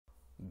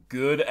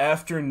Good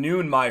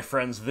afternoon, my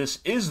friends. This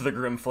is the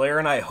Grimflayer,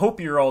 and I hope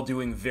you're all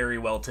doing very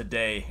well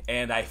today.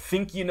 And I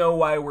think you know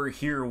why we're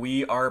here.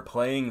 We are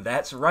playing,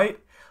 that's right,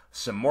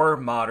 some more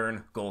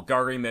modern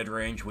Golgari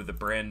Midrange with the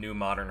brand new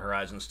Modern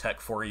Horizons tech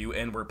for you.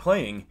 And we're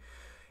playing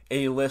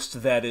a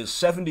list that is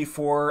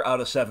 74 out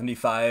of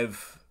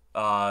 75,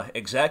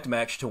 exact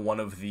match to one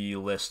of the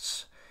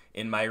lists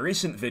in my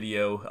recent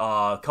video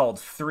called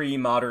 3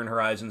 Modern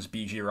Horizons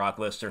BG Rock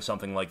Lists or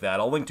something like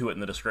that. I'll link to it in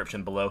the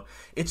description below.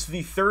 It's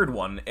the third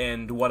one,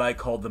 and what I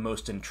called the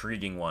most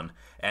intriguing one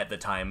at the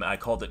time. I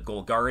called it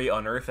Golgari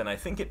Unearth, and I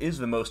think it is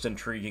the most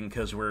intriguing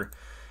because we're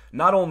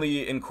not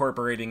only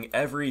incorporating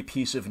every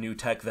piece of new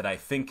tech that I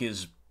think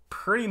is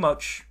pretty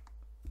much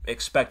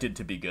expected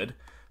to be good,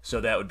 so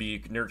that would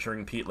be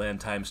Nurturing Peatland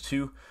times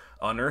 2,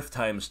 Unearth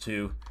times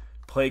 2,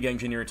 Plague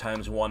Engineer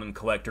times 1, and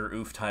Collector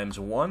Oof times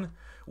 1.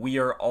 We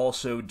are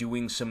also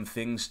doing some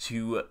things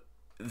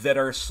that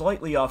are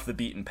slightly off the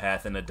beaten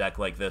path in a deck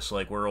like this.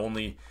 Like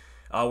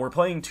we're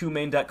playing 2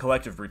 main deck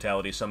Collective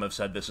Brutality. Some have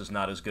said this is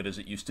not as good as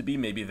it used to be.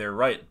 Maybe they're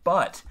right,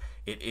 but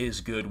it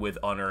is good with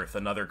Unearth.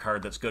 Another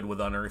card that's good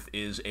with Unearth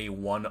is a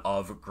 1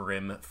 of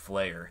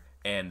Grimflayer,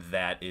 and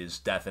that is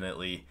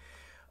definitely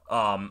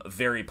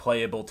very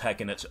playable tech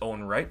in its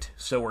own right.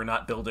 So we're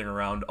not building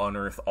around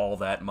Unearth all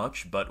that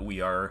much, but we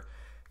are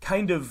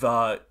kind of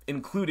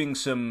including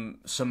some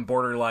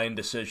borderline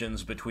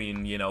decisions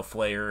between,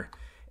 Flayer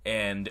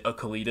and a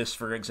Kalitas,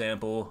 for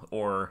example,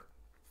 or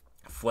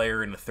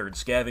Flayer and a third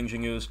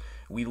Scavenging Ooze.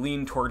 We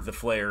lean toward the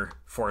Flayer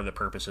for the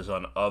purposes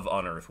of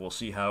Unearth. We'll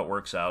see how it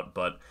works out,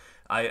 but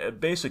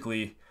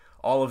basically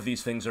all of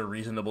these things are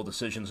reasonable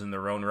decisions in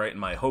their own right, and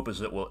my hope is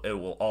that it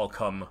will all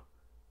come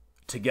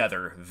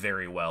together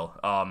very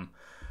well.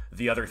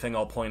 The other thing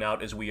I'll point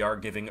out is we are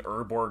giving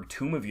Urborg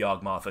Tomb of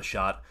Yawgmoth a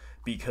shot,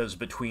 because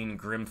between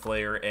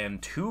Grimflayer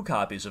and 2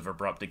 copies of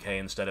Abrupt Decay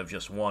instead of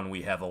just 1,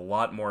 we have a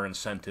lot more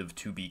incentive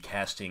to be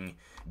casting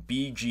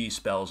BG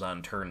spells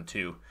on turn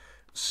 2.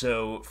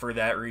 So for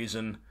that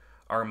reason,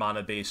 our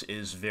mana base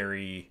is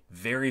very,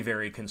 very,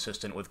 very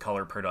consistent with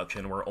color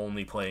production. We're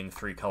only playing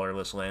 3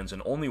 colorless lands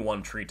and only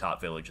 1 treetop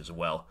village as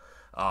well.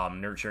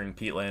 Nurturing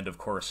Peatland, of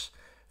course,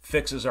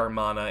 fixes our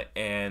mana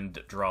and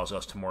draws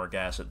us to more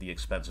gas at the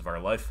expense of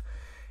our life.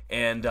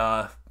 And,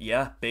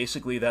 yeah,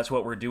 basically that's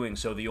what we're doing.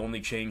 So the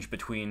only change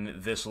between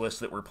this list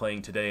that we're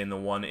playing today and the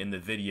one in the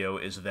video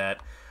is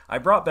that I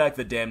brought back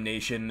the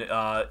Damnation.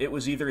 It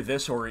was either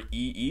this or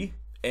EE,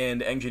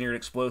 and Engineered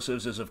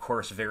Explosives is, of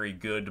course, very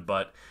good,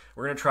 but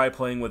we're going to try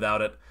playing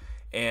without it.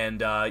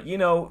 And,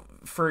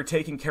 for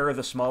taking care of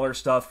the smaller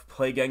stuff,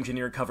 Plague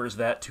Engineer covers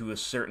that to a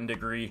certain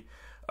degree.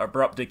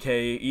 Abrupt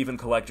Decay, even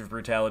Collective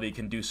Brutality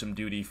can do some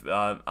duty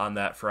on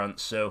that front,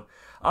 so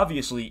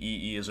obviously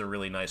EE is a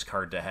really nice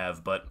card to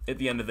have, but at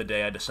the end of the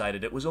day I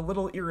decided it was a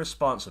little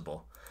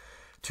irresponsible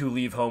to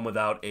leave home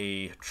without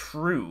a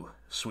true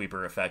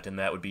sweeper effect, and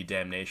that would be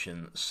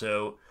Damnation.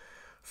 So,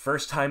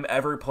 first time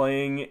ever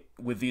playing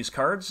with these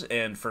cards,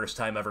 and first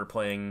time ever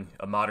playing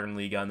a Modern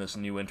League on this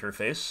new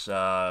interface.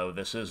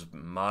 This is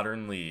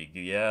Modern League,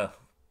 yeah,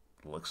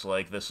 looks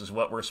like this is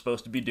what we're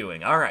supposed to be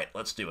doing. Alright,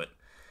 let's do it.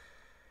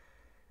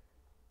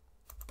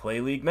 Play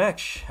League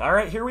match.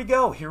 Alright, here we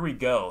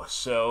go.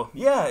 So,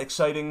 yeah,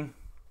 exciting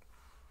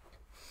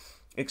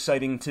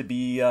to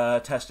be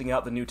testing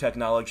out the new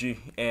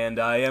technology, and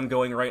I am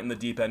going right in the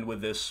deep end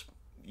with this,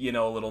 a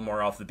little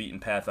more off the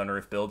beaten path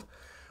Unearth build.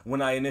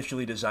 When I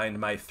initially designed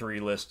my 3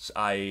 lists,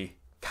 I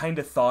kind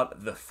of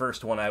thought the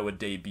first one I would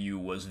debut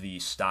was the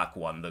stock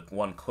one, the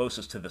one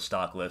closest to the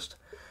stock list,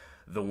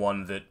 the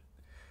one that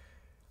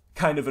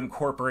kind of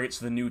incorporates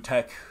the new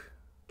tech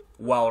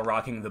while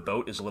rocking the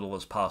boat as little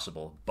as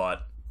possible,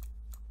 but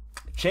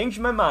changed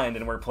my mind,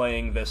 and we're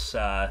playing this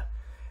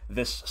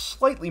this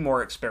slightly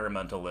more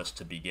experimental list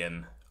to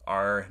begin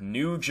our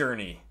new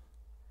journey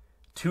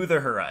to the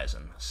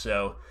horizon.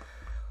 So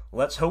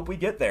let's hope we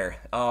get there.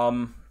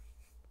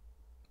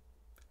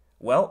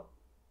 Well,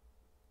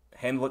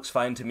 hand looks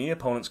fine to me.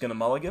 Opponent's gonna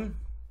mulligan.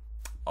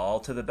 All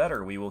to the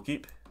better. We will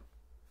keep.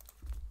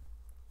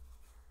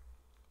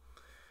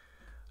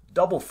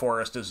 Double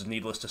Forest is,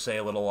 needless to say,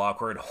 a little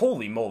awkward.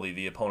 Holy moly,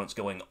 the opponent's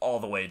going all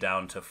the way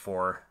down to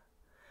 4.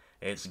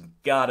 It's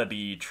gotta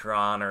be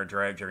Tron or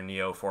Dredge or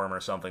Neoform or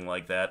something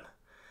like that.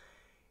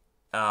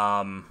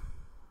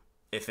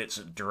 If it's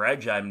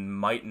Dredge, I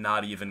might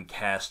not even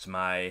cast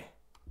my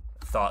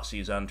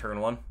Thoughtseize on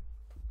turn 1.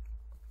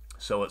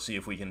 So let's see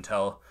if we can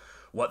tell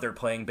what they're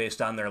playing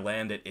based on their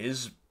land. It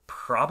is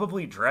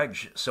probably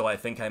Dredge, so I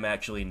think I'm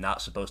actually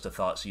not supposed to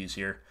Thoughtseize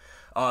here.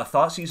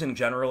 Thoughtseize in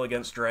general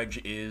against Dredge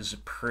is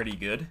pretty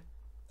good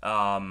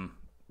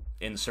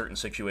in certain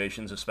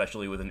situations,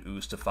 especially with an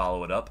Ooze to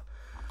follow it up.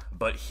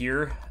 But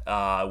here,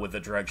 with the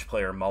Dredge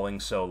player mulling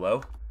so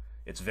low,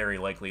 it's very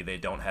likely they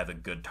don't have a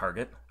good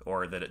target,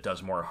 or that it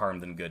does more harm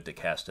than good to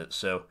cast it.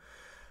 So,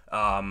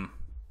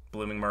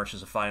 Blooming Marsh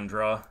is a fine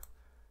draw.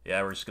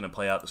 Yeah, we're just going to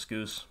play out the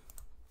Scoos.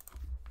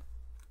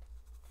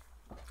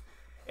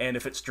 And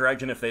if it's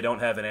Dredge and if they don't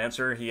have an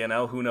answer,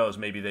 who knows,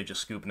 maybe they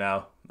just scoop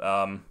now.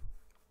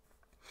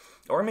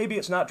 Or maybe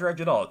it's not Dredge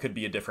at all. It could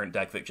be a different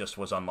deck that just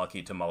was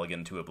unlucky to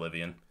mulligan to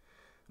Oblivion.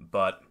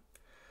 But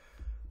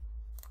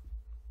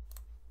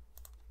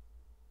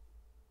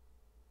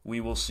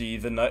we will see.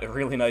 The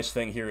really nice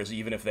thing here is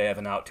even if they have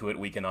an out to it,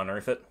 we can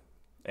unearth it.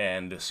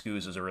 And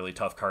Scooz is a really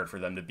tough card for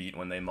them to beat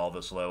when they mull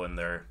this low and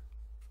they're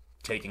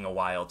taking a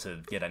while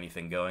to get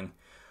anything going.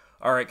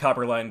 Alright,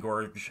 Copperline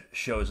Gorge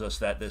shows us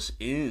that this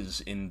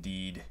is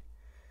indeed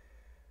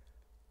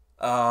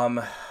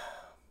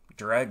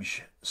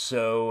Dredge.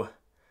 So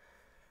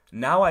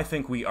now I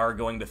think we are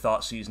going to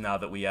Thoughtseize now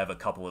that we have a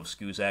couple of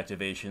Scooz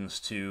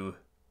activations to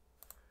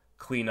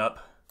clean up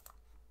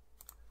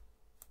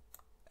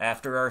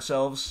after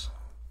ourselves.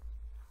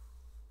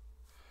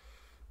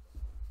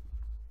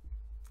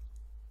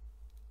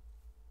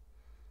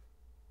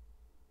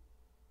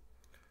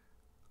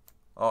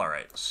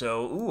 Alright,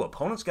 so, ooh,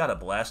 opponent's got a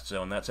Blast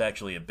Zone. That's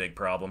actually a big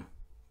problem.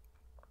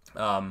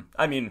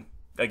 I mean,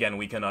 again,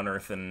 we can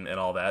unearth and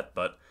all that,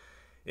 but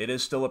it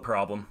is still a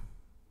problem.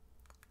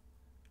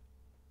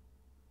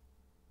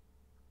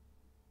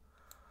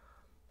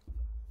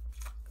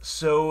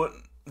 So,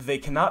 they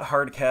cannot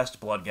hardcast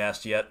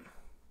Bloodghast yet.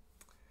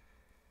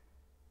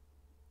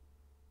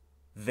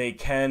 They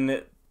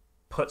can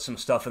put some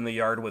stuff in the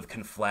yard with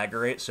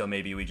Conflagrate, so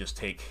maybe we just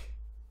take...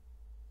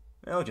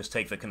 Well, just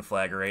take the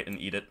Conflagrate and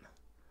eat it.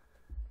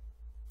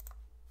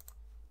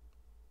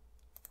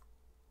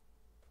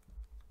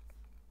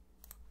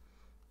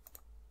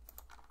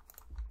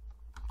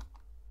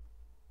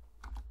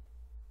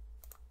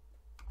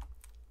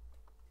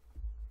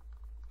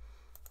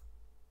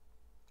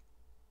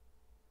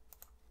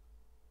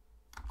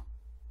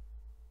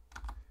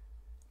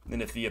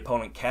 And if the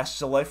opponent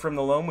casts a life from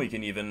the Loam, we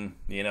can even,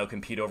 you know,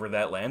 compete over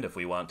that land if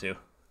we want to.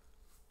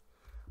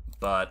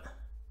 But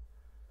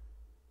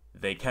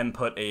they can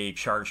put a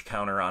charge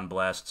counter on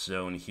Blast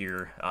Zone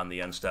here on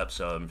the end step,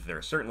 so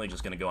they're certainly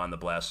just going to go on the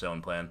Blast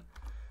Zone plan.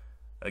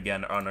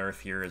 Again, Unearth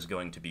here is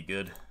going to be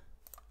good.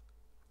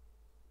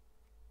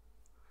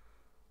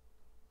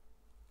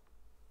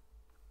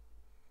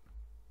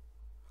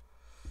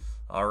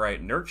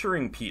 Alright,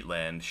 Nurturing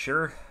Peatland,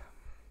 sure.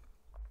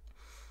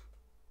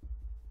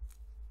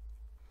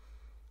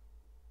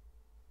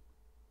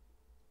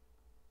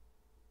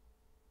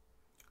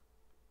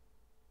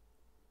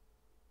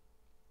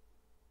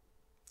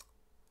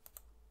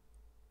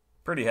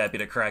 Pretty happy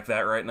to crack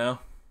that right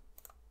now.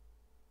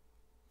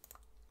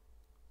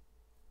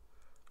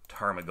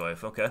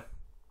 Tarmogoyf, okay.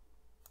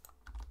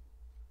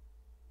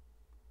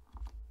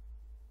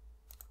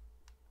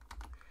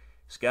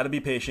 Just gotta be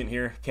patient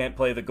here. Can't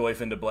play the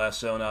Goyf into Blast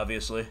Zone,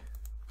 obviously.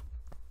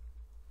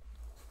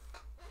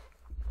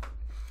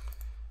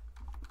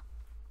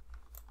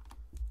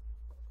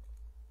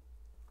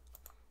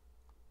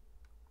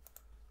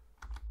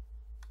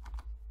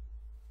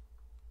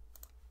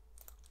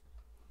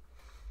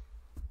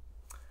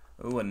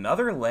 Ooh,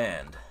 another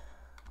land.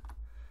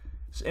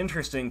 It's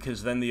interesting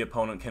because then the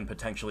opponent can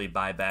potentially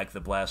buy back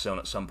the Blast Zone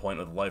at some point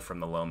with life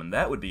from the Loam, and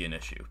that would be an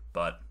issue,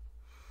 but...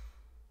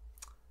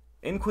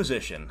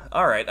 Inquisition.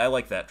 Alright, I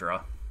like that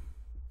draw.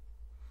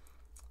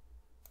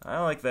 I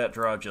like that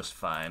draw just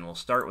fine. We'll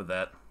start with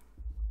that.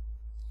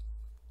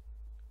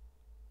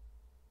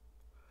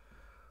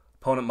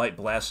 Opponent might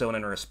Blast Zone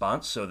in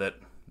response so that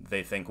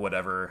they think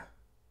whatever...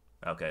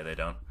 Okay, they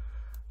don't.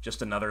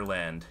 Just another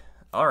land.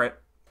 Alright.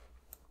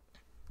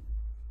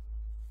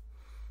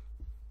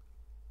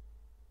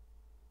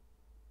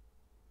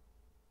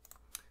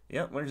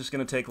 Yeah, we're just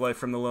going to take life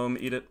from the Loam,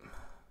 eat it.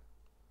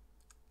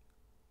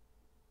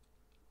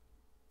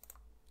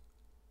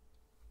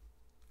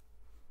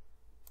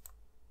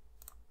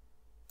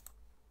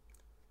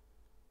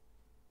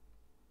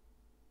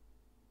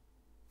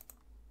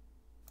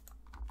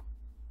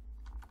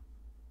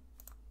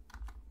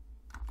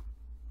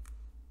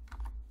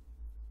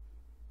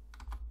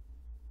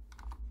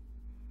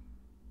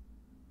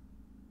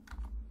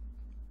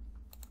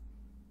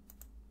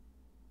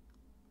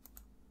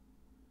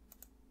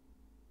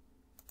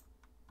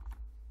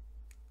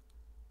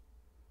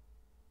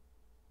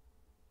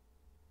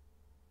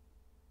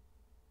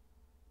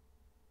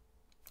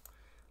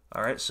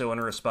 Alright, so in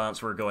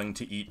response we're going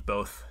to eat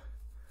both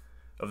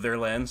of their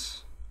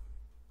lands.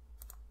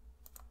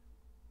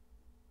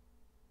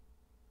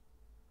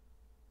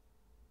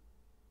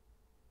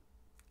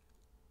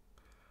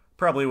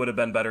 Probably would have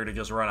been better to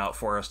just run out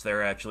Forest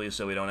there, actually,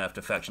 so we don't have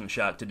to fetch and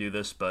shock to do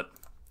this, but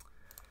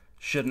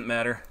shouldn't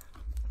matter.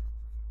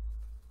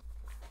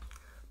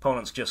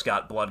 Opponent's just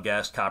got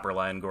Bloodghast,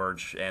 Copperline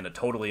Gorge, and a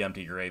totally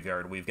empty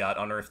graveyard. We've got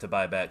Unearth to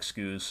buy back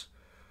Scooz.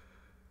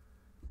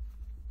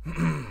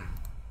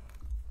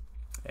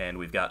 And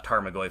we've got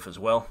Tarmogoyf as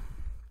well.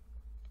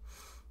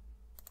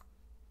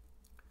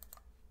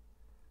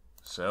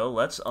 So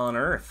let's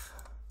unearth.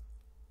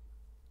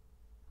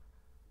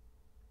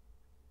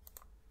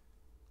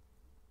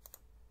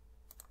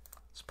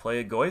 Let's play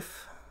a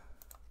Goyf.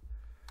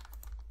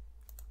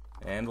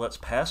 And let's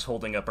pass,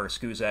 holding up our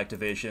Scooz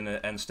activation.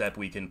 End step,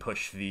 we can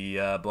push the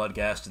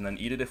Bloodghast and then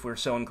eat it if we're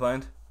so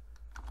inclined.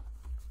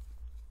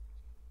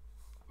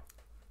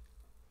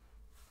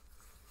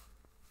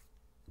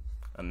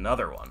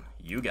 Another one.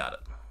 You got it.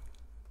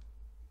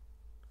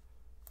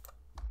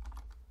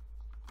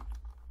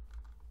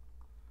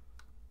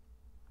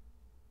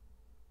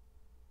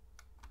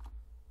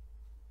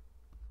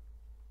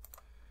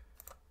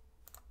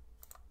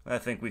 I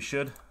think we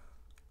should.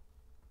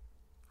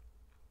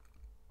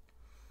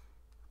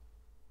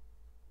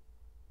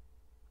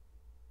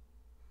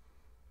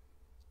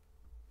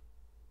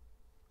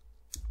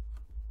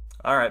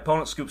 Alright,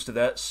 opponent scoops to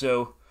that,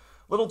 so a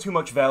little too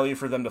much value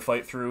for them to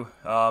fight through.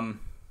 Of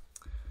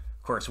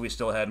course, we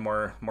still had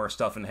more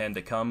stuff in hand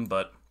to come,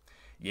 but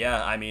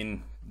yeah, I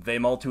mean, they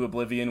mull to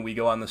oblivion, we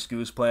go on the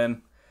Scoos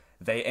plan.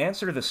 They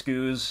answer the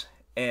Scoos,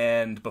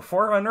 and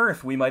before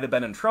Unearth, we might have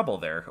been in trouble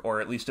there,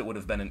 or at least it would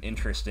have been an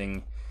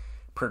interesting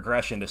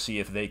progression to see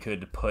if they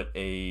could put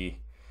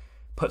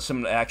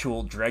some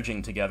actual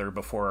dredging together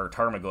before our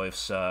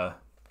Tarmogoyfs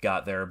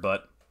got there,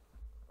 but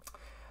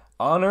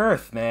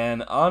Unearth,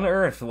 man,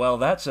 Unearth. Well,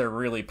 that's a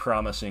really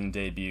promising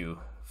debut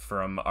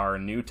from our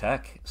new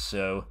tech,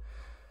 so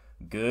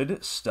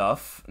good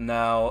stuff.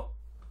 Now,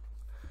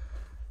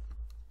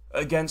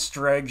 against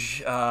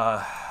Dredge,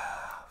 Kalitas,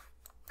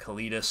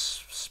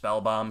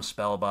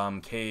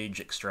 Spellbomb, Cage,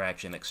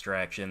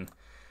 Extraction.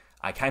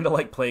 I kind of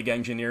like Plague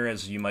Engineer,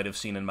 as you might have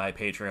seen in my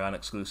Patreon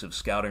exclusive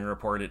scouting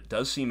report. It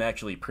does seem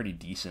actually pretty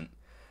decent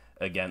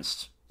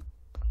against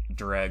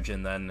Dredge,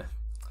 and then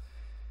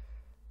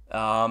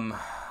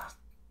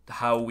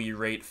how we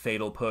rate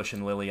Fatal Push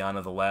and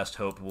Liliana the Last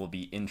Hope will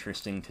be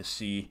interesting to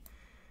see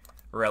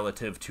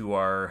relative to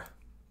our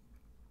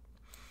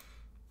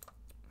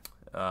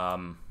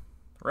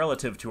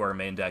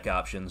main deck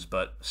options,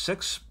 but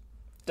 6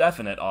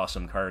 definite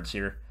awesome cards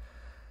here.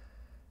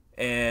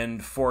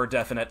 And 4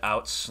 definite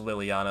outs.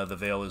 Liliana the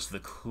Veil is the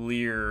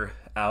clear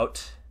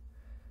out.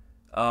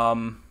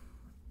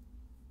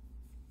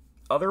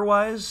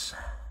 Otherwise,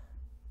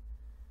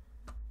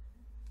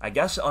 I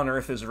guess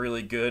Unearth is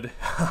really good,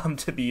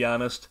 to be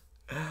honest.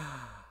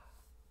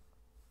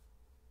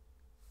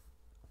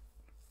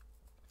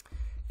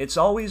 It's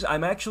always,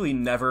 I'm actually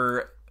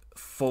never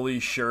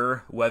fully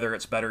sure whether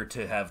it's better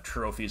to have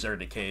trophies or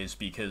decays,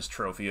 because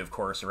trophy, of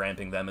course,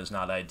 ramping them is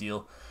not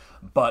ideal.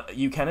 But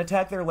you can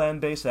attack their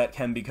land base, that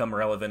can become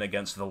relevant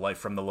against the Life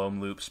from the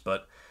Loam loops,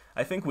 but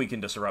I think we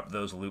can disrupt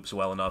those loops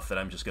well enough that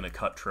I'm just going to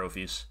cut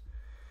trophies.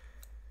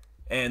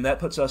 And that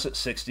puts us at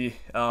 60.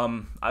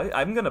 I'm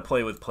going to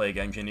play with Plague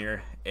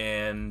Engineer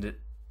and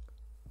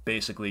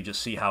basically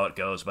just see how it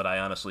goes, but I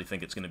honestly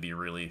think it's going to be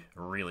really,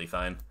 really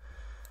fine.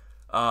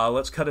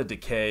 Let's cut a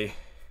decay.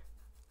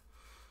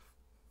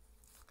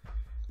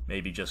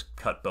 Maybe just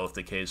cut both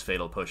decays.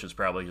 Fatal Push is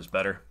probably just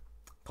better.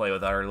 Play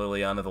with our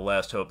Liliana the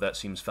Last Hope, that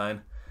seems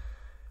fine.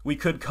 We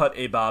could cut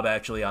a Bob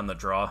actually on the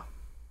draw.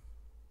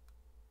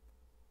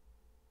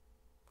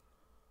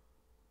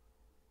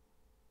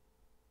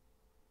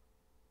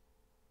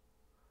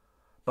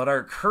 But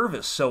our curve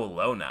is so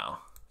low now.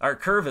 Our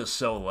curve is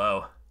so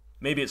low.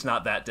 Maybe it's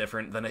not that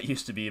different than it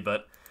used to be,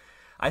 but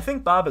I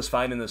think Bob is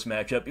fine in this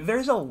matchup.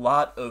 There's a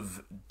lot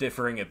of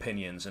differing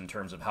opinions in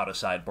terms of how to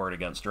sideboard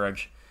against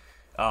Dredge.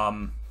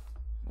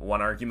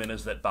 One argument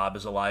is that Bob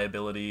is a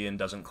liability and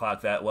doesn't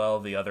clock that well.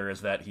 The other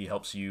is that he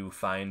helps you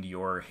find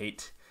your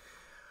hate.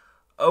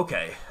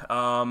 Okay,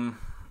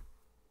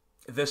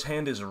 this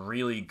hand is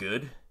really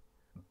good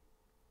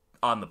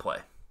on the play.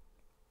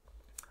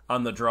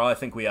 On the draw, I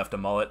think we have to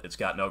mull it. It's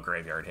got no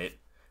graveyard hate.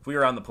 If we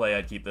were on the play,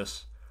 I'd keep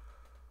this.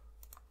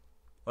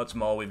 Let's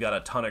mull. We've got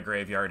a ton of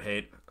graveyard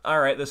hate.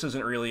 Alright, this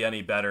isn't really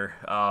any better.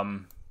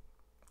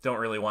 Don't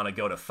really want to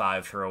go to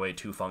 5, throw away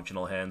 2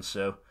 functional hands,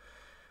 so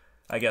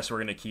I guess we're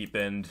going to keep,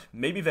 and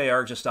maybe they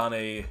are just on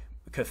a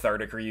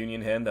Cathartic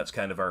Reunion hand. That's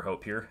kind of our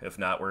hope here. If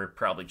not, we're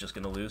probably just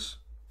going to lose.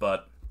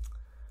 But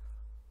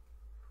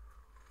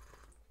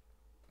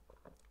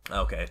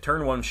okay,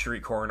 turn 1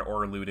 Shriek Horn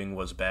or Looting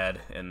was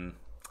bad, and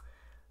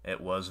it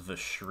was the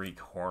Shriek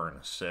Horn,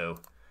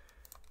 so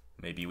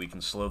maybe we can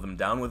slow them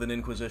down with an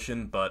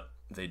Inquisition, but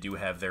they do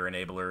have their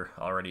Enabler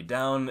already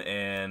down,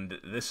 and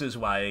this is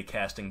why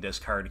casting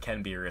discard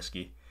can be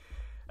risky.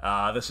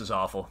 This is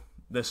awful.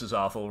 This is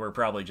awful. We're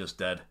probably just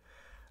dead.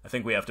 I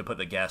think we have to put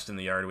the Ghast in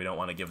the yard. We don't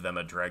want to give them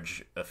a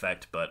Dredge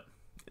effect, but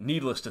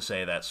needless to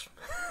say, that's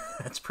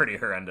that's pretty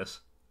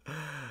horrendous.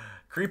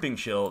 Creeping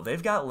Chill.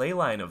 They've got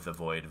Leyline of the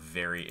Void.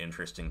 Very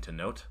interesting to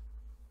note.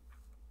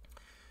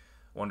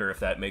 Wonder if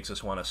that makes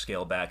us want to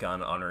scale back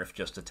on Unearth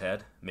just a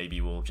tad. Maybe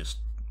we'll just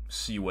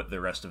see what the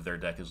rest of their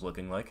deck is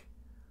looking like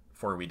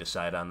before we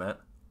decide on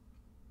that.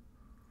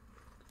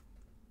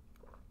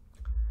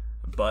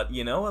 But,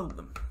 you know,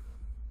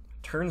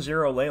 turn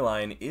 0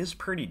 Leyline is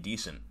pretty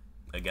decent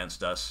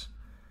against us.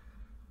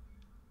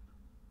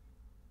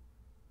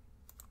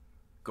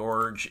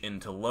 Gorge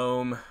into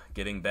Loam,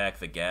 getting back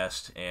the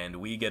Ghast, and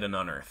we get an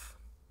Unearth.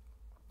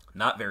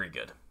 Not very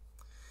good.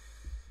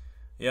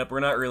 Yep,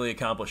 we're not really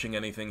accomplishing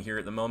anything here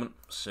at the moment,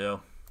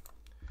 so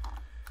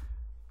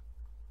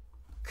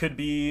could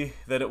be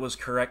that it was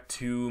correct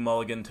to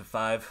mulligan to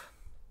 5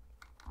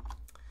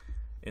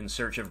 in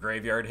search of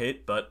graveyard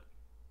hate, but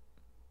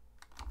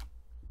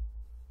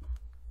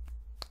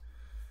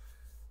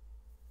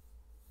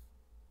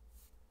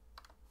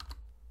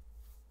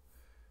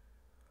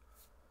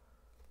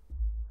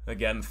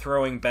Again,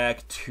 throwing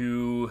back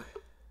to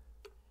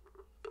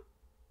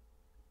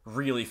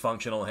really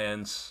functional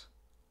hands.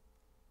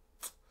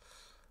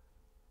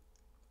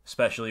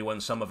 Especially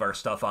when some of our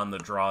stuff on the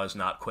draw is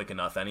not quick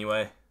enough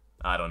anyway.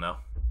 I don't know.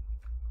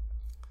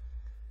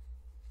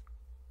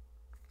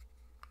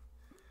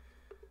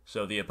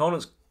 So the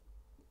opponent's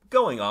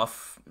going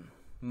off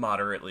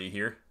moderately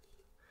here.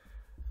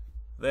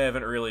 They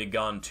haven't really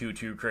gone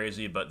too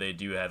crazy, but they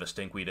do have a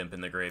Stinkweed Imp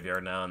in the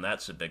graveyard now, and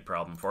that's a big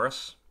problem for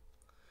us.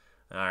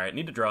 Alright,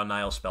 need to draw a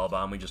Nile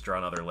Spellbomb. We just draw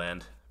another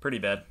land. Pretty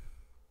bad.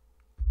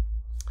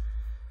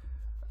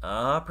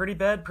 Pretty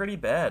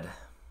bad.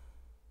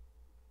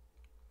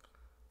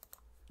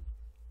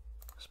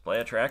 Let's play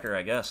a tracker,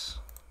 I guess.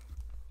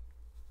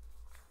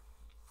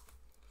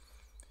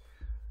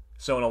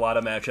 So in a lot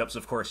of matchups,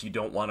 of course, you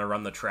don't want to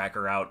run the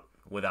tracker out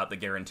without the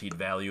guaranteed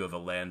value of a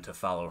land to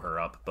follow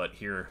her up. But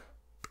here,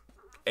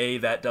 A,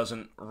 that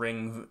doesn't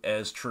ring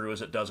as true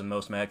as it does in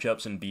most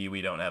matchups, and B,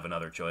 we don't have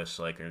another choice.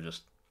 Like, we're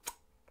just...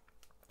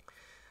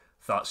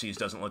 Thoughtseize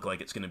doesn't look like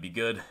it's going to be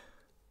good.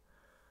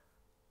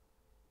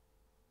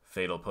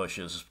 Fatal Push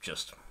is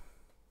just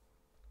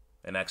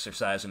an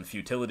exercise in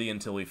futility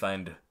until we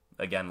find,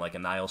 again, like a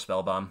Nile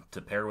Spellbomb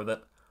to pair with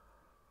it.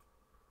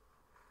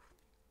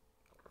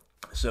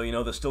 So, you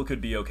know, this still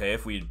could be okay.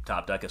 If we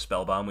top deck a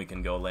Spellbomb, we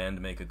can go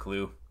land, make a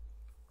clue.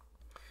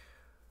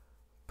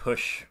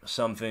 Push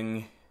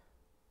something.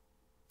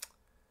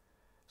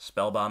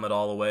 Spellbomb it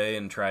all away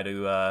and try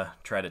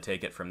to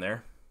take it from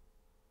there.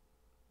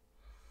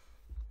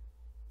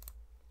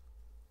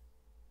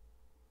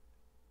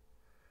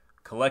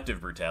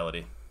 Collective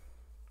Brutality.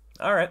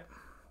 Alright.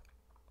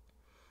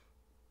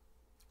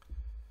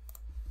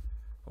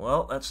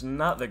 Well, that's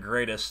not the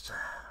greatest.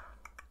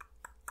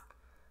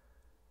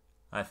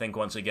 I think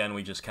once again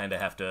we just kind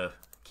of have to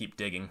keep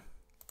digging.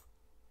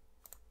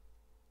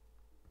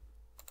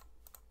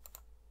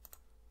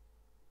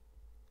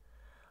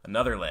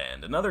 Another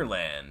land, another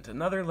land,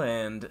 another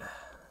land.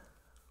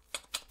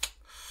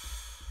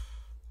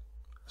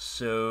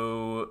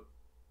 So...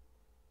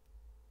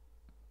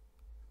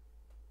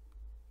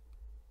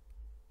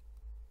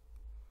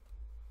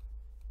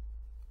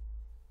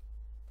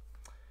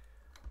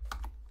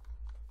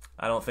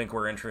 I don't think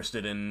we're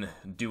interested in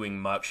doing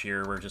much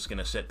here. We're just going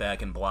to sit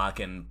back and block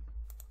and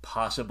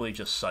possibly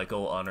just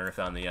cycle Unearth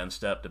on the end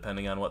step,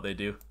 depending on what they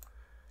do.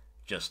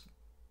 Just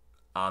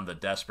on the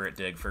desperate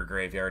dig for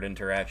graveyard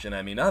interaction.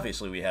 I mean,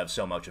 obviously we have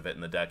so much of it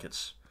in the deck,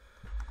 it's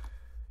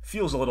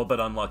feels a little bit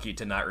unlucky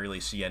to not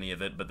really see any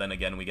of it, but then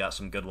again, we got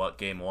some good luck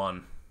game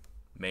one.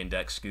 Main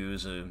deck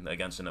scoos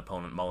against an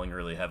opponent mulling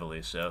really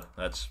heavily, so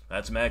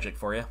that's magic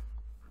for you.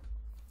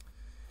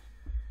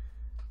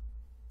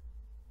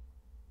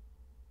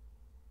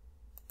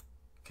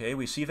 Okay,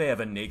 we see they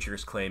have a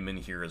Nature's Claim in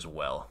here as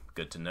well.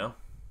 Good to know.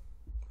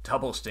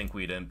 Double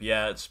Stinkweed Imp.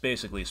 Yeah, it's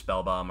basically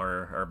Spellbomb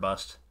or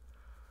bust.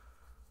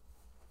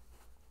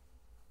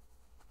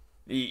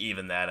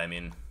 Even that, I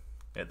mean,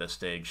 at this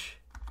stage.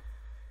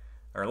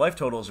 Our life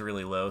total is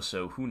really low,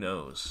 so who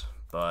knows?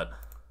 But,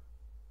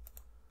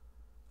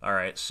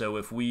 alright, so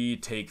if we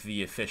take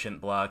the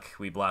efficient block,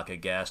 we block a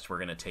Ghast, we're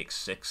going to take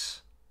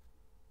 6.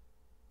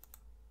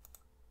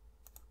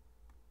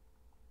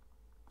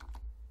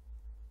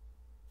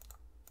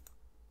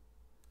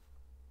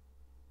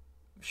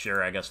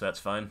 Sure, I guess that's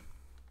fine.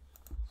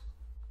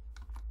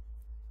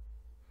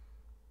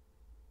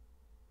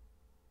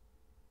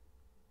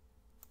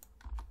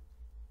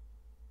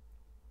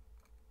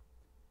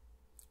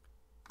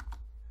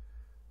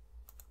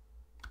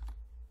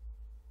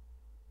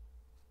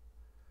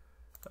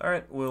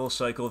 Alright, we'll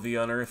cycle the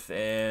Unearth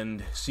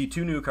and see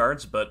 2 new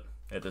cards, but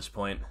at this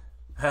point...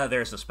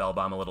 there's the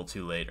Spellbomb, a little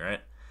too late,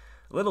 right?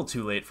 A little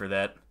too late for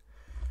that.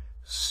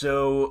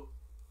 So,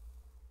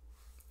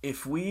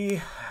 if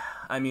we...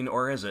 I mean,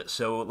 or is it?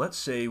 So let's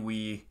say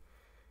we...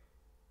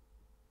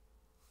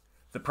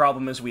 The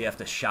problem is we have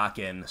to shock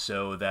in,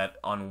 so that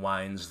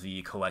unwinds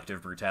the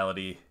Collective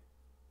Brutality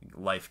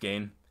life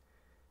gain.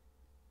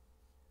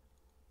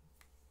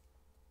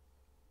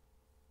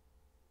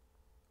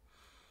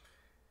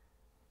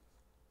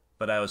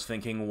 But I was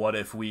thinking, what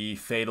if we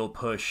Fatal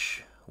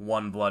Push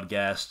 1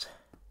 Bloodghast...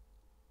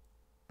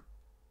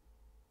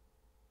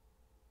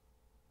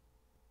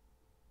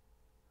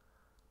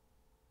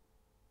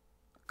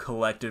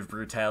 Collective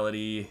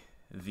Brutality,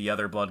 the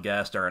other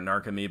Bloodghast are a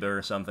Narcomoeba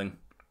or something.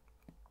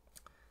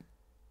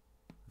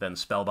 Then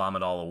Spellbomb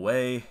it all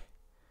away.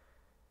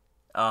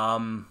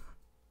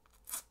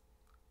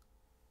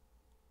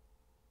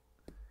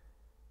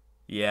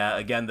 Yeah,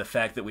 again, the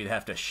fact that we'd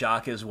have to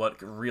shock is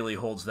what really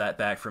holds that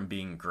back from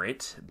being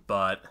great,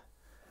 but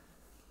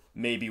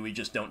maybe we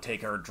just don't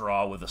take our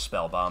draw with a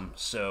Spellbomb,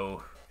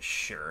 so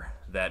sure,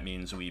 that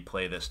means we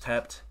play this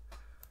tapped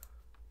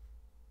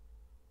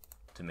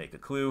to make a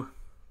clue.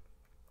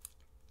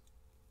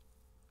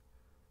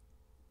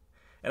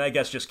 And I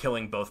guess just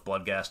killing both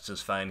Bloodghasts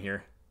is fine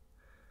here.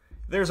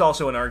 There's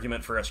also an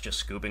argument for us just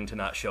scooping to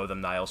not show them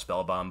Nile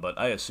Spellbomb, but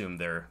I assume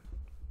they're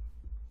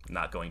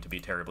not going to be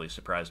terribly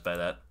surprised by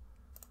that.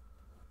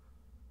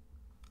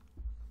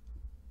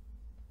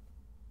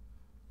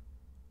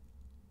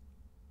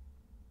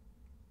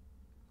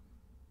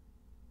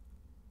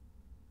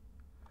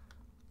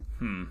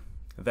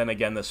 Then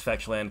again, this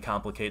fetch land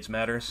complicates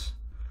matters.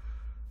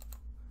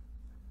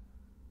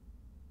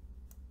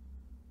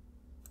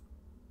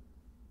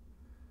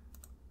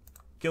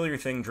 Kill your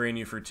thing, drain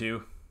you for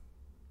 2.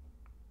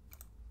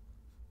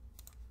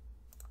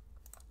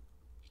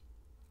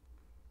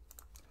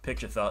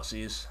 Picture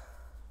Thoughtseize.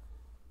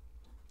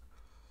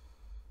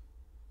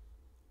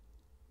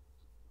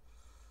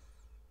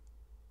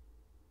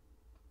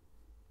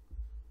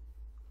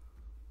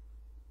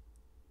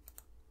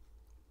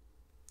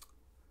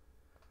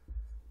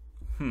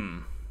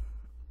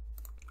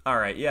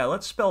 Alright, yeah,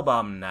 let's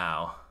Spellbomb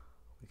now.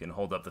 We can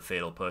hold up the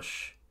Fatal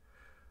Push.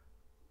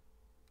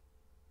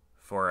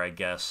 For, I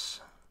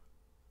guess...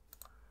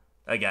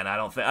 Again, I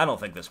don't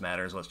think this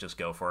matters. Let's just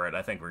go for it.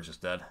 I think we're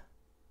just dead.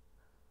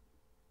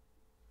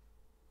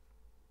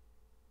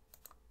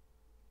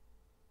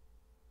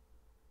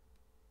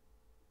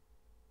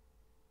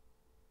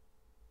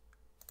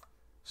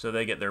 So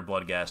they get their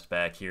Bloodghast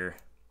back here.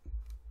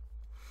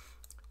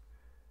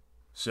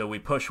 So we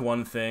push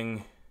one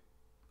thing.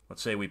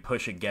 Let's say we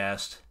push a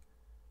Ghast.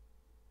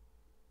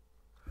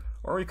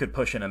 Or we could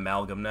push an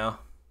Amalgam now.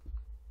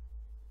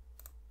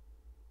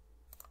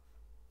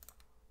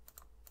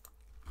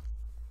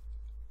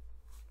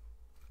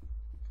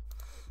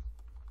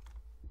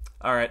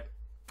 Alright,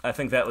 I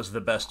think that was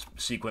the best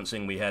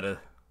sequencing we had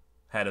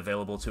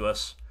available to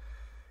us.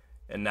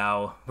 And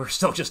now we're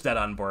still just dead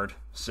on board,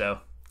 so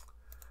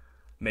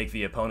make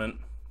the opponent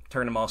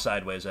turn them all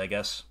sideways, I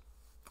guess.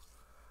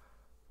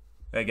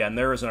 Again,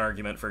 there is an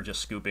argument for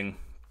just scooping,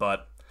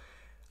 but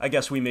I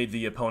guess we made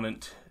the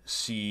opponent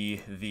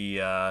see the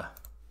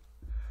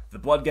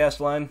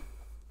Bloodghast line,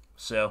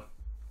 so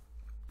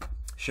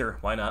sure,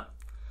 why not?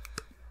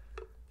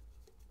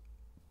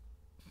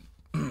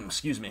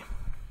 Excuse me.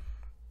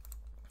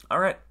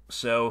 Alright,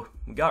 so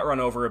we got run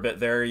over a bit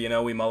there, you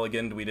know, we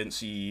mulliganed, we didn't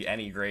see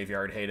any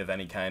graveyard hate of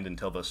any kind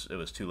until it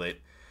was too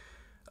late.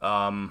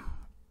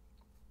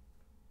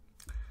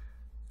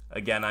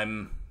 Again,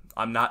 I'm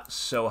not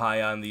so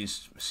high on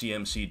these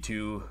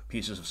CMC2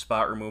 pieces of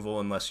spot removal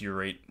unless you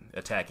rate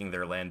attacking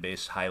their land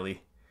base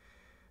highly,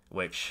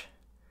 which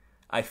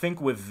I think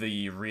with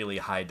the really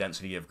high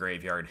density of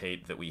graveyard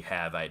hate that we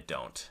have, I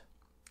don't.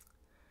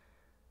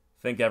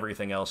 I think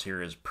everything else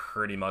here is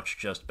pretty much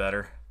just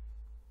better.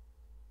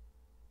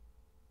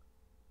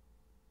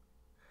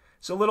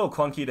 It's a little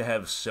clunky to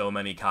have so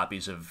many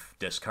copies of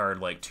discard,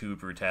 like 2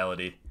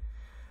 Brutality,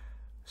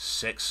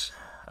 6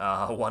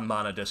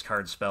 1-mana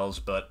discard spells,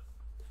 but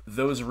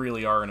those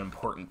really are an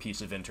important piece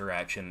of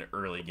interaction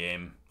early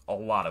game a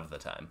lot of the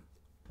time.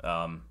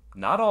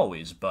 Not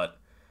always,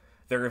 but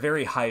they're a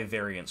very high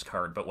variance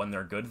card, but when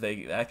they're good,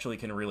 they actually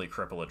can really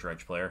cripple a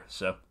Dredge player,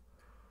 so...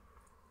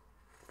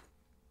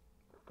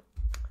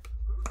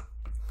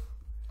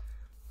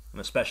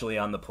 And especially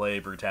on the play,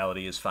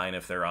 Brutality is fine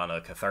if they're on a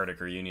Cathartic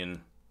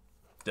Reunion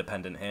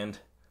dependent hand.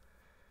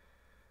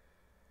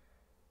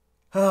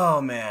 Oh,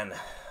 man.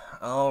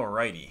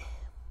 Alrighty.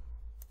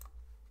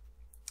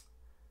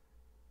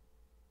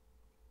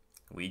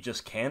 We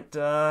just can't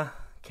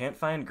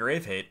find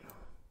Grave Hate.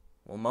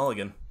 We'll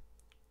mulligan.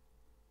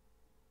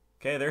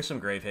 Okay, there's some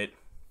Grave Hate.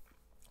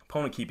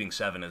 Opponent keeping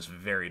 7 is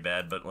very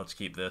bad, but let's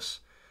keep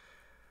this.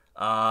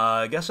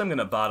 I guess I'm going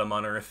to bottom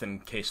Unearth in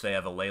case they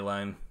have a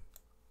Leyline.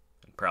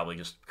 Probably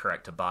just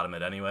correct to bottom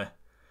it anyway.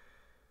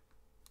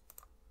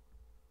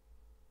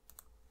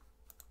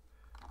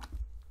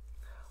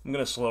 I'm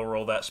going to slow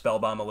roll that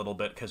Spellbomb a little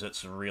bit because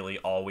it's really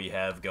all we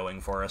have going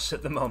for us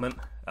at the moment.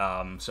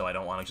 So I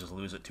don't want to just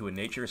lose it to a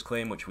Nature's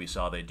Claim, which we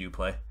saw they do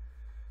play.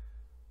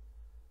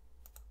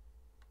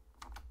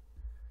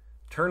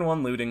 Turn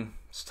 1 looting.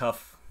 It's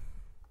tough.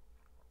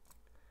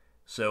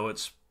 So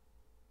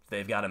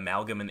they've got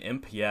Amalgam and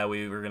Imp. Yeah,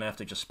 we're going to have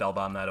to just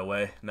Spellbomb that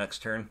away next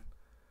turn.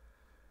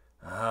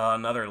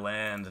 Another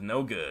land.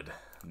 No good.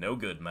 No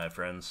good, my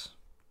friends.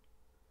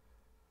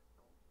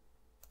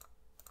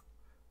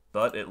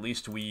 But at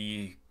least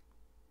we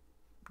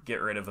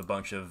get rid of a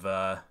bunch of...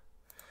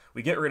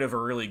 we get rid of a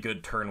really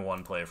good turn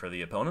 1 play for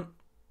the opponent.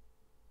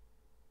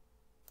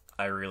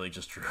 I really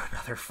just drew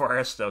another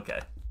forest. Okay.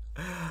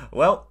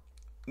 Well,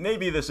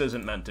 maybe this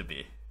isn't meant to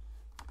be.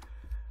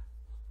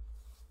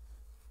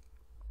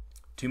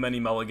 Too many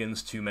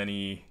mulligans, too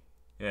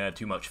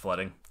much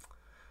flooding.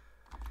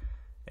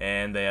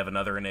 And they have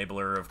another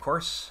enabler, of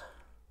course.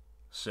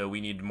 So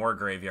we need more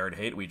graveyard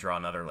hate. We draw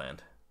another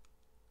land.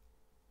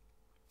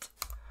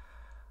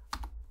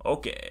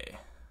 Okay.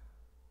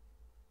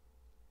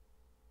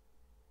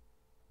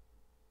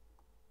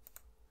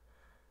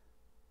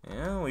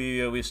 Yeah,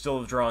 we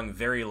still drawing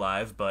very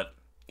live, but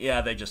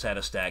yeah, they just had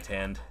a stacked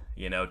hand.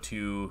 You know,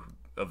 2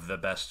 of the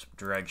best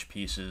Dredge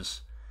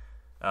pieces,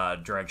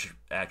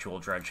 actual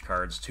Dredge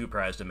cards, 2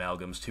 prized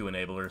amalgams, 2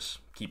 enablers,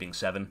 keeping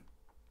 7.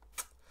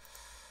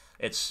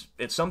 It's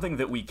something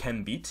that we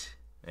can beat,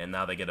 and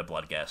now they get a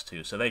Bloodghast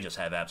too, so they just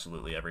have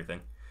absolutely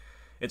everything.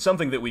 It's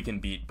something that we can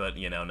beat, but,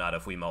 you know, not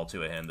if we mull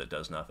to a hand that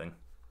does nothing.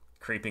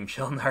 Creeping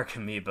Chill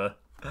Narcomoeba.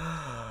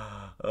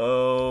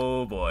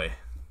 Oh, boy.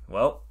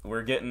 Well,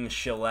 we're getting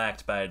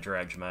shellacked by a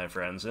Dredge, my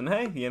friends. And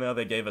hey, you know,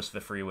 they gave us the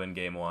free win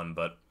game 1,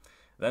 but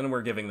then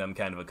we're giving them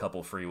kind of a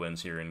couple free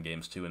wins here in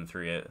games 2 and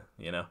 3,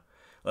 you know?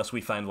 Unless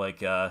we find, like,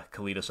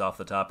 Kalidas off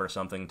the top or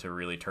something to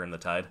really turn the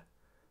tide.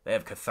 They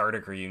have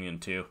Cathartic Reunion,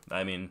 too.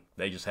 I mean,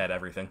 they just had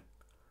everything.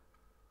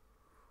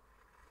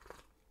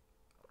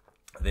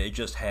 They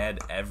just had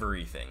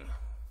everything.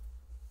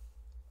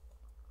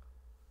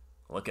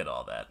 Look at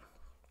all that.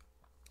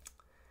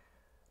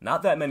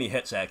 Not that many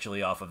hits,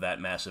 actually, off of that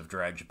massive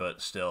Dredge,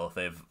 but still,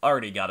 they've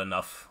already got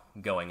enough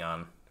going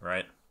on,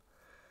 right?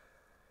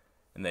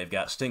 And they've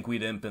got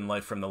Stinkweed Imp and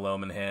Life from the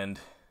Loam in hand.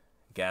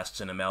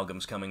 Ghasts and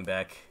Amalgams coming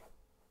back.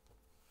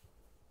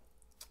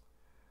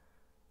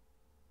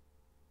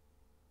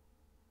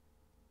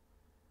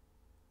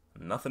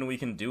 Nothing we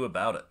can do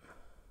about it.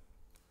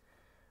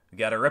 We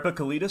gotta rip a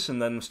Kalidas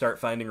and then start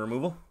finding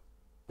removal.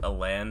 A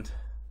land.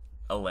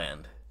 A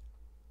land.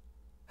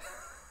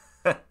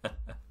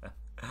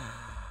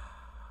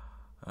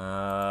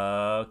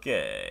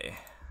 Okay.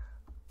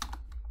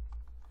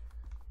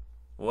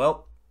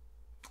 Well,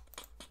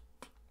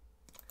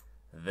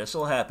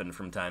 this'll happen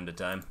from time to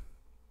time.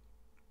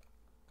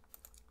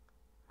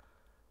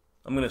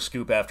 I'm gonna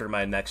scoop after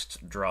my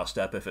next draw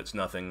step if it's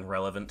nothing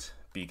relevant,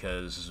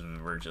 because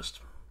we're just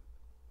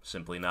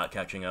simply not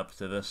catching up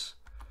to this.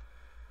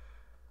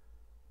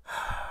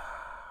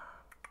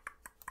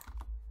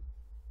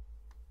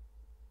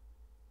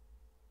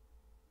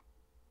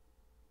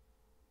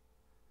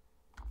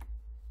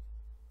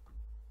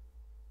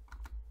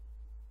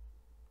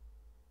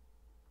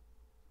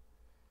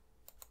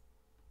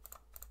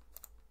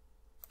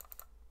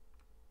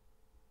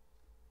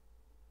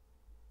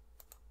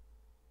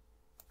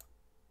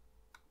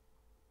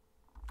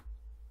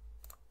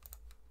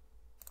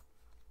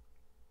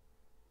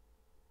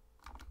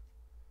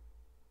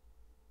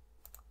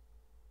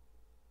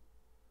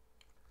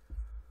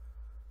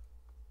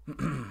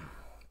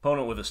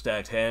 Opponent with a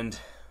stacked hand.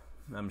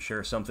 I'm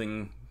sure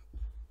something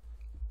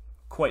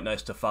quite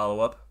nice to follow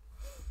up.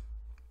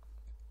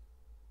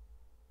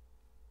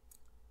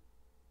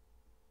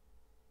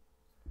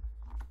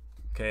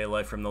 Okay,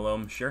 Life from the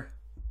Loam, sure.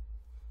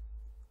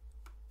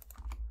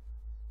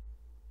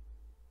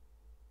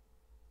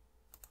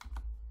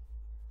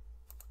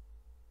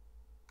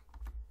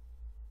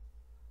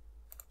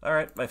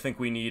 Alright, I think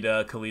we need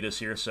Kalidas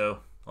here, so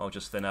I'll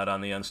just thin out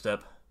on the end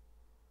step.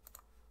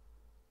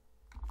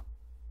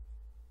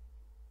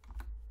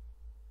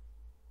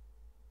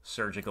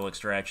 Surgical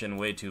Extraction,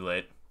 way too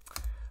late.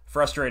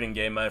 Frustrating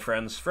game, my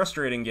friends.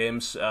 Frustrating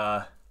games.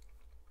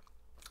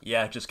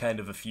 Yeah, just kind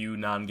of a few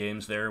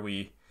non-games there.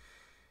 We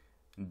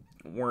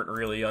weren't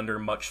really under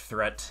much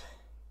threat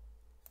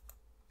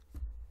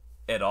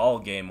at all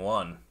game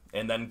 1.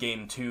 And then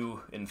game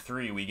 2 and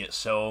 3, we get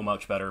so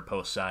much better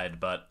post-side,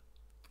 but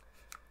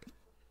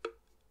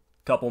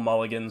couple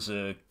mulligans,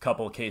 a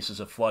couple cases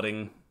of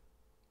flooding,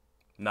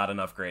 not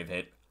enough grave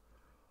hate.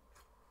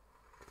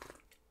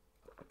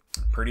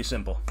 Pretty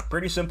simple.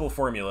 Pretty simple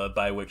formula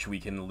by which we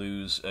can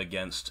lose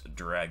against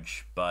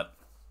Dredge, but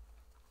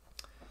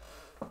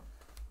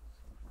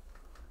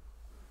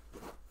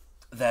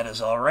that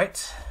is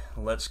alright.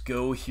 Let's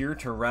go here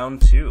to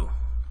round 2.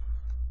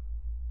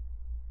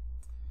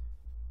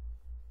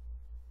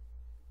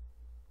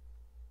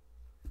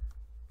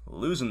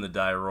 Losing the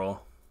die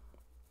roll.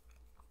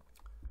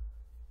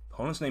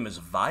 Opponent's name is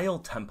Vile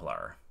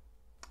Templar.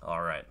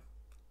 Alright.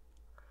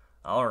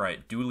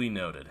 Alright, duly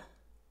noted.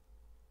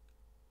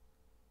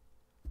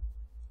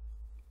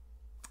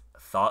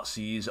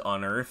 Thoughtseize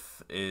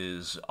Unearth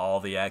is all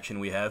the action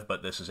we have,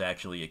 but this is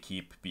actually a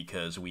keep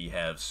because we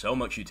have so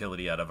much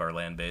utility out of our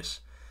land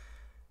base.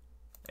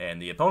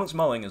 And the opponent's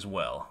mulling as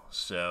well,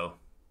 so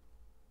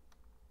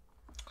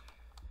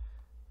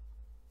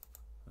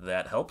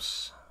that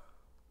helps.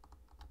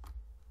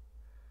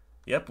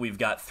 Yep, we've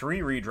got 3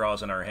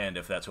 redraws in our hand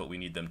if that's what we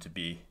need them to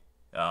be.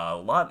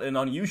 An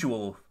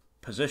unusual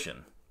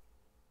position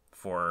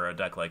for a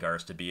deck like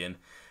ours to be in.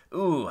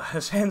 Ooh,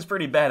 this hand's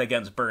pretty bad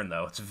against Burn,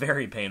 though. It's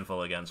very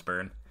painful against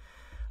Burn.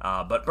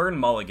 But Burn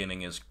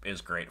mulliganing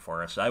is great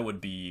for us. I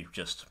would be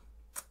just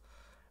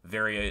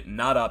very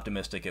not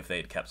optimistic if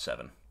they'd kept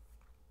 7.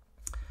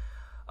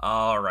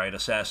 Alright,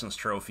 Assassin's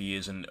Trophy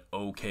is an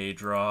okay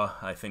draw.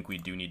 I think we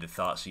do need to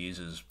Thoughtseize,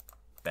 as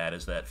bad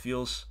as that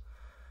feels.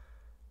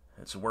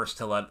 It's worse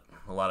to let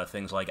a lot of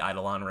things like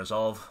Eidolon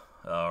resolve,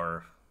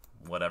 or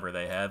whatever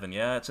they have. And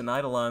yeah, it's an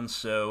Eidolon,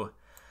 so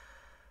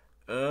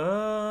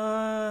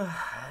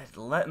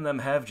letting them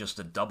have just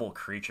a double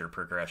creature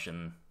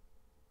progression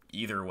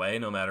either way,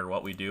 no matter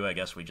what we do, I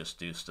guess we just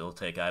do still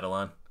take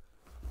Eidolon.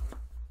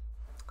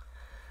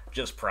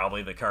 Just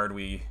probably the card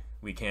we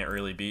can't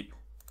really beat.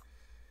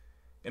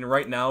 And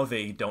right now,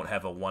 they don't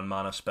have a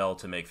 1-mana spell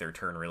to make their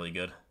turn really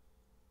good.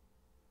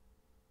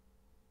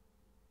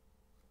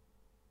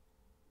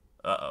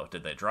 Uh-oh,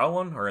 did they draw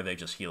one, or are they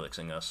just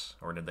helixing us?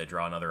 Or did they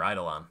draw another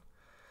Eidolon?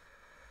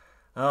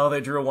 Oh,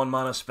 they drew a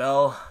 1-mana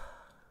spell.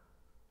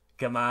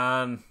 Come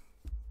on.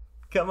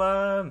 Come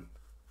on.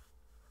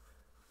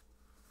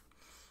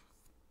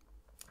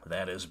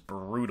 That is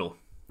brutal.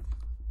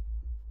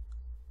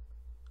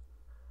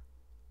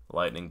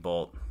 Lightning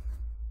bolt.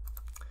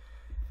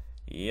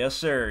 Yes,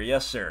 sir.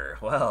 Yes, sir.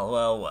 Well,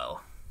 well,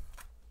 well.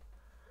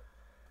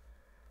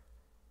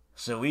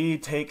 So we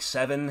take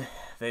 7.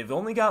 They've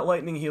only got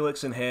Lightning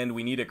Helix in hand.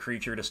 We need a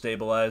creature to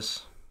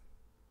stabilize.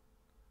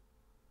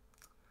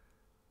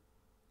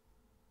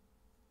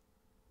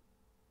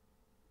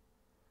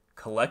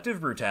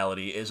 Collective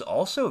Brutality is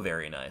also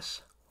very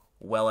nice.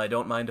 Well, I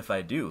don't mind if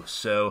I do.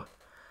 So,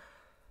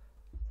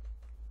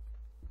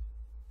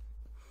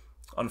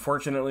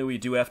 unfortunately, we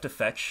do have to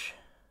fetch.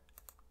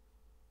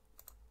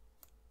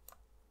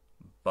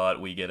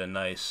 But we get a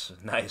nice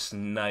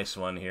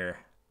one here.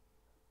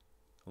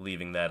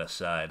 Leaving that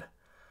aside.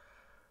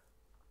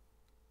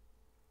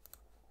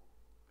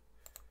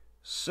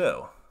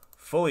 So,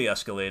 fully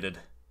escalated.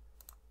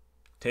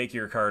 Take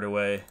your card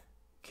away.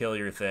 Kill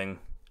your thing.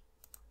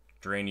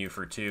 Drain you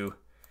for 2.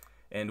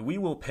 And we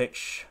will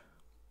pitch,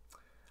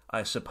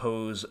 I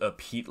suppose, a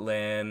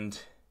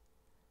peatland.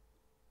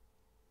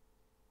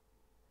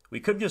 We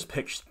could just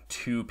pitch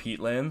 2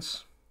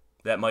 peatlands.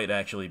 That might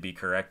actually be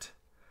correct.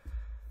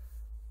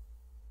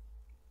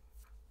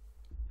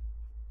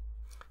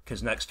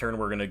 Because next turn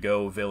we're going to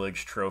go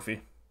Village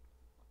Trophy.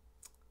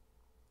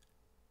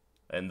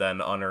 And then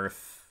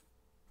Unearth.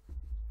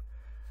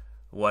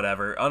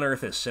 Whatever.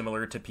 Unearth is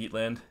similar to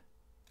peatland,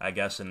 I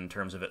guess, in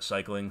terms of its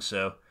cycling,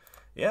 so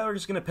yeah, we're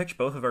just going to pitch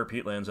both of our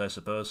peatlands, I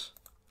suppose.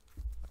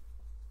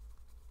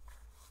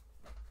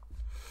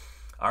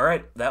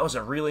 Alright, that was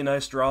a really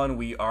nice draw, and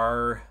we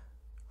are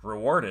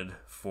rewarded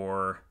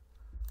for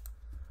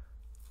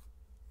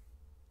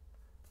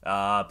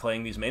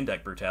playing these main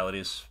deck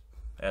brutalities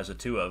as a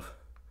 2 of.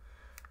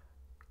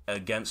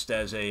 Against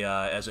as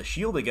a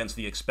shield against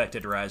the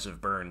expected rise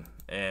of Burn,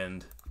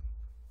 and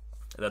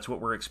that's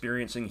what we're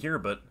experiencing here,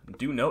 but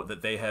do note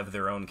that they have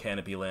their own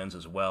canopy lands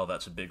as well.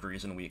 That's a big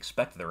reason we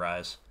expect the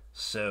rise.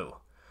 So,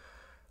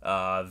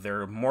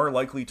 they're more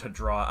likely to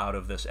draw out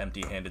of this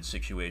empty-handed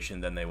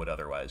situation than they would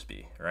otherwise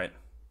be, right?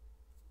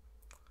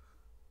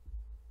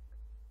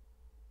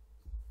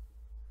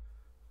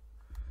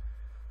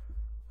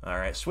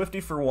 Alright,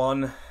 Swifty for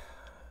 1,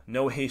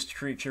 no haste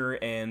creature,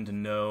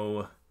 and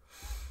no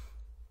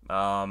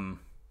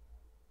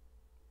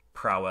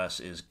prowess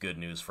is good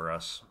news for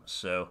us.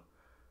 So,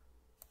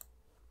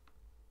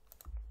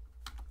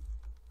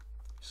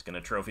 just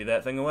gonna trophy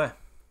that thing away.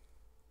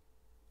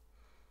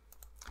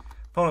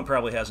 Opponent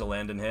probably has a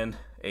land in hand,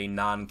 a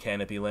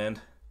non-canopy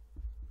land.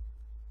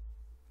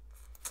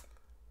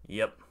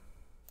 Yep.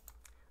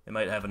 They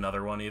might have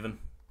another one even.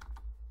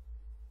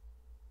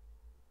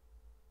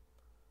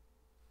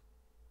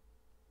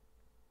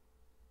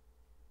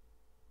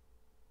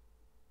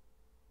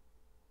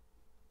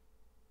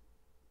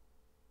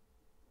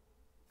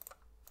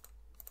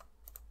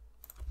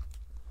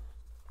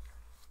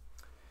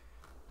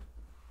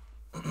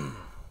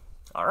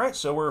 Alright,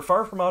 so we're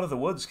far from out of the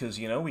woods because,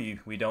 you know,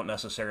 we don't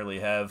necessarily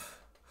have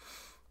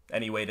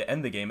any way to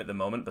end the game at the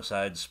moment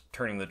besides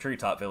turning the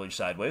Treetop Village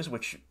sideways,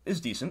 which is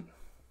decent.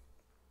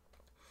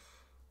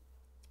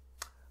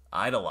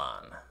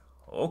 Eidolon.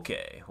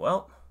 Okay,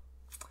 well,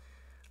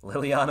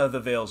 Liliana the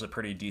Veil's a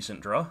pretty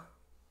decent draw.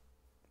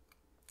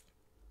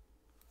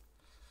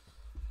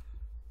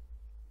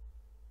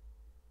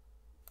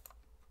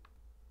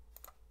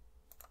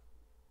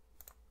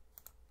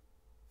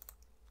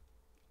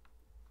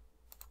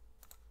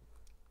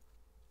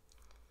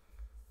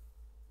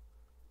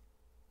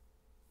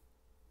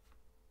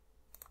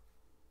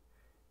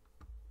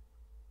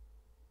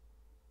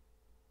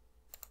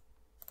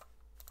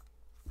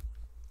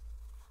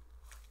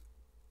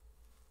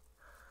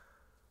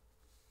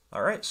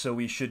 Alright, so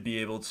we should be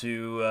able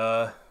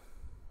to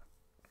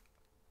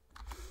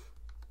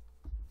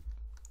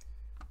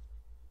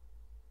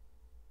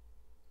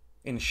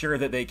ensure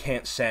that they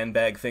can't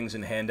sandbag things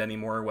in hand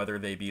anymore, whether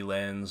they be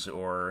lands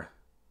or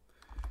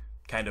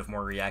kind of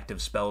more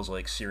reactive spells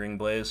like Searing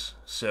Blaze.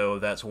 So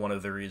that's one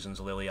of the reasons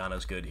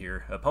Liliana's good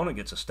here. Opponent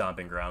gets a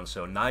Stomping Ground,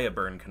 so Naya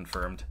Burn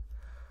confirmed.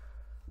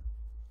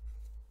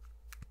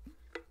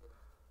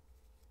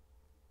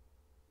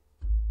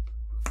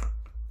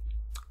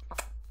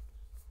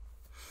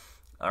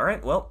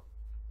 Alright, well,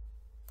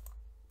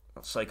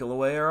 let's cycle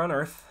away our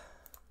Unearth.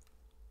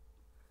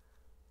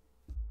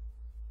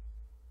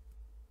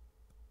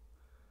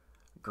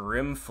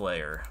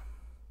 Grimflayer.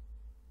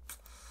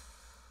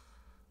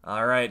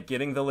 Alright,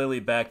 getting the Lily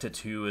back to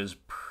 2 is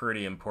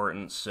pretty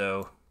important,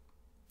 so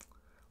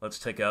let's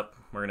tick up.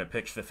 We're going to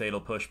pitch the Fatal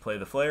Push, play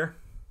the Flare.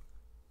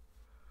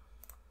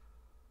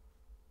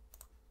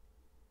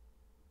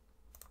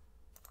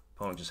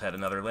 Opponent just had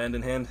another land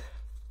in hand.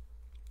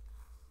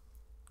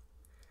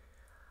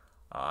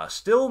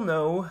 Still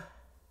no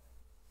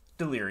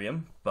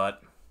Delirium,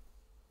 but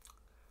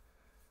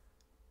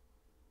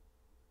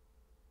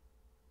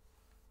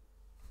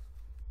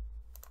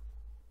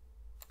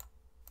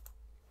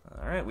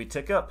alright, we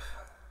tick up.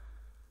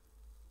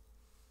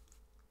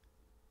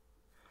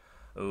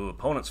 Ooh,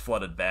 opponent's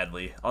flooded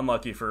badly.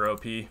 Unlucky for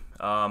OP.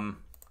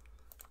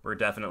 We're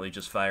definitely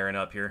just firing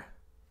up here.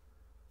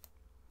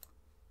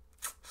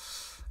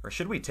 Or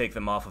should we take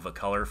them off of a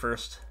color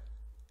first?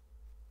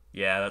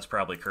 Yeah, that's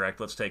probably correct.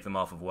 Let's take them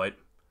off of white.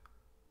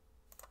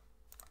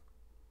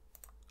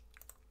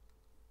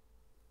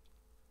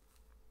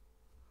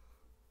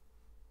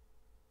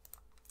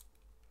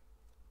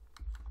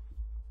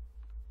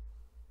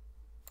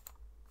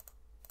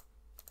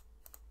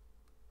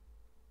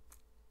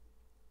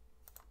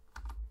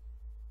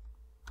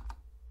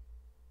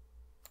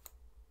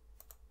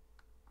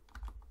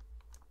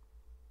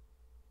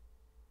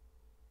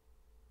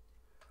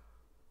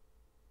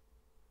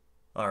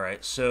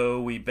 Alright,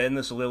 so we bend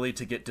this Lily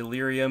to get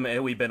Delirium,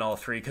 and we bend all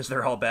three because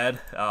they're all bad.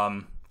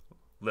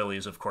 Lily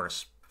is, of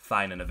course,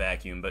 fine in a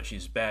vacuum, but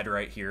she's bad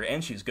right here,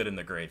 and she's good in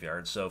the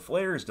graveyard, so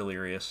Flare is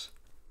Delirious.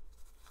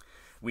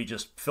 We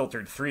just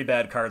filtered 3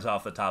 bad cards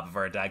off the top of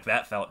our deck.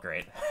 That felt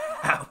great.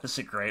 That was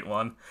a great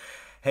one.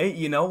 Hey,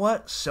 you know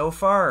what? So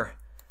far,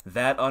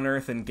 that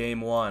Unearth in Game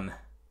 1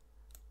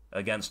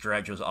 against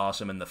Dredge was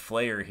awesome, and the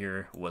Flare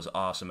here was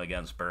awesome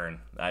against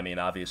Burn. I mean,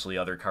 obviously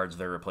other cards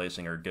they're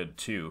replacing are good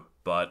too,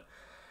 but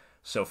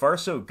so far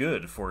so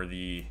good for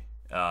the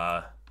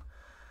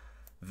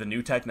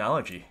new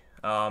technology.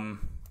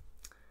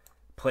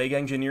 Plague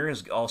Engineer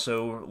is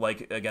also,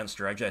 like, against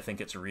Dredge, I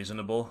think it's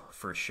reasonable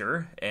for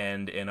sure,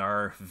 and in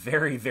our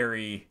very,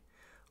 very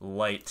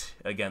light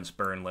against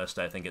Burn list,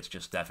 I think it's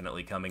just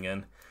definitely coming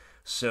in.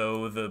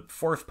 So the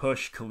 4th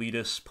push,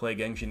 Kalidas, Plague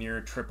Engineer,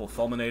 triple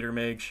Fulminator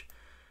Mage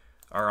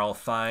are all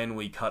fine.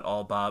 We cut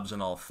all Bobs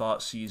and all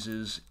Thought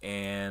Seizes,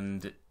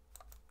 and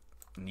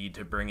need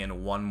to bring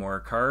in 1 more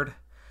card.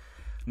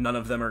 None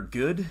of them are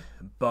good,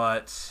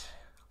 but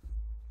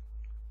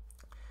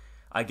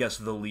I guess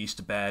the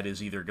least bad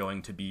is either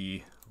going to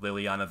be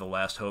Liliana the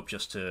Last Hope,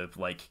 just to,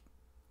 like,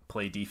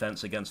 play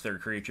defense against their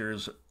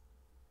creatures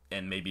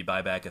and maybe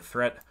buy back a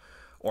threat,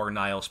 or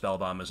Nile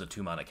Spellbomb as a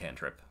 2-mana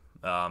cantrip.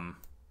 I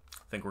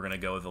think we're going to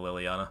go with the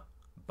Liliana,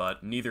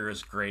 but neither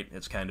is great.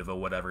 It's kind of a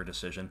whatever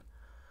decision.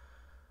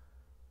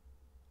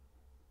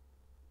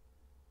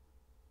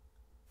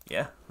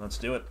 Yeah, let's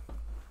do it.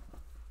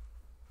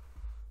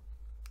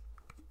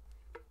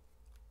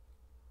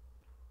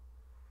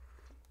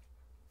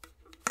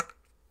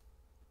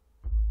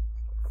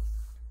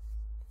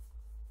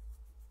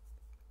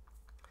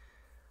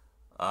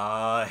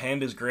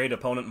 Hand is great,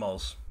 opponent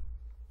mulls.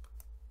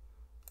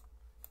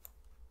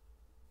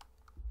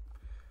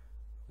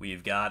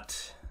 We've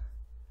got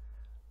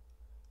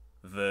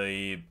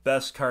the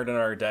best card in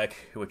our deck,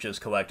 which is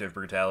Collective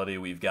Brutality.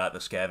 We've got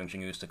the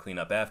Scavenging Ooze to clean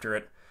up after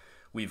it.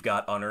 We've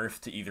got Unearth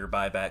to either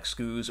buy back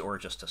Skoos or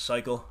just to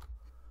cycle.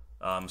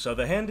 So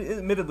the hand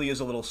admittedly is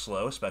a little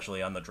slow,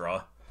 especially on the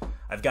draw.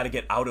 I've got to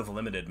get out of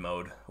limited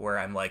mode, where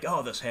I'm like,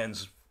 oh, this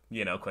hand's,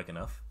 you know, quick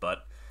enough,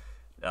 but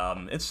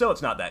it's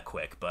not that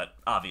quick, but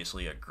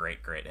obviously a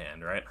great, great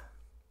hand, right?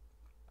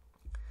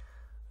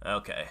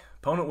 Okay,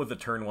 opponent with the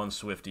turn 1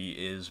 Swifty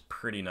is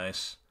pretty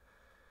nice.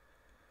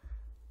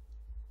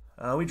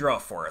 We draw a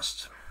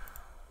Forest.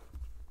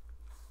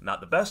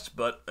 Not the best,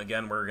 but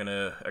again, we're going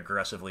to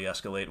aggressively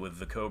escalate with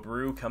the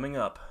Cobru coming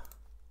up.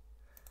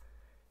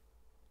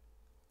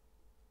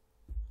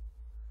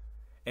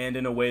 And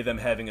in a way, them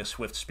having a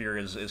Swift Spear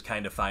is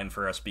kind of fine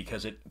for us,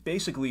 because it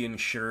basically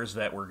ensures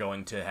that we're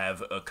going to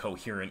have a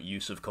coherent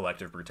use of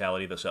Collective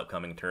Brutality this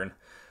upcoming turn.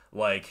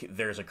 Like,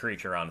 there's a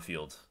creature on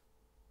field.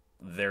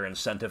 They're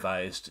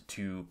incentivized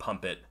to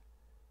pump it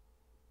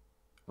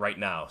right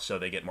now, so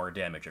they get more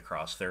damage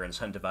across. They're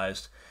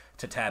incentivized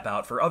to tap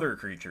out for other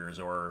creatures,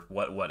 or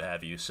what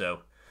have you.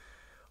 So,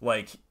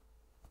 like,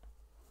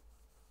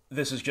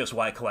 this is just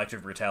why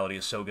Collective Brutality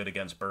is so good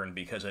against Burn,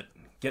 because it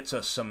gets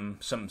us some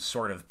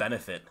sort of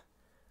benefit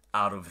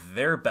out of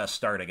their best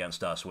start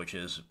against us, which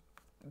is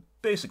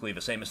basically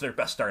the same as their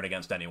best start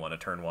against anyone, a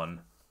turn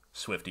 1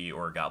 Swifty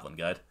or Goblin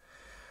Guide.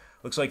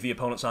 Looks like the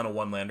opponent's on a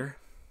 1-lander.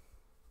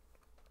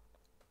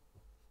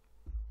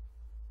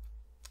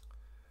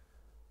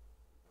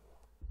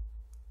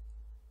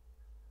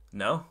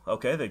 No?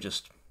 Okay, they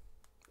just...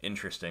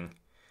 Interesting.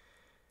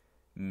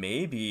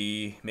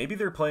 Maybe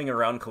they're playing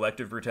around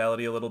Collective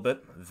Brutality a little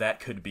bit. That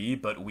could be,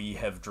 but we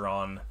have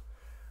drawn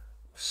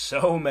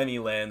so many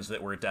lands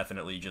that we're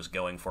definitely just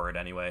going for it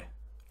anyway.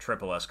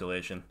 Triple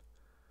escalation.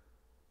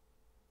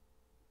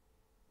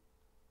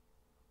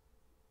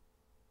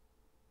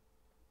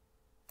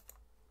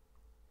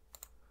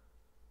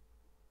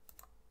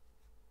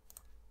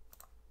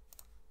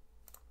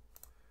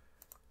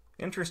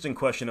 Interesting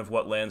question of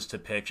what lands to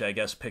pitch. I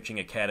guess pitching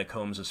a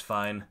Catacombs is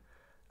fine.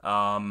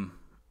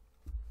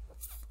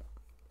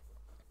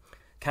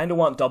 Kind of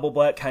want double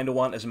black, kind of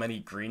want as many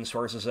green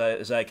sources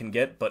as I can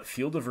get, but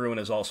Field of Ruin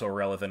is also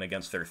relevant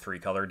against their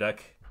 3-color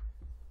deck.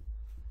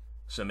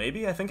 So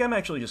maybe, I think I'm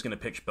actually just going to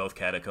pitch both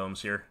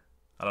Catacombs here.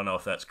 I don't know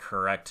if that's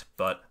correct,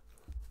 but...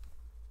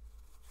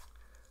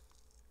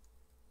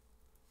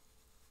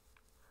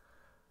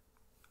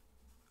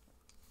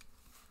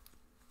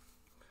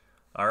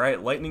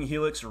 Alright, Lightning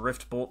Helix,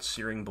 Rift Bolt,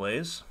 Searing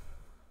Blaze.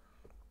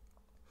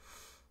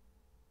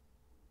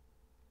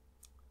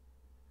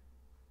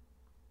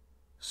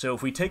 So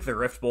if we take the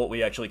Rift Bolt,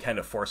 we actually kind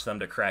of force them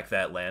to crack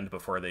that land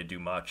before they do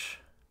much.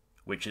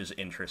 which is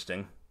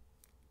interesting.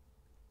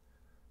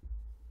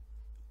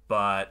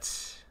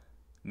 But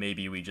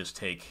maybe we just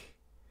take...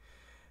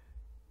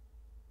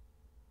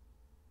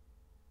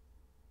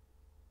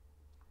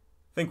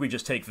 I think we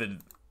just take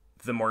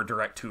the more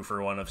direct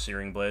 2-for-1 of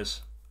Searing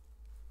Blaze.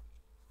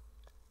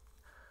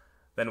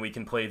 Then we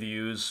can play the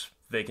Ooze,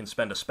 they can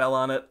spend a spell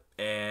on it,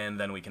 and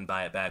then we can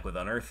buy it back with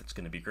Unearth. It's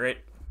going to be great.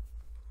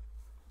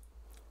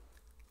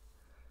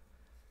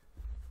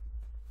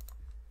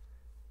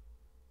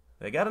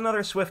 They got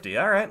another Swifty.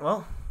 Alright,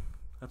 well,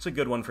 that's a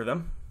good one for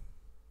them.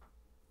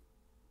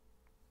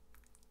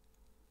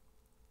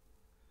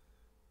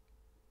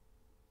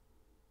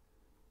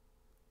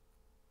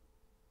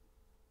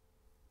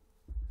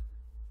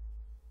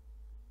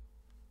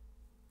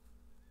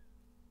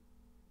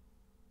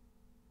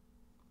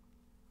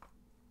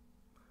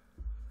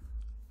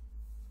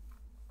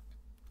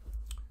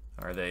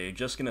 Are they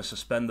just going to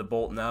suspend the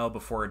Bolt now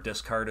before a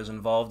discard is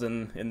involved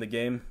in the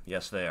game?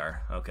 Yes, they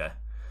are. Okay.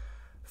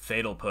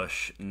 Fatal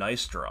Push.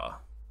 Nice draw.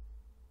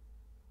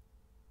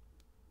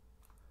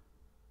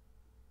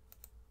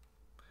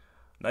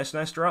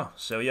 Nice draw.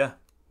 So yeah,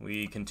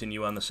 we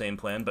continue on the same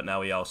plan, but now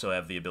we also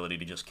have the ability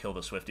to just kill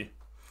the Swifty.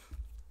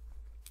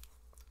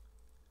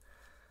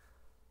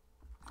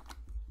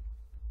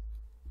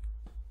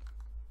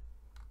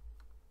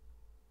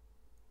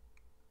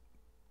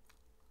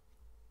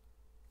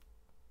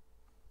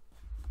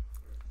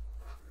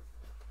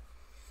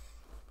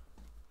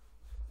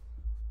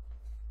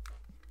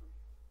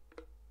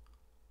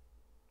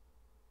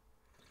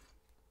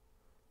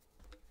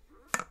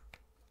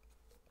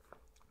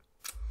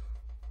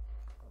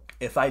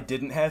 If I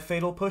didn't have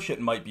Fatal Push,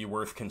 it might be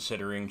worth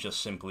considering just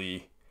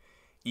simply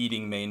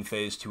eating main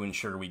phase to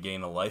ensure we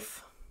gain a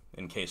life,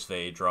 in case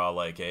they draw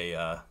like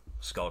a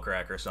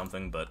Skullcrack or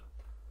something, but...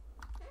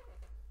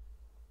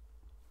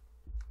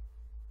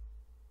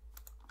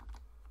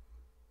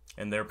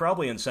 And they're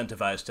probably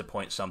incentivized to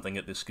point something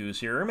at the Skoos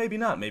here, or maybe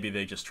not. Maybe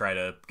they just try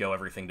to go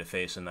everything to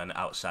face and then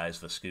outsize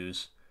the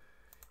Skoos.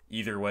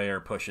 Either way,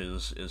 our push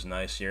is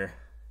nice here.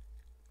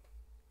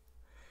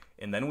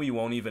 And then we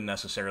won't even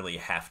necessarily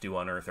have to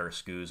unearth our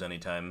Skoos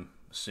anytime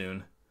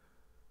soon.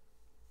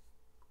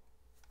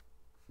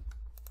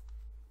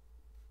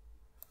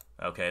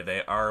 Okay,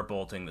 they are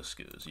bolting the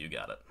Skoos. You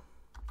got it.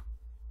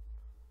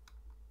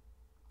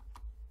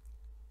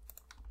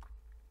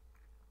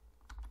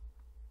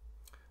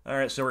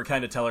 Alright, so we're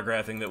kind of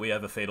telegraphing that we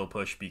have a Fatal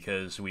Push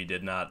because we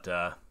did not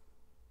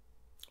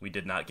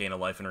gain a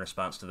life in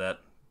response to that.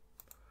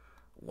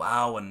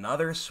 Wow,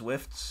 another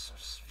Swift.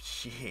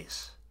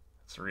 Jeez.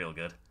 That's real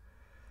good.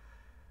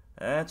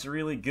 That's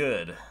really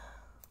good.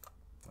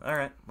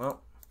 Alright,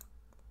 well,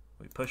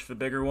 we push the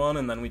bigger one,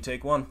 and then we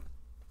take one.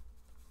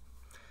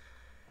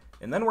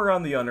 And then we're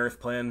on the Unearth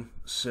plan,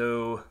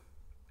 so...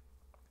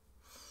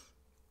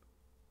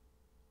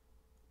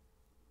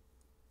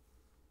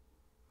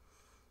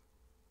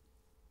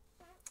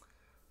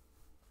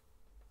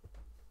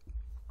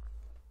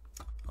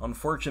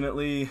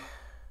 Unfortunately,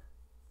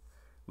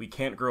 we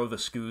can't grow the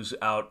Skoos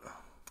out.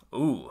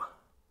 Ooh.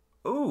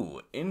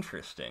 Ooh,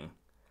 interesting.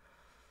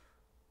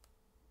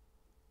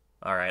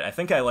 Alright, I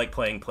think I like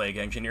playing Plague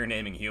Engineer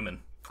naming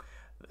human.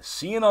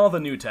 Seeing all the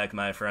new tech,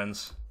 my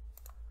friends.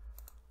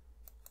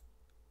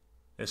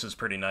 This is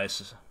pretty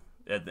nice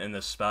in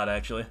this spot,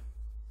 actually.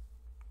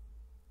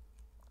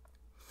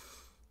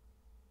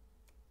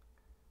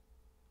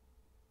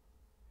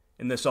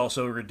 And this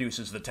also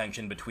reduces the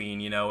tension between,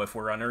 you know, if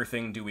we're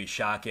unearthing, do we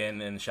shock in,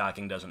 and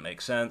shocking doesn't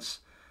make sense.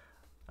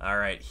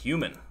 Alright,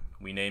 human.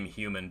 We name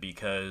human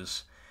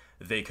because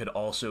they could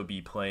also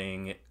be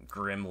playing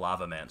Grim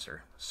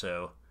Lavamancer.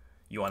 So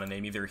you want to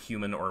name either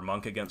human or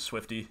monk against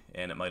Swifty,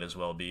 and it might as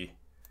well be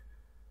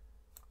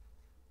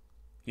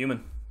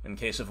human in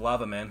case of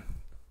Lava Man.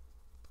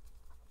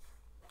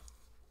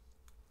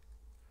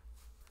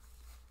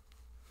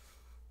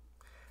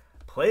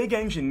 Plague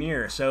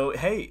Engineer. So,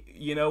 hey,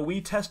 you know,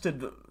 we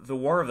tested the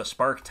War of the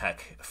Spark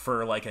tech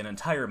for like an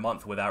entire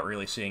month without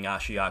really seeing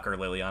Ashiok or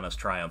Liliana's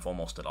Triumph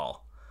almost at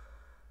all.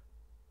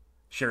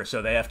 Sure,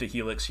 so they have to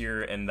Helix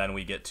here, and then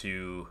we get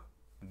to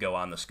go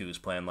on the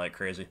Skoos plan like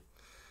crazy.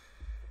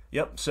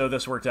 Yep, so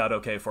this worked out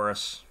okay for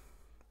us.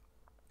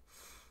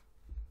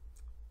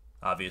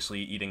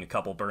 Obviously, eating a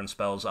couple burn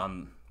spells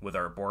on with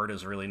our board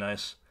is really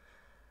nice.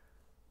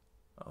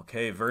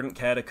 Okay, Verdant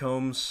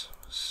Catacombs.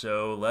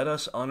 So let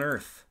us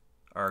unearth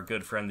our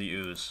good friend the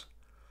Ooze.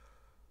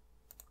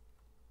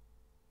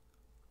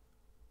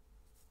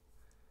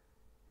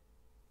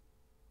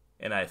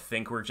 And I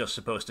think we're just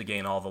supposed to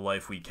gain all the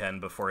life we can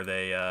before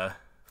they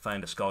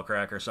find a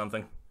Skullcrack or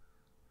something.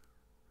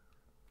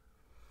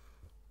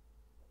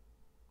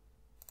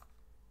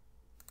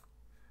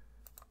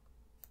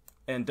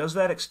 And does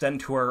that extend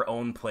to our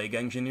own Plague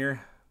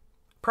Engineer?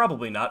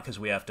 Probably not, because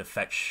we have to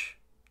fetch...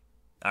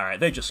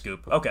 Alright, they just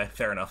scoop. Okay,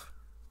 fair enough.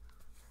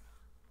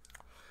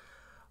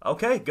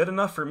 Okay, good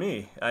enough for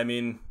me. I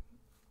mean,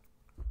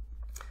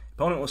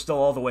 opponent was still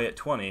all the way at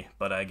 20,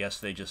 but I guess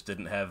they just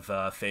didn't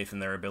have faith in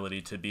their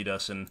ability to beat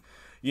us. And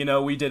You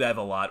know, we did have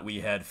a lot. We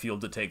had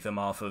Field to take them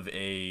off of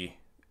a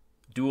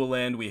dual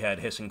land. We had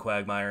Hiss and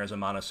Quagmire as a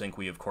mana sink.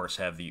 We, of course,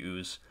 have the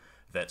Ooze.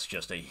 That's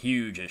just a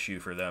huge issue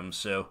for them.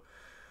 So,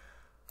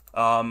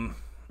 some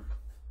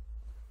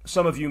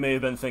of you may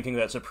have been thinking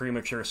that's a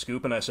premature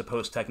scoop, and I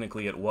suppose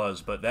technically it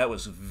was, but that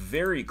was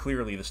very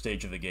clearly the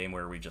stage of the game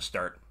where we just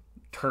start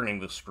turning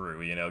the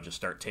screw, you know, just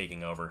start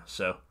taking over.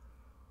 So,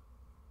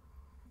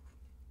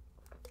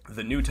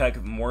 the new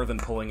tech more than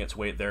pulling its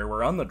weight there.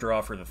 We're on the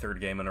draw for the third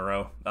game in a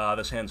row.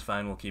 This hand's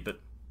fine, we'll keep it.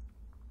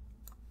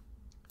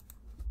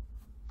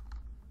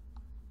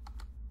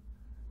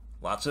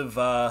 Lots of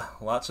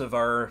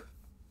our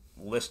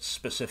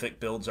list-specific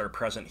builds are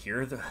present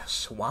here. The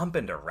Swamp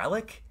and a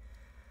Relic?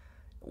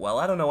 Well,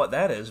 I don't know what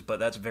that is, but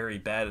that's very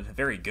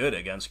good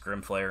against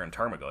Grimflayer and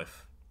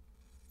Tarmogoyf.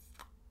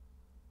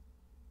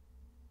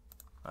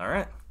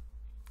 Alright.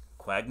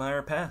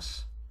 Quagmire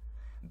pass.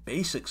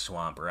 Basic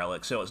Swamp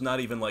Relic, so it's not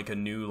even like a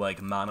new,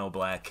 like,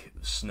 mono-black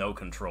snow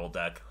control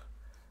deck.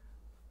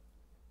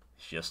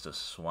 It's just a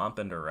Swamp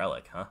and a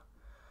Relic, huh?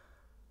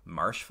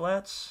 Marsh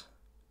Flats?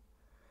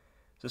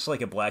 Is this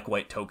like a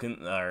black-white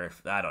token? Or,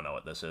 I don't know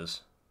what this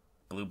is.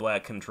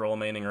 Blue-black control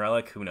maining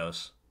Relic? Who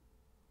knows?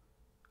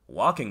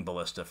 Walking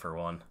Ballista for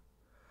one.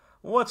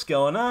 What's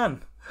going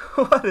on?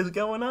 What is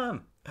going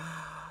on?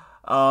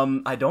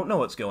 I don't know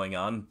what's going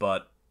on,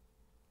 but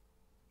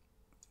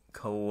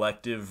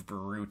Collective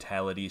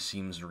Brutality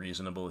seems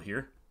reasonable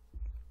here.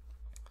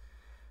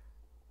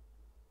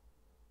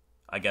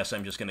 I guess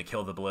I'm just going to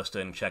kill the Ballista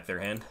and check their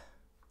hand.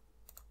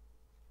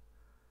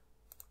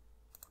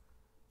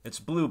 It's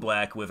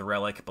blue-black with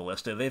Relic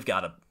Ballista. They've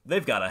got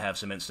to have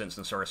some instants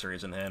and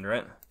sorceries in hand,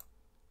 right?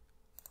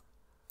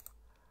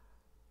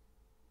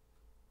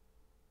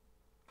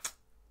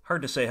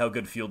 Hard to say how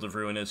good Field of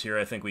Ruin is here.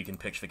 I think we can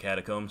pitch the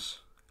Catacombs.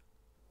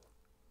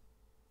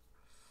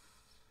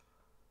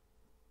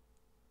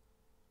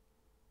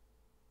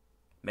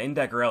 Main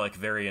deck Relic,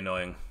 very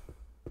annoying.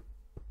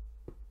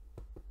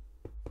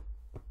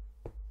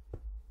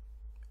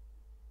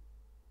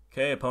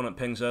 Okay, opponent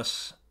pings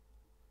us.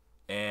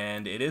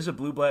 And it is a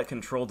blue-black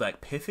control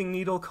deck. Pithing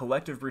Needle,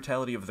 Collective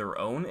Brutality of their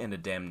own, and a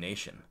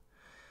Damnation.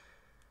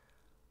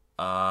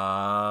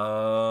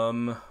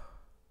 I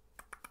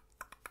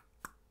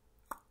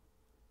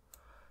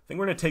think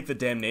we're going to take the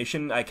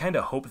Damnation. I kind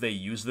of hope they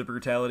use the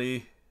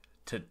Brutality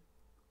to...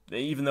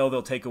 Even though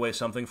they'll take away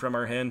something from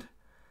our hand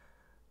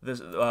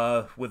this,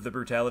 with the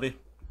Brutality.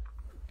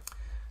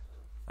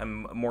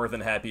 I'm more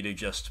than happy to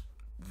just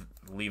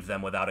leave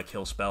them without a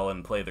kill spell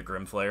and play the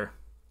Grimflayer.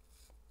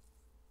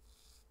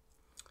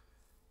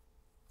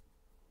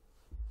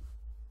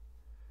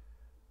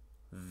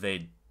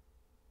 They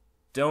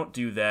don't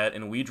do that,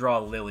 and we draw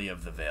Lily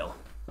of the Veil.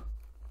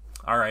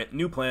 Alright,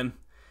 new plan.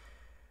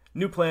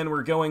 New plan,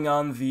 we're going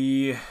on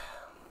the...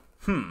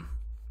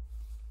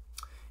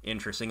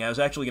 Interesting. I was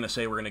actually going to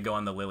say we're going to go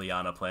on the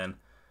Liliana plan,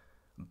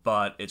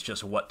 but it's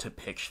just what to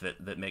pitch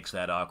that makes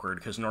that awkward,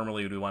 because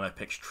normally we want to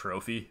pitch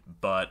Trophy,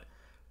 but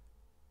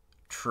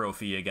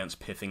Trophy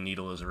against Pithing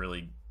Needle is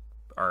really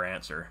our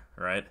answer,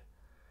 right?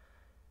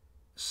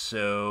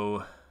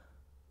 So...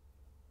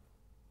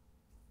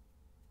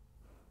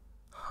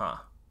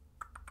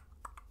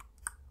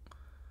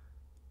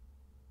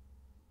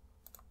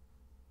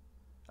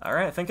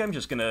 Alright, I think I'm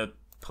just gonna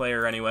play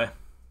her anyway.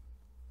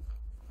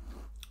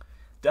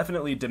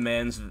 Definitely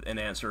demands an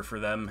answer for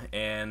them,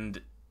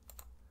 and...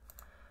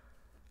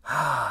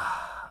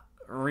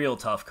 real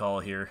tough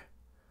call here.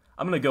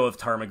 I'm gonna go with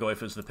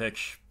Tarmogoyf as the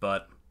pitch,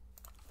 but...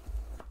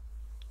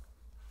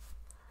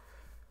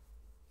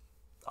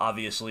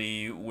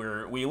 obviously,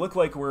 we look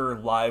like we're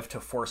live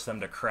to force them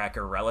to crack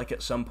a Relic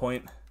at some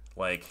point.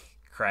 Like,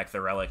 crack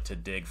the Relic to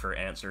dig for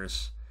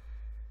answers.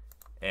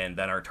 And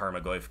then our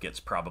Tarmogoyf gets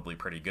probably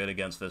pretty good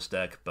against this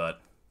deck, but...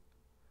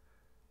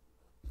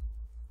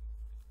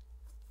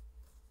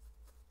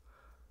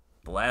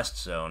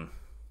 Blast Zone.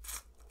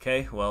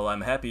 Okay, well,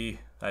 I'm happy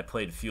I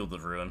played Field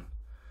of Ruin.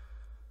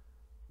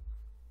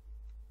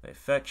 They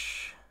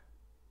fetch...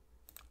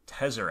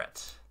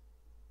 Tezzeret.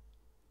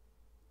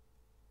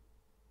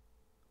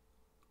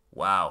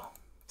 Wow.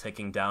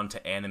 Taking down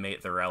to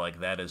animate the Relic,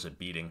 that is a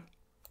beating.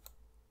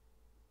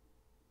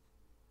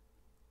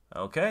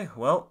 Okay,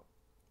 well...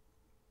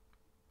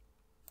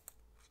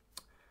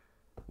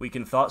 we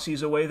can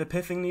Thoughtseize away the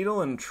Pithing Needle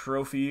and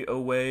Trophy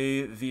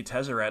away the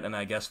Tezzeret, and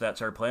I guess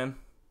that's our plan.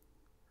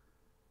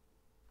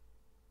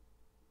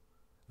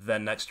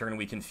 Then next turn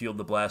we can field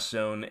the Blast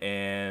Zone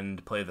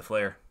and play the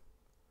Flare.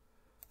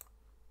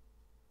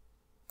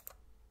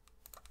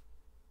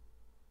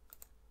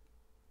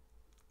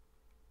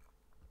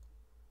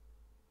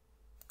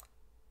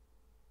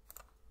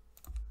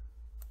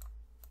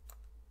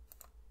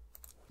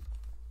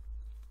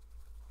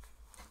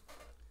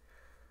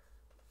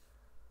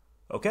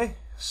 Okay,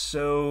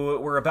 so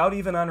we're about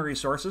even on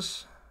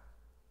resources.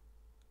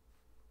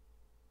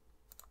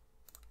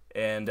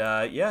 And,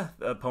 yeah,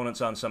 the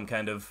opponent's on some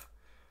kind of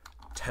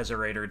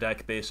Tezzerator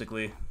deck,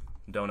 basically.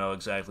 Don't know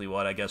exactly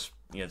what. I guess,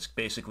 yeah, it's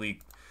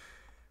basically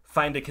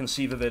find to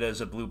conceive of it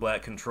as a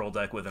blue-black control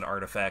deck with an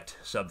artifact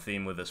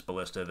sub-theme with this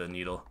Ballista the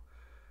Needle.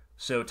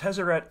 So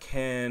Tezzeret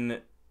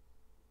can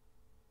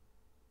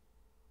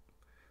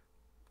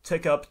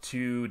tick up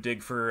to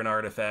dig for an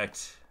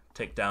artifact,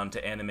 tick down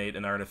to animate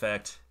an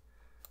artifact.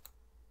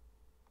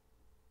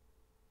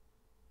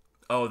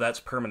 Oh, that's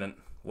permanent.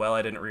 Well,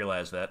 I didn't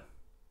realize that.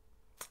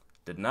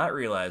 Did not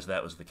realize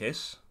that was the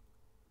case.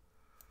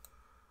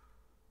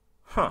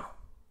 Huh.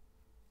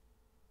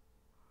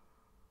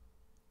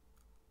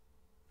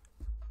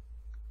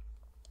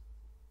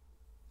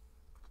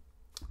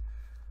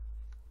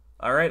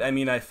 Alright, I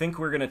mean, I think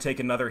we're going to take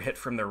another hit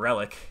from the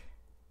Relic.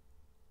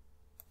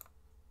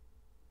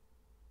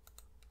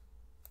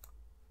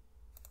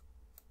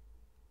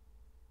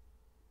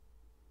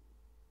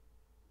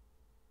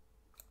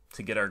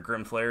 To get our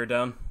Grimflayer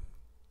down.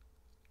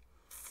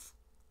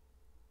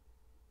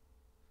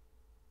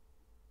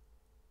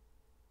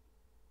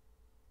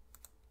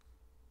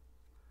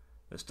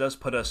 This does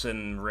put us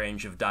in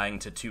range of dying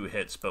to 2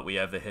 hits, but we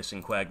have the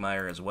Hissing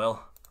Quagmire as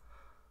well.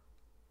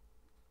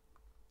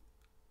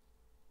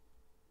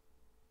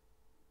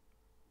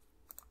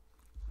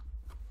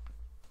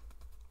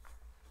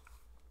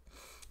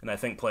 And I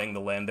think playing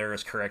the land there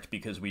is correct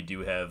because we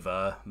do have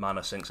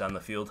mana sinks on the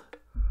field.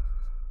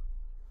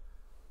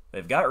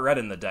 They've got red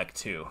in the deck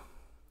too.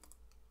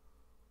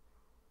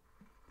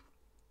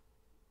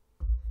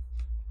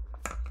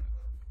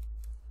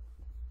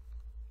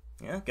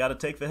 Yeah, gotta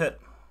take the hit.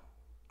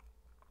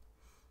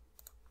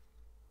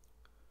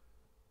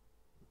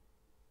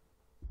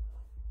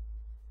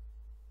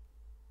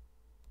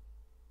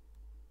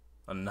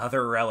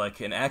 Another relic,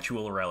 an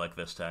actual relic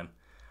this time.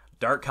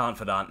 Dark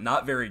Confidant,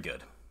 not very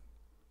good.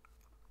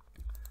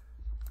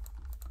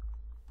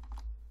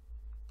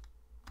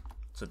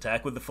 Let's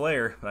attack with the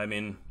Flare. I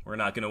mean, we're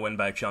not going to win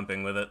by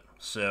chumping with it,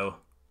 so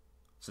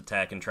let's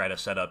attack and try to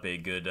set up a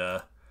good,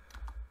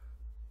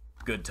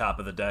 good top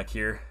of the deck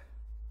here.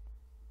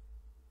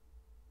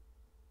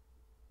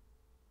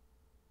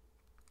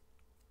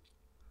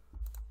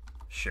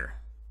 Sure.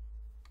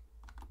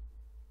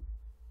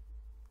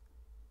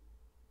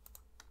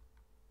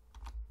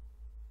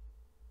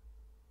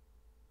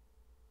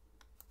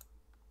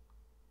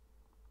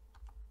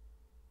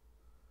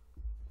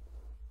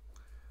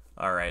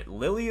 Alright,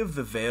 Lily of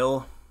the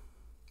Veil,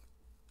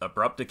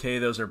 Abrupt Decay,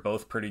 those are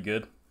both pretty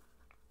good.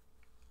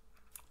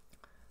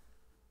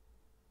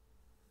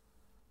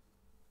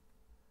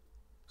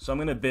 So I'm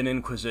going to bin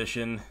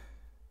Inquisition.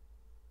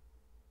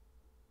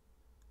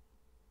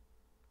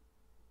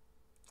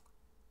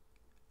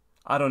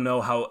 I don't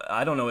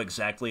know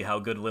exactly how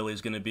good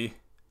Lily's going to be.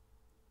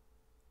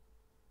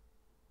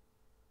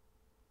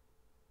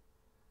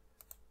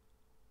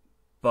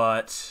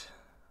 But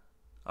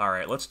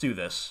alright, let's do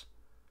this.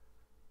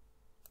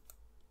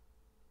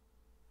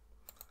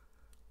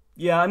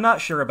 Yeah, I'm not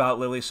sure about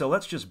Lily, so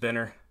let's just bin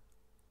her.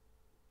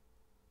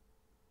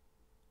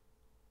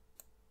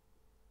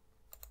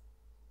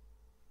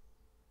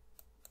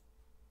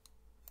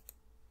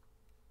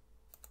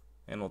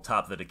 And we'll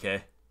top the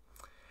decay.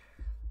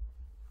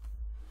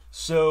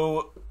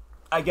 So,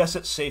 I guess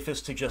it's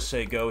safest to just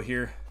say go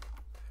here.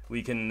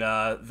 We can,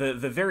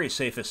 the very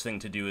safest thing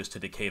to do is to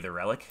decay the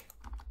relic.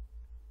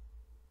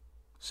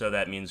 So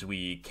that means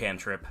we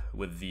cantrip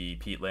with the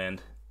Peatland,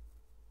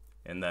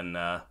 and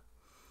then,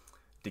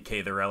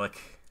 decay the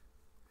relic.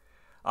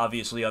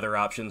 Obviously, other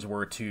options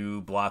were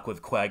to block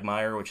with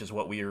Quagmire, which is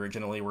what we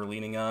originally were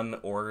leaning on,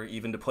 or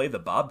even to play the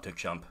Bob to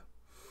chump.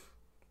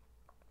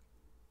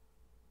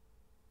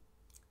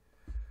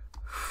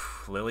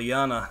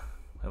 Liliana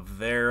of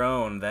their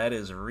own, that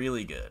is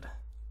really good.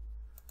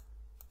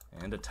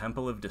 And a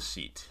Temple of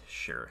Deceit,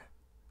 sure.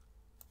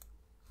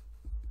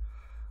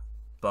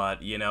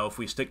 But, you know, if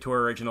we stick to our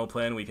original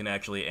plan, we can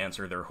actually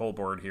answer their whole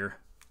board here.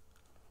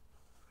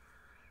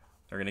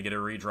 They're going to get a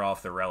redraw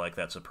off the relic,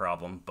 that's a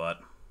problem, but...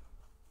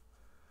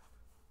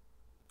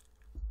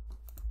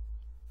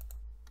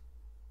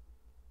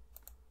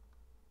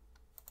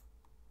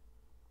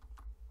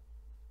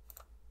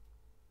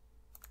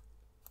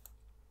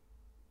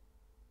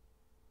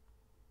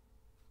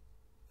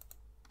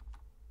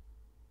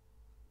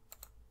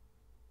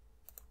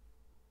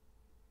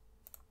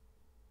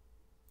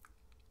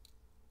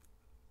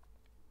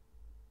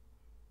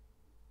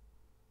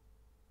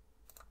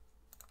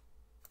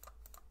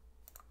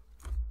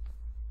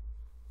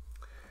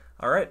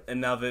 Alright, and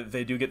now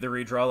they do get the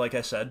redraw, like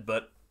I said,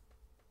 but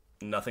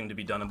nothing to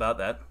be done about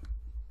that.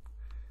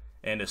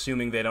 And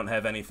assuming they don't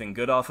have anything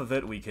good off of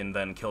it, we can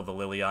then kill the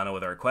Liliana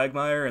with our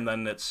Quagmire, and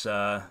then it's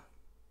kind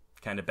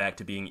of back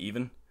to being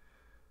even.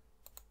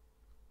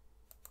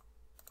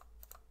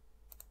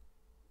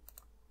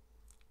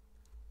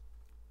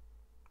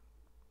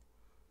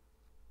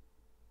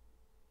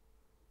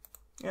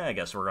 Yeah, I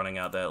guess we're running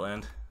out that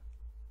land.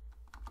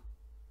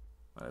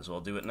 Might as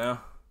well do it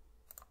now.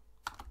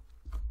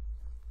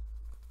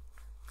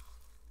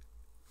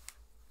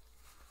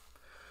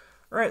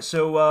 Alright,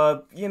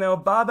 so, you know,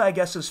 Bob, I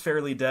guess, is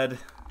fairly dead.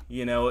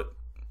 You know,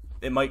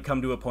 it might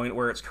come to a point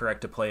where it's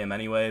correct to play him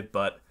anyway,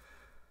 but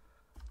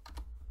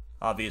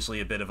Obviously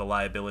a bit of a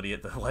liability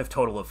at the life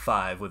total of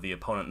 5, with the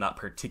opponent not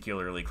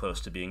particularly close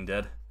to being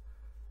dead.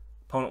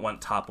 Opponent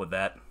went top with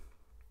that.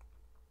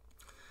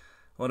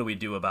 What do we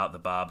do about the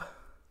Bob?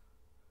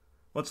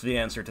 What's the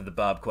answer to the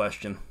Bob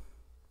question?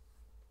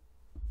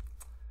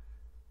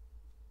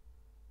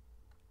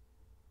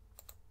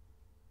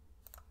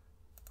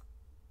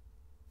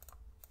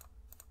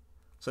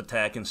 Let's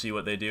attack and see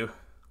what they do.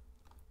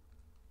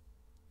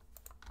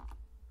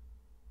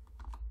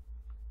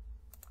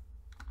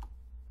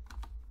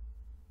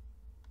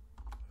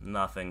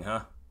 Nothing,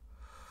 huh?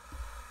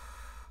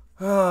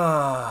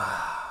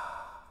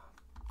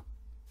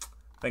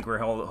 Think we're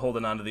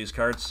holding on to these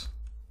cards.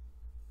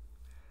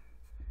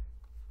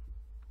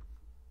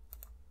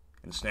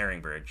 Ensnaring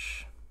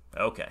Bridge.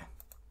 Okay.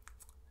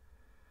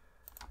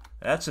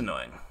 That's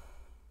annoying.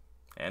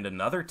 And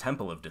another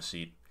Temple of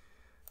Deceit.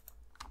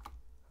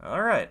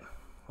 Alright.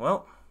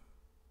 Well.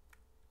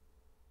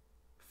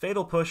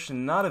 Fatal Push,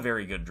 not a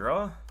very good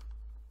draw.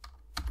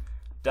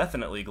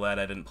 Definitely glad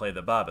I didn't play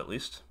the Bob, at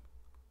least.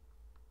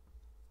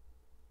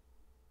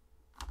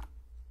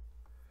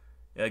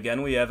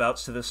 Again, we have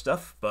outs to this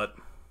stuff, but...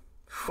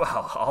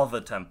 wow, all the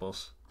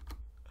temples.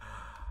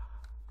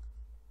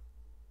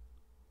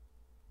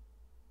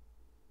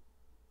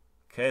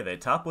 Okay, they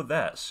top with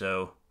that,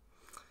 so...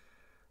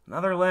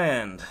 another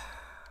land.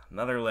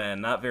 Another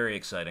land, not very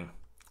exciting.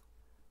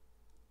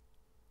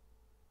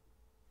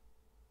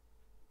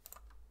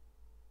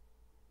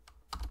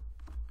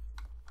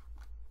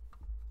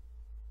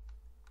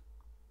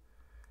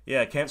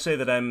 Yeah, I can't say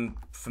that I'm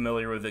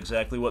familiar with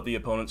exactly what the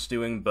opponent's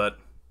doing, but...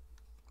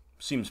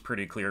 seems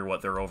pretty clear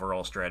what their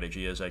overall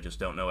strategy is. I just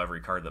don't know every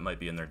card that might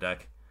be in their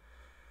deck.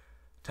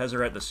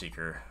 Tezzeret the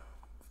Seeker.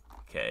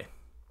 Okay.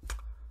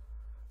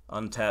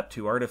 Untap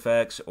 2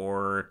 artifacts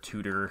or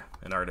tutor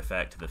an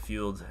artifact to the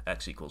field.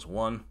 X equals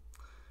 1.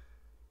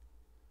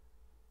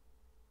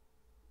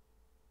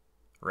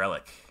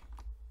 Relic.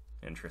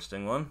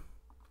 Interesting one.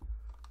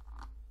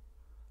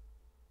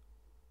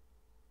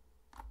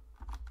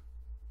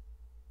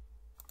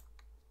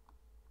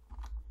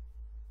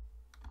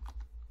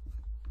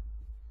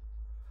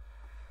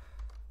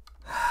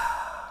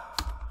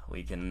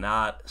 We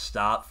cannot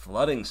stop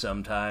flooding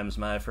sometimes,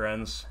 my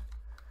friends.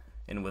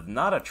 And with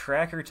not a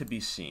tracker to be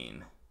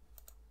seen.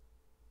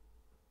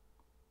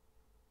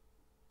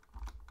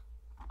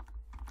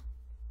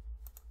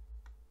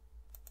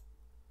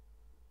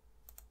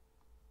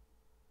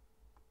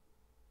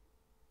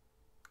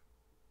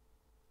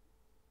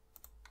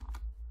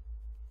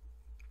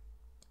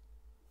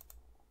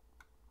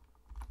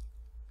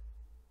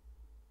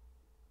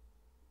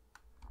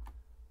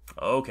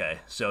 Okay,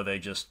 so they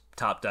just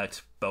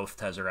top-decked both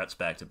Tezzerets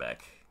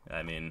back-to-back.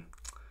 I mean,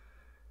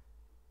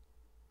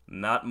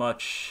 not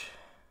much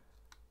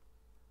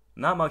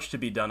to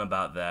be done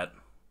about that.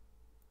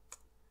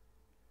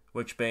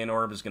 Witchbane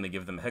Orb is going to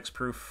give them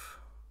hexproof.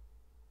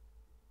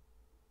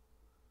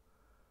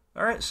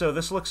 Alright, so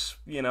this looks,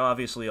 you know,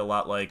 obviously a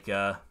lot like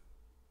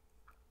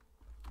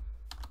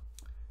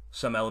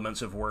some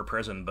elements of War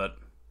Prison, but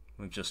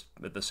just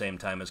at the same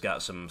time has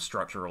got some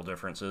structural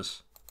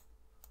differences.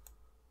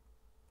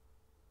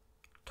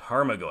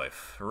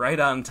 Tarmogoyf. Right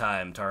on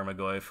time,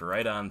 Tarmogoyf.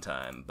 Right on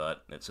time.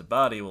 But it's a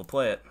body. We'll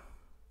play it.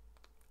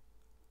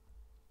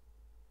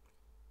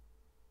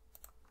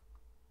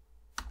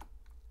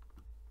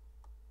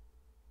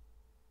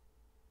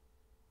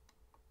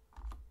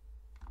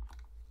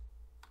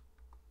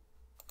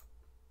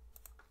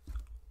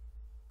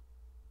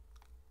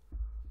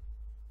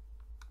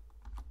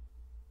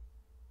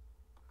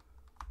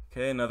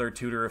 Okay, another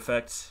tutor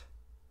effect.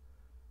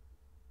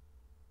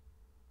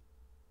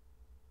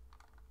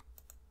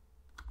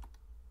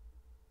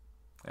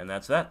 And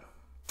that's that.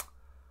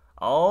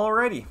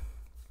 Alrighty.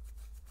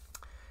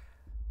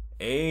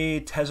 A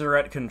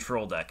Tezzeret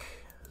control deck.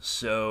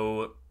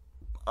 So,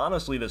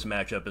 honestly, this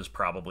matchup is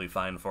probably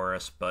fine for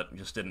us, but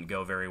just didn't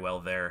go very well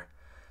there.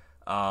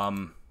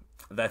 I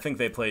think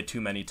they played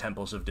too many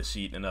Temples of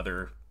Deceit and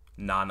other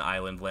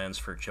non-island lands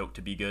for Choke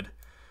to be good.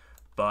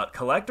 But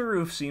Collector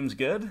Roof seems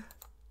good.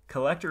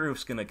 Collector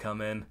Roof's gonna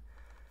come in.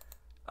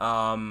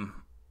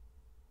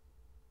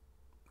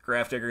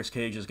 Grafdigger's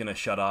Cage is going to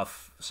shut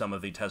off some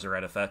of the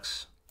Tezzeret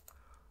effects.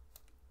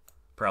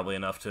 Probably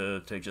enough to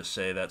just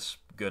say that's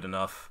good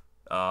enough.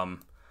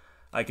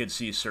 I could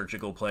see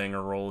Surgical playing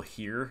a role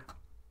here.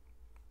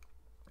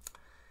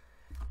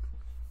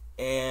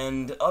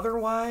 And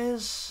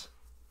otherwise,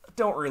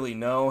 don't really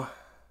know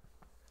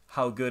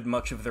how good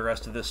much of the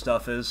rest of this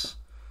stuff is.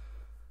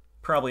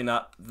 Probably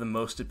not the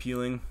most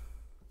appealing.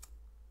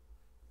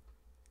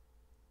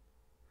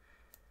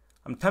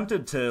 I'm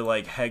tempted to,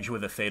 like, hedge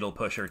with a Fatal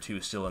Push or two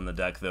still in the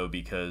deck, though,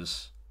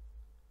 because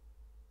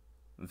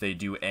they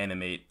do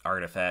animate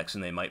artifacts,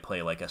 and they might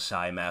play, like, a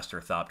Psi Master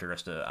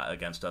Thopterist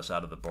against us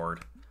out of the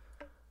board.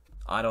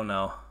 I don't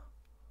know.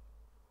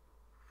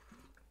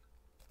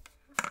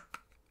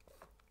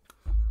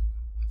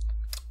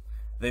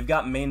 They've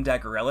got main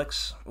deck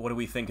relics. What do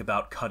we think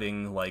about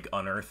cutting, like,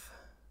 Unearth?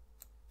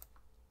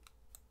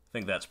 I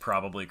think that's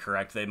probably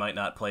correct. They might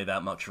not play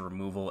that much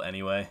removal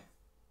anyway.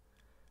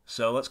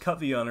 So let's cut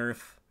the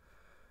Unearth.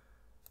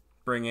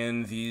 Bring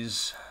in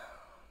these...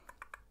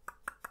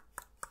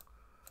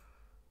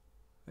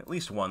 at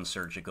least one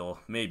Surgical,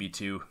 maybe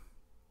two.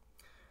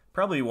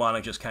 Probably want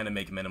to just kind of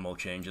make minimal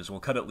changes. We'll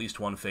cut at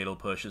least one Fatal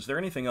Push. Is there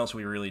anything else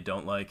we really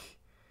don't like?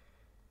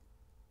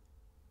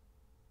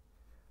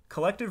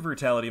 Collective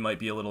Brutality might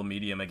be a little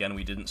medium. Again,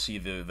 we didn't see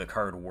the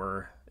card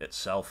Whir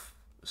itself,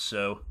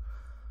 so...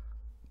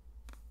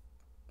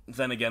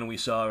 then again, we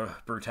saw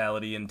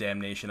Brutality and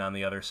Damnation on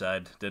the other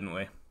side, didn't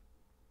we?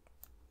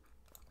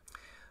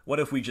 What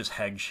if we just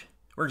hedge?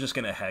 We're just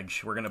going to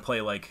hedge. We're going to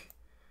play, like...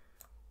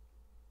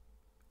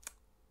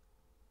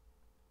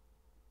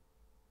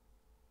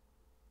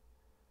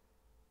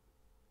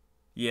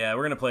 yeah,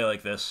 we're going to play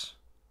like this.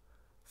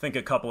 I think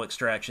a couple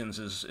extractions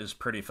is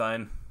pretty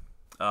fine.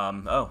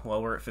 Oh,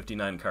 well, we're at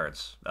 59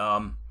 cards.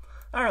 Alright,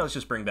 let's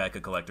just bring back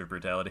a Collective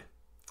Brutality.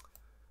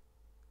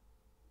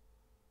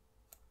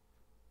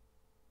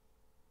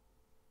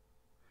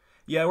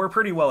 Yeah, we're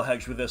pretty well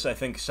hedged with this. I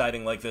think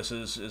siding like this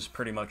is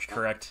pretty much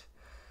correct.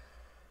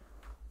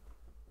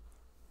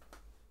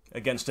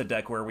 Against a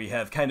deck where we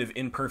have kind of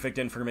imperfect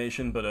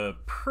information, but a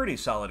pretty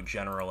solid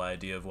general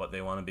idea of what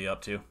they want to be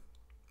up to.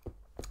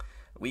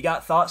 We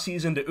got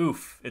Thoughtseize into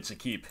Oof. It's a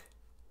keep.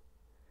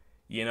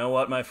 You know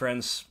what, my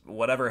friends?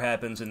 Whatever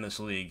happens in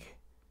this league,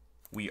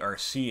 we are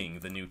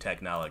seeing the new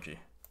technology.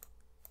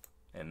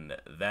 And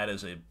that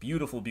is a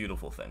beautiful,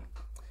 beautiful thing.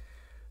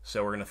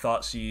 So we're going to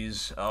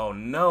Thoughtseize. Oh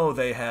no,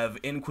 they have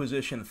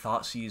Inquisition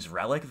Thoughtseize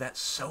Relic.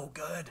 That's so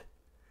good.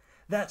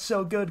 That's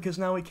so good, because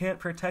now we can't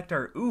protect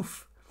our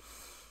Oof.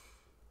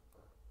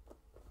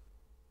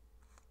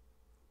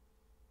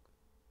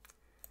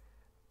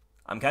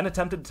 I'm kind of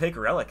tempted to take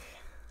Relic.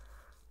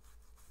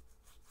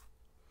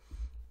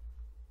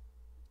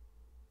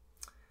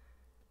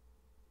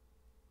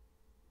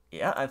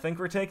 Yeah, I think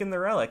we're taking the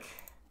Relic.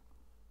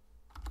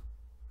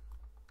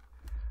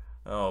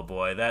 Oh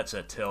boy, that's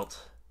a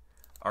tilt.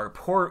 Our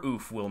poor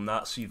Oof will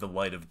not see the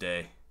light of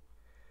day.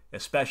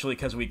 Especially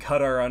because we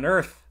cut our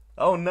Unearth.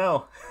 Oh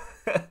no.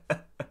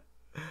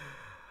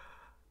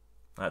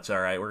 That's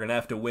alright, we're going to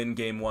have to win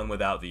game 1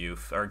 without the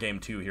Oof. Or game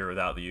 2 here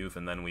without the Oof,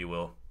 and then we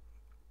will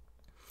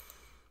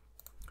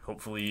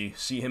hopefully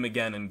see him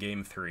again in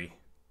game 3.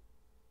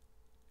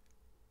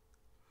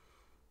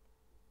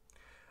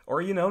 Or,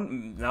 you know,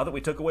 now that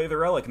we took away the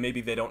Relic, maybe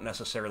they don't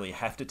necessarily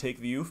have to take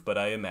the Oof, but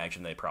I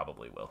imagine they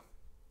probably will.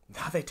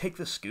 Now they take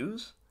the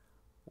Skoos?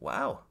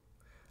 Wow.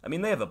 I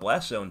mean, they have a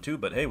Blast Zone too,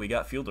 but hey, we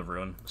got Field of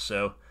Ruin,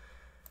 so...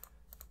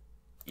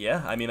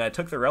 yeah, I mean, I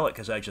took the Relic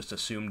because I just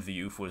assumed the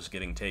Oof was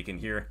getting taken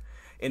here.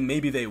 And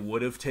maybe they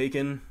would have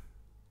taken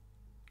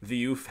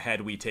the Oof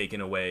had we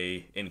taken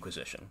away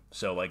Inquisition.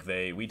 So, like,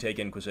 we take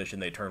Inquisition,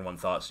 they turn one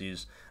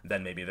Thoughtseize,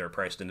 then maybe they're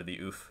priced into the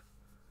Oof.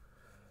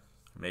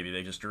 Maybe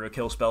they just drew a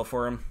kill spell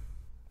for him.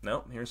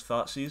 No, here's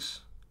Thoughtseize.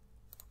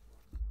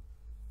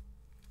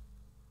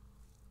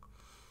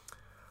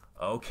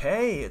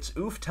 Okay, it's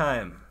Oof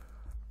time.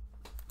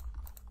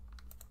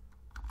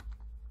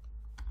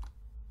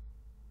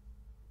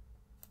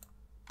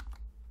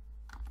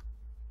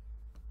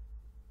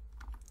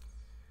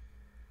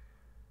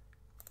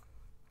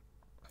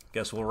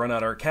 Guess we'll run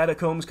out our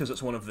Catacombs because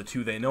it's one of the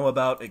two they know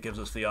about. It gives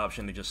us the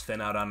option to just thin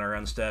out on our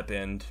end step,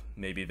 and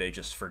maybe they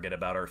just forget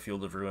about our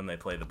Field of Ruin. They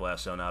play the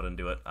Blast Zone out and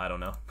do it. I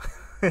don't know.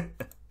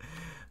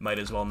 Might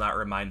as well not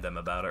remind them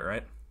about it,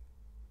 right?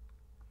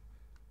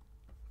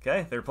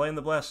 Okay, they're playing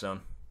the Blast Zone.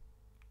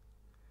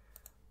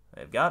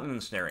 They've got an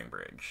Ensnaring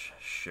Bridge.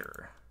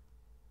 Sure.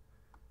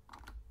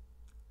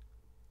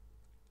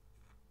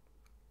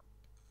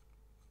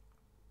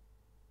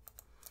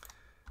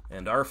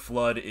 And our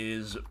Flood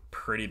is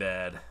pretty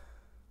bad.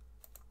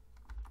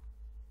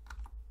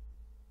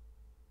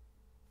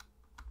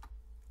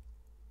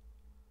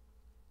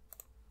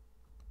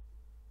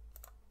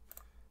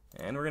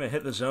 And we're going to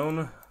hit the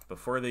zone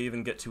before they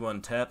even get to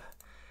untap.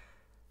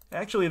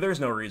 Actually, there's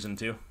no reason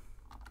to.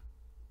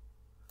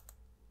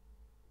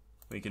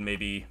 We can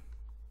maybe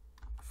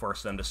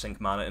force them to sink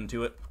mana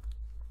into it.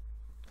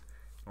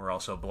 We're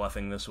also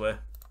bluffing this way.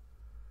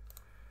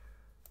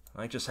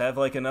 Might just have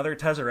like another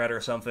Tezzeret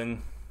or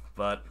something,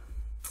 but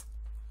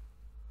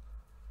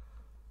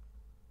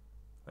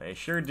they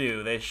sure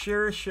do. They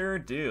sure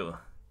do.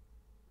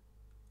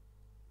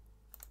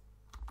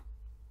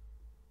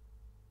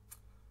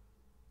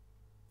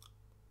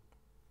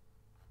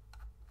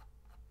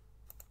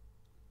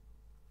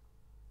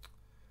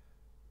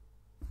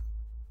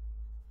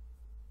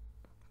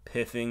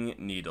 Pithing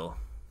Needle.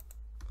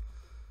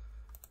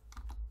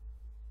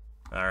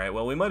 Alright,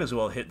 well, we might as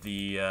well hit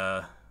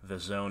the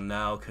zone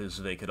now,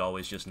 because they could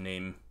always just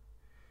name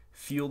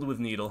Field with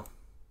Needle.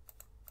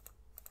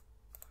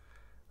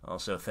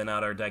 Also thin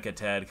out our deck a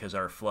tad, because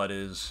our Flood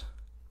is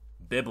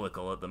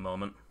biblical at the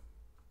moment.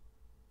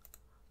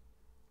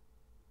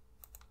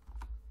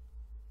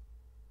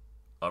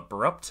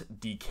 Abrupt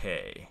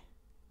Decay.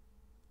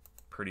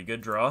 Pretty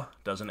good draw.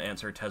 Doesn't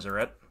answer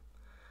Tezzeret,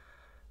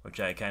 which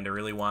I kind of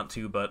really want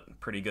to, but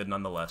pretty good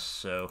nonetheless,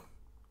 so...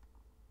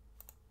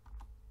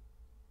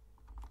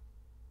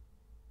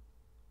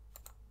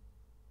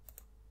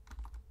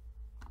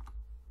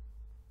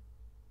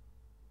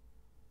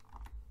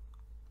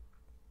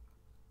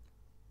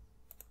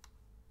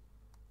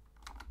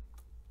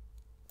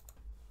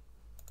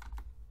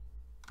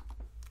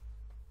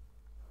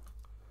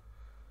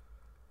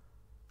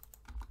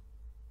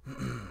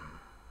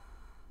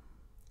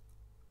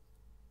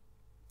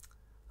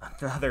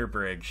 Another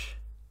bridge.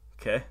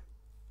 Okay.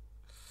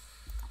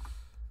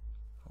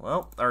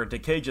 Well, our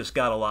decay just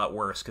got a lot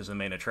worse because the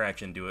main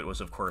attraction to it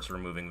was, of course,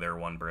 removing their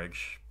one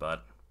bridge,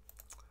 but...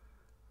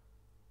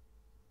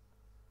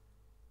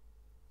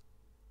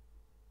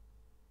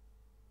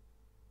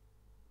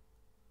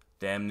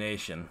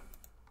 Damnation.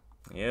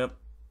 Yep.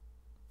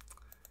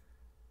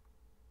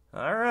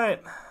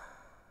 Alright.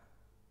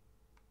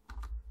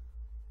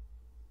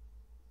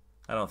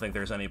 I don't think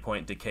there's any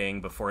point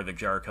decaying before the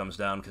jar comes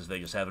down because they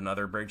just have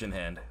another bridge in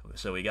hand.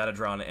 So we gotta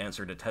draw an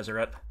answer to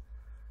Tezzeret.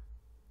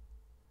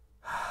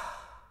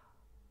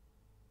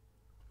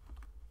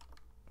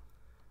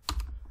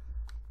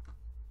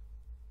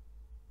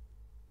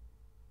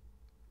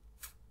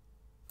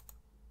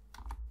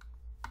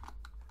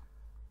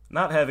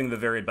 Not having the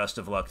very best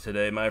of luck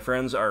today, my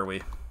friends, are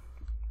we?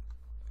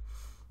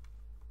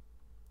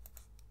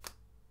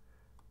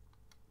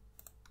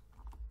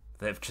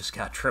 They've just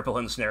got triple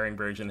ensnaring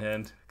bridge in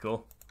hand.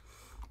 Cool.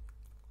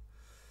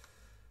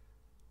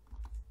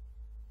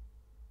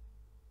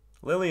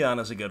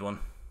 Liliana's a good one.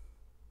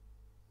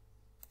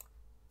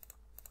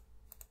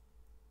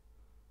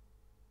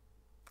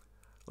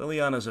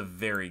 Liliana's a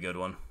very good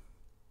one.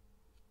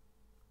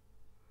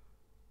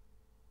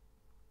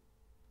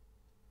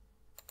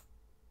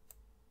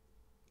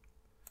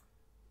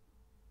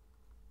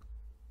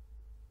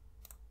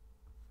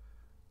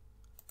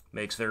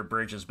 Makes their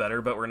bridges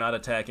better, but we're not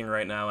attacking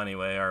right now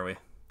anyway, are we?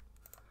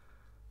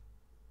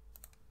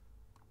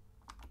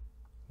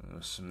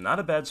 It's not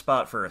a bad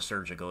spot for a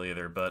surgical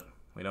either, but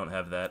we don't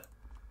have that.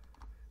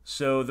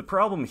 So the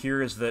problem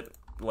here is that,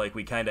 like,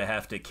 we kind of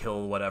have to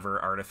kill whatever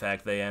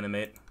artifact they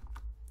animate.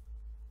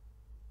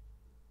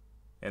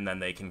 And then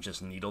they can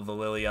just needle the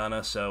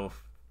Liliana, so...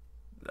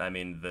 I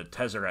mean, the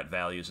Tezzeret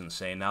value is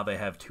insane. Now they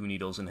have 2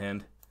 needles in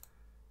hand.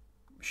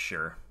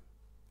 Sure.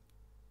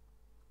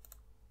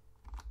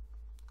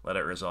 Let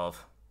it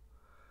resolve.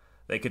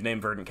 They could name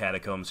Verdant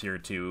Catacombs here,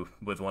 too,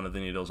 with one of the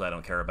needles. I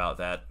don't care about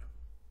that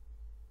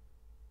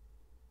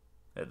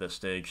at this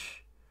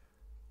stage.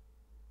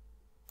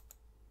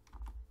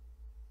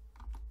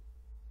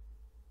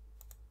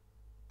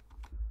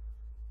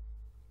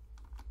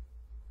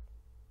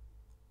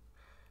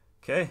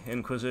 Okay,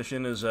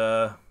 Inquisition is,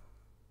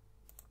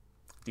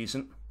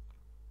 decent.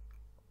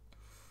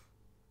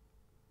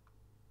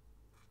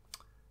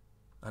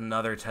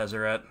 Another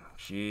Tezzeret.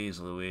 Jeez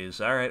Louise.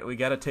 Alright, we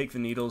gotta take the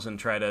needles and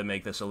try to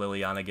make this a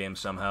Liliana game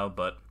somehow,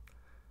 but...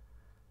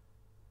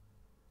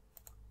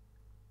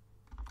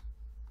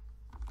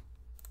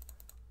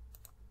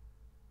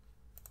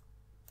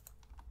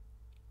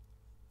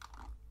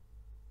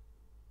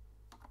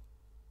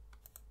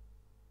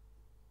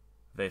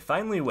 They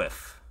finally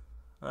whiff.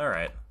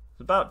 Alright, it's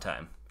about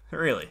time.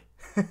 Really.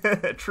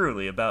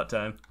 Truly about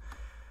time.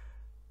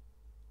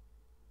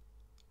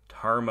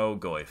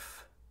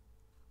 Tarmogoyf.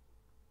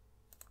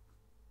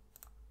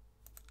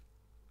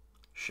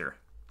 Sure.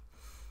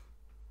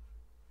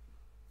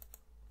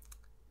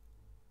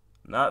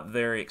 Not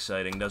very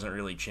exciting, doesn't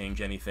really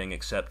change anything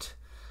except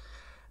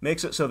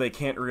makes it so they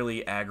can't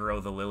really aggro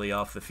the Lily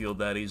off the field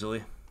that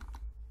easily.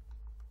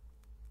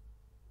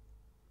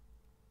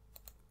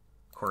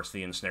 Of course,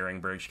 the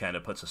Ensnaring Bridge kind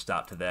of puts a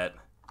stop to that.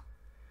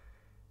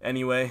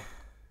 Anyway,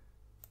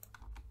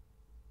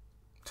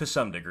 to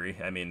some degree.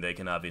 I mean, they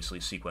can obviously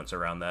sequence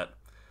around that.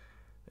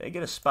 They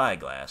get a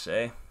Spyglass,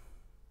 eh?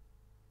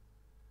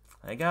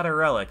 They got a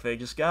relic. They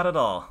just got it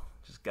all.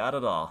 Just got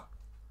it all.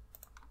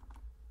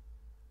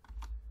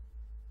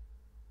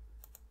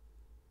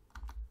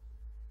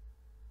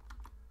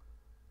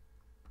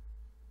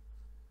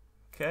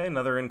 Okay,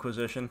 another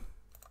Inquisition.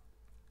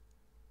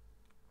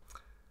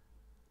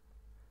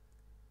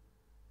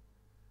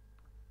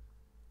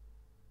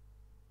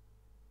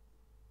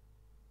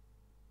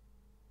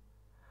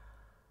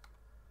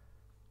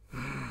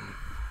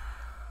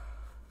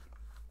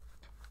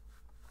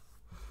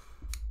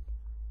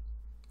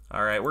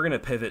 Alright, we're going to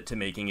pivot to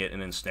making it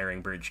an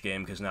Ensnaring Bridge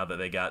game, because now that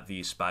they got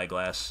the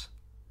Spyglass,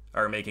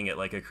 or making it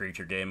like a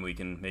creature game, we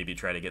can maybe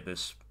try to get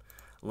this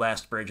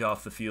last bridge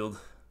off the field.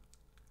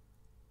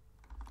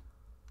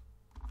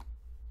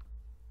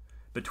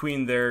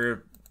 Between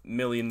their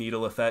Million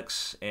Needle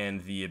effects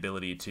and the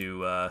ability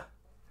to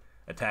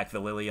attack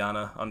the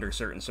Liliana under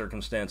certain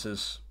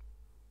circumstances,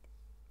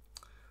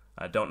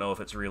 I don't know if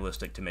it's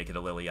realistic to make it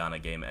a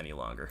Liliana game any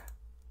longer.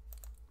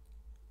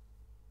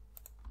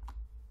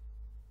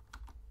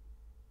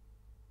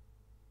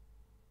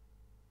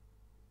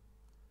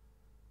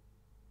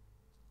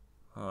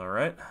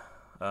 Alright,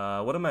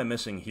 what am I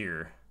missing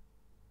here?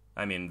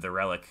 I mean, the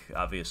relic,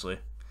 obviously.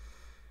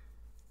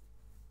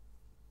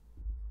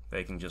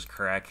 They can just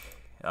crack.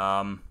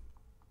 I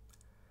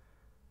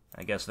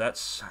guess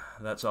that's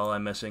all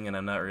I'm missing, and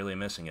I'm not really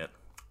missing it.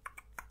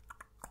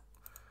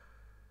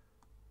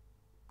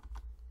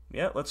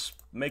 Yeah, let's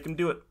make him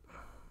do it.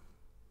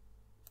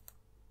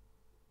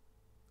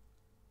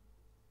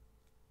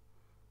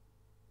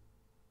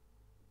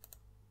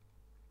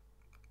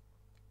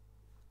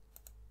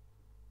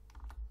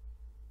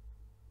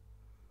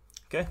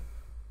 Okay.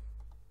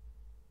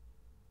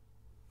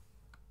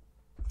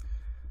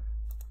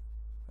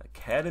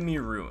 Academy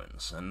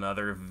Ruins,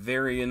 another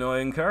very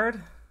annoying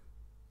card.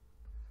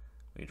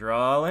 We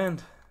draw a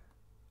land.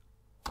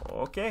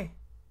 Okay.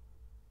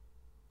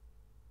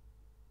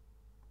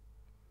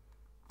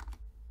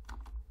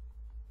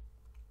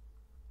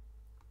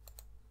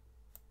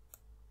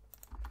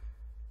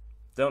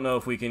 Don't know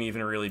if we can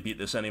even really beat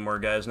this anymore,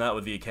 guys. Not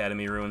with the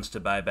Academy Ruins to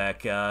buy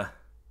back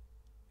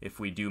if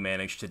we do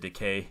manage to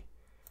decay.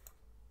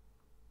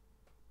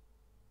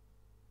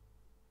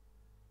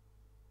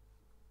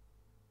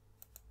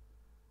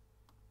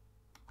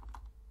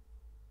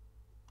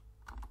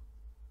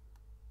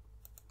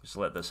 Just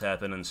let this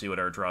happen and see what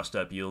our draw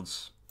step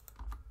yields.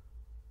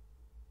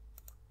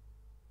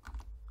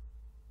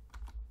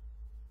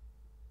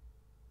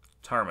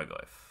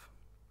 Tarmogoyf.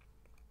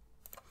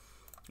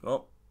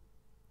 Well,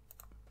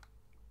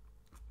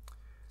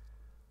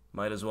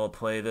 might as well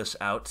play this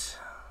out.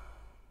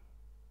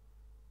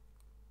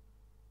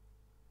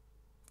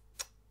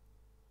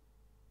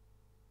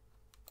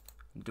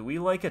 Do we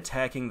like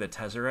attacking the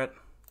Tezzeret?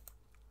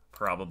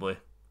 Probably.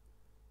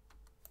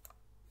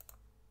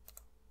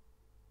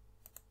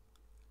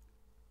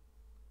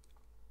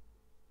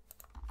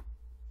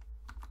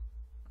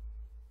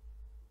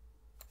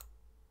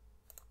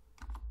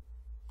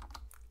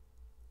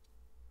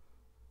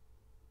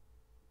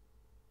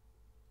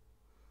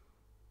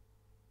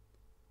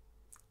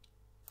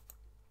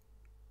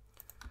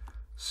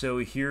 So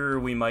here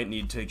we might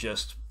need to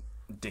just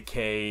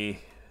decay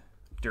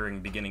during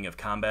the beginning of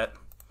combat,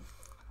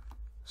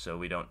 so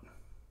we don't...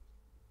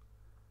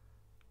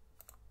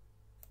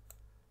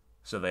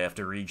 So they have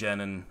to regen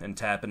and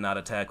tap and not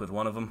attack with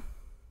one of them.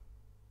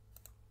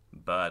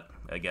 But,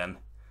 again,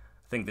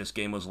 I think this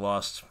game was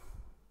lost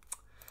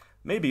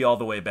maybe all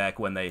the way back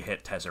when they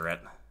hit Tezzeret.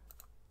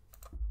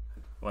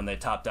 When they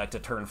top decked a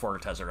turn 4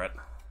 Tezzeret.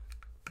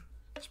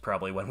 It's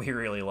probably when we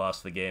really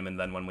lost the game, and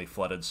then when we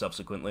flooded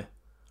subsequently.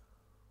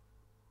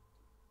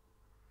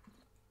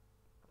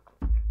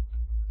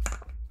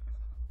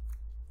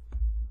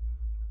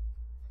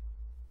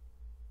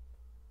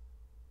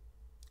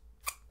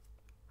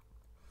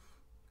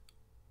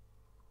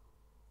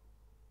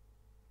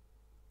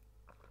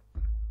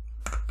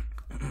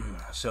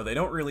 So they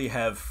don't really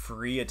have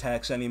free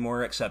attacks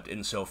anymore, except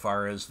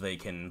insofar as they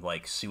can,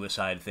 like,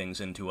 suicide things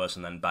into us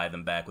and then buy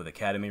them back with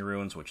Academy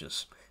Ruins, which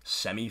is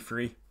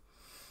semi-free.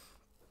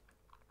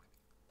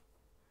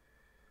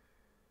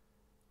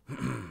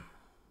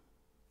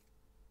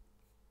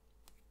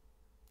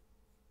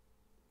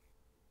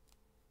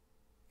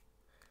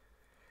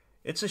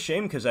 It's a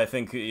shame, because I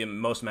think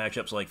most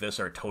matchups like this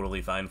are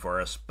totally fine for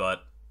us,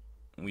 but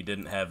we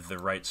didn't have the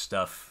right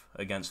stuff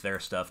against their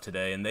stuff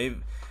today, and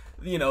they've...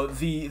 You know,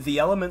 the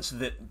elements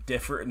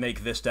that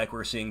make this deck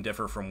we're seeing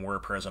differ from War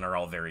Prison are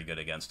all very good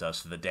against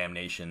us. The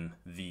Damnation,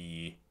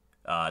 the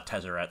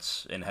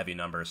Tezzerets in heavy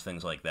numbers,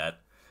 things like that.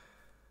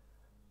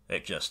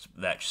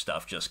 That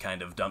stuff just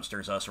kind of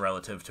dumpsters us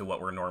relative to what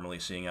we're normally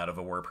seeing out of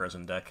a War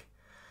Prison deck.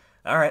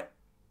 Alright.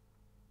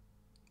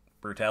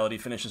 Brutality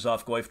finishes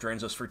off Goyf,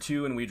 drains us for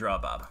 2, and we draw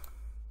Bob.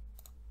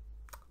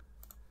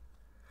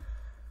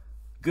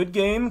 Good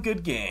game,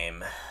 good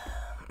game.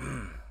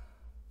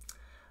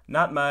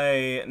 Not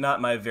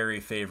my very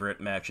favorite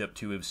matchup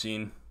to have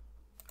seen.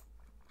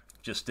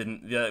 Just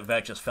didn't...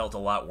 that just felt a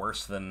lot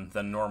worse than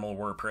normal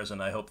War Prison.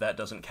 I hope that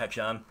doesn't catch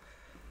on.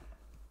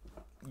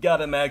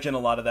 Gotta imagine a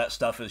lot of that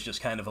stuff is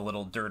just kind of a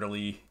little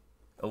dirtily,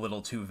 a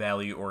little too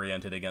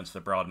value-oriented against the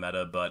broad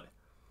meta, but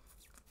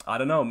I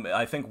don't know.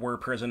 I think War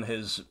Prison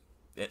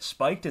it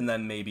spiked, and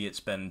then maybe it's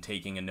been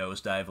taking a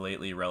nosedive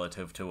lately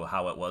relative to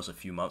how it was a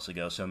few months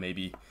ago, so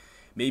maybe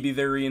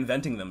they're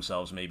reinventing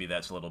themselves. Maybe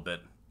that's a little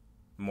bit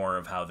more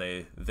of how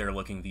they're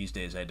looking these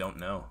days, I don't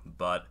know.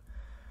 But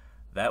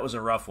that was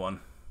a rough one.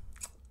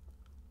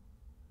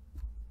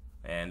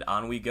 And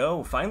on we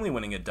go, finally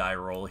winning a die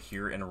roll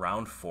here in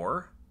round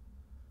 4.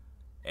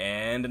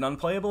 And an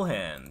unplayable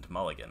hand,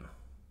 mulligan.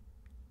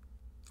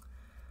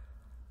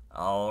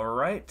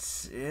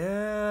 Alright,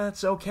 yeah,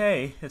 it's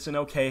okay. It's an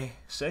okay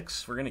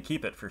 6. We're gonna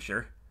keep it for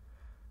sure.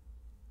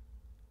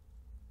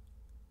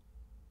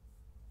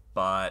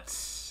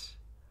 But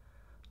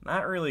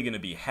not really gonna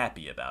be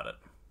happy about it.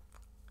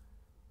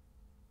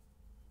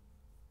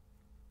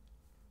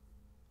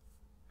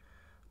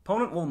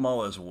 Opponent will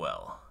mull as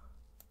well.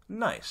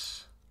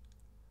 Nice.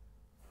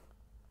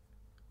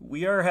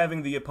 We are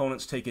having the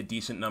opponents take a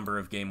decent number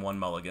of Game 1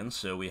 mulligans,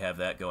 so we have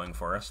that going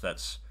for us.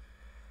 That's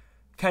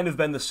kind of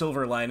been the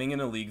silver lining in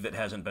a league that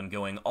hasn't been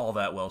going all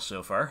that well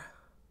so far.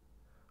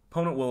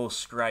 Opponent will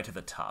scry to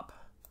the top.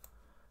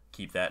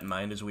 Keep that in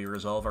mind as we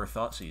resolve our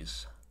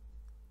Thoughtseize.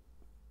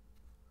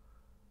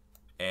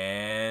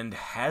 And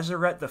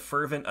Tezzeret the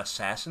Fervent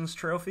Assassin's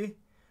Trophy?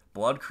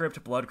 Blood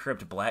Crypt,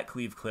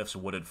 Blackcleave Cliffs,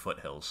 Wooded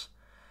Foothills.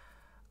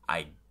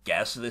 I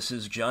guess this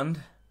is Jund.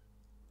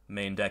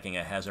 Main decking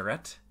a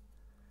Tezzeret.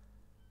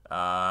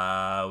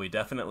 We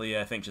definitely,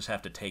 I think, just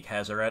have to take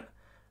Tezzeret.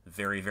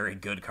 Very, very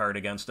good card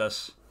against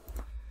us.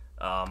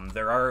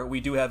 We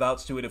do have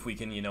outs to it if we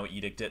can,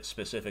 Edict it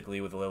specifically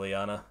with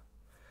Liliana.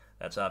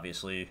 That's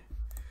obviously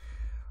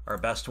our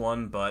best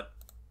one, but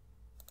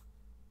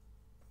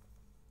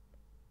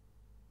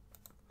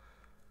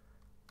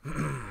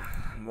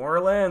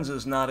More lands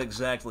is not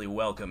exactly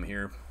welcome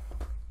here.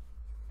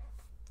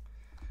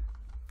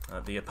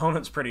 The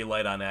opponent's pretty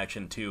light on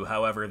action, too.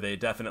 However, they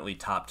definitely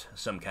topped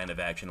some kind of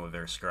action with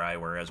their scry,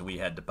 whereas we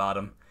had to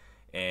bottom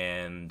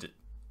and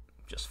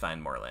just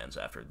find more lands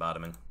after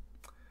bottoming.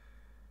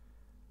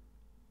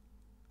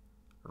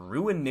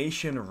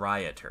 Ruination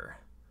Rioter.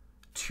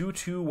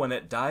 2/2, when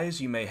it dies,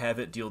 you may have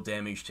it deal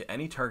damage to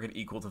any target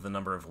equal to the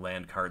number of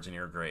land cards in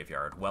your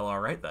graveyard. Well,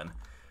 alright then.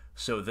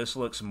 So this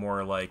looks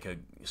more like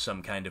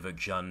some kind of a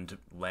Jund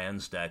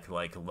lands deck,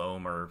 like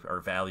Loam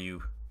or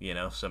Value, you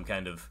know, some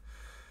kind of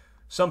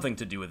something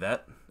to do with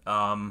that.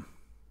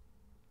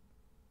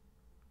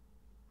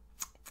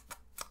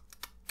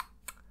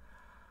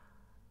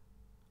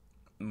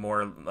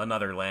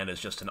 Another land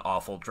is just an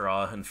awful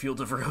draw, and Field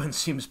of Ruin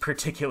seems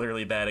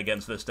particularly bad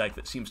against this deck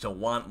that seems to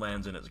want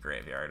lands in its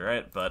graveyard,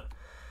 right? But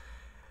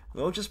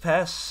we'll just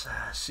pass,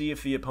 see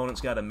if the opponent's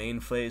got a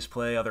main phase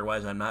play.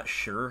 Otherwise, I'm not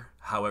sure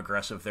how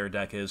aggressive their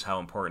deck is, how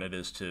important it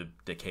is to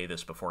decay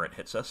this before it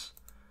hits us.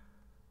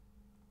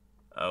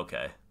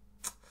 Okay.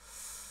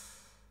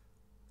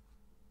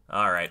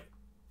 Alright.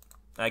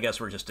 I guess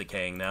we're just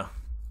decaying now.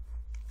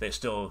 They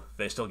still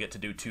get to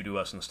do 2 to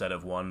us instead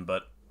of 1,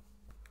 but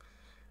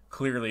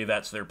clearly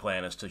that's their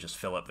plan, is to just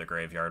fill up the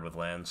graveyard with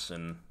lands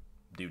and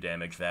do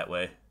damage that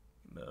way.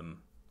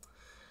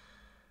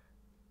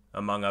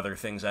 Among other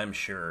things, I'm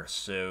sure.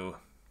 So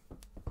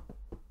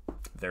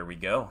there we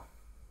go.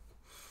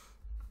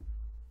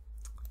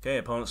 Okay,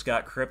 opponent's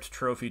got Crypt,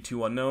 Trophy,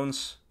 2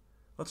 unknowns.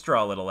 Let's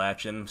draw a little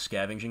action.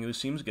 Scavenging Ooze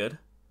seems good.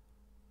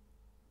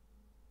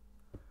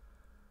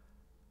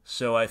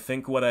 So I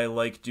think what I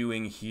like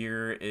doing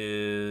here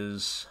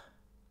is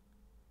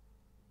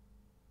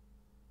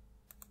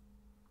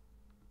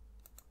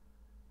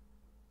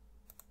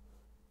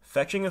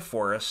fetching a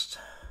forest.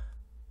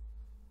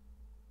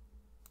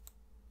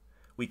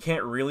 We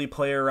can't really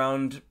play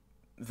around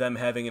them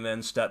having an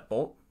end-step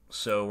bolt,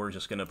 so we're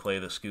just going to play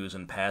the Skoos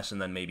and pass,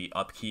 and then maybe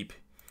upkeep,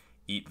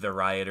 eat the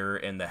Rioter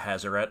and the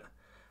Tezzeret.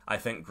 I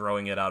think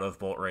growing it out of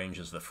bolt range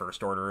is the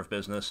first order of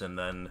business, and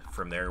then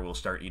from there we'll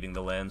start eating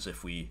the lands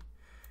if we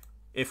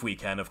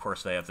can. Of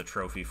course, they have the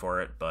trophy for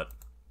it, but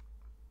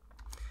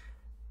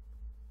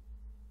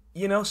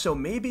you know, so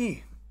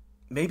maybe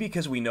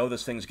because we know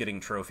this thing's getting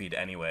trophied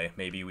anyway,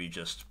 maybe we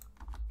just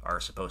are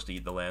supposed to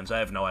eat the lands. I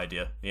have no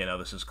idea. You know,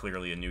 this is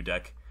clearly a new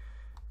deck.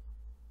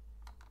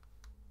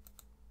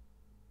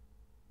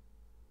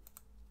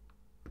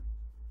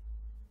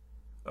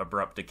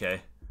 Abrupt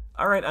Decay.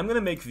 Alright, I'm going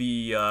to make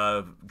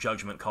the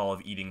judgment call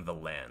of eating the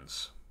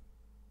lands.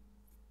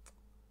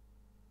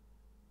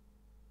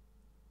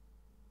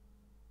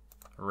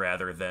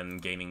 Rather than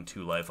gaining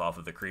 2 life off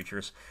of the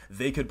creatures.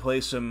 They could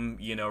play some,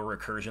 you know,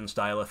 recursion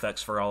style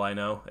effects for all I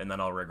know, and then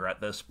I'll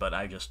regret this, but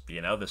I just, you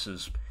know, this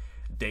is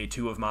day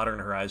 2 of Modern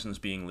Horizons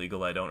being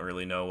legal. I don't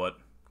really know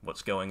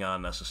what's going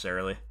on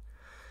necessarily.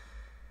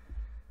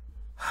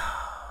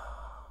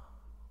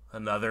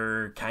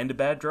 Another kind of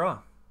bad draw.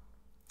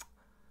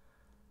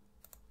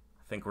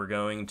 I think we're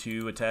going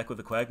to attack with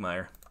the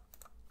Quagmire.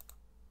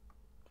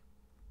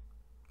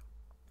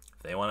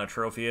 If they want to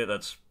trophy it,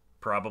 that's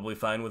probably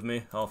fine with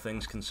me, all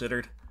things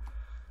considered.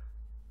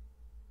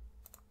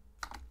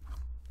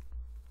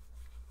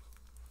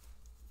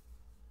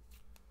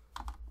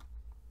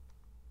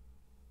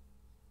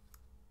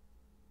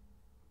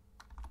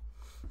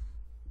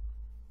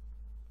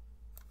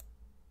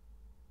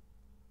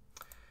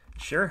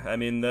 Sure, I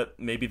mean,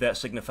 maybe that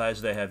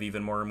signifies they have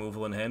even more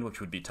removal in hand, which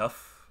would be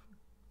tough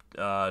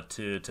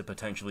to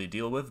potentially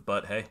deal with,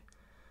 but hey.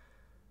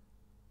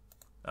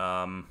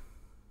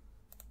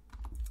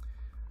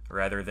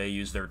 Rather they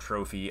use their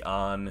trophy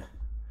on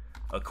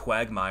a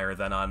Quagmire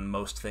than on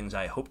most things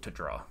I hope to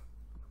draw.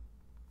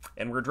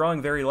 And we're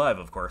drawing very live,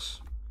 of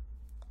course.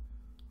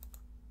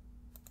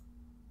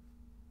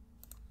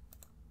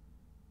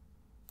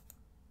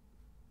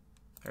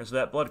 There's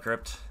that Blood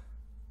Crypt.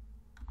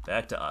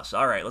 Back to us.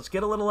 Alright, let's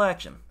get a little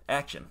action.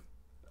 Action.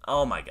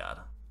 Oh my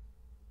god.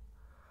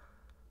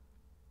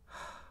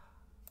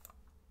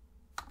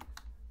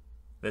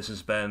 This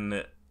has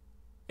been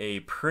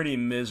a pretty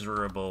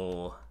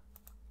miserable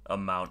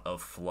amount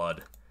of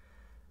flood.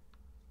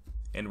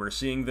 And we're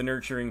seeing the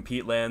Nurturing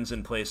Peatlands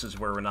in places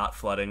where we're not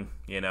flooding.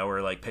 You know,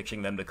 we're like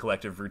pitching them to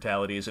Collective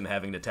Brutalities and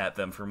having to tap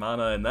them for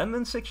mana, and then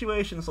in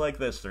situations like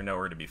this, they're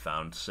nowhere to be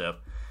found. So,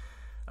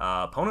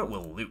 opponent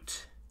will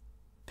loot,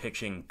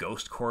 pitching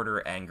Ghost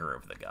Quarter, Anger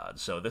of the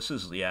Gods. So this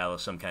is, yeah,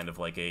 some kind of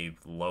like a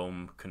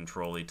Loam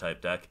control-y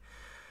type deck.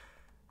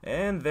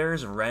 And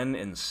there's Wrenn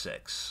in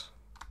 6.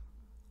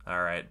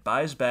 Alright,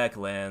 buys back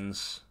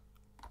lands.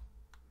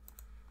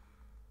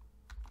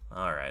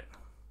 Alright.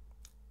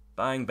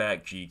 Buying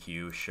back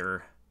GQ,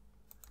 sure.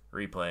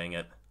 Replaying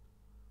it.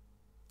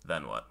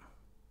 Then what?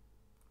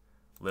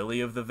 Lily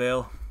of the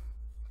Veil?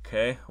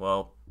 Okay,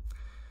 well.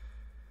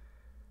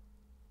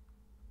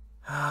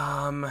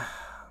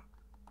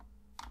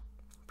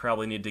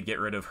 Probably need to get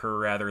rid of her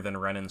rather than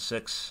Wrenn in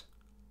 6.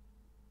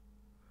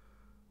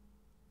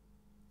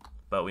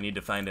 But we need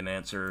to find an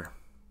answer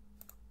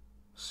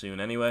soon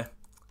anyway.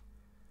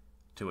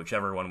 to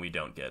whichever one we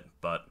don't get,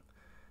 but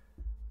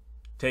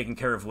taking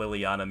care of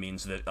Liliana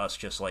means that us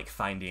just, like,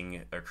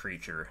 finding a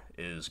creature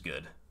is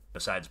good,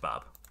 besides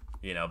Bob.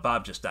 You know,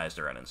 Bob just dies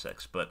to Renin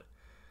 6, but...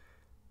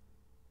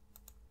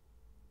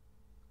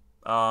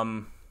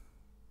 I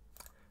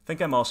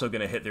think I'm also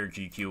going to hit their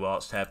GQ while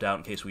it's tapped out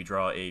in case we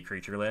draw a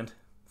creature land.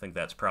 I think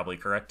that's probably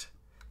correct.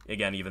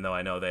 Again, even though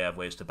I know they have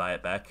ways to buy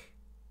it back.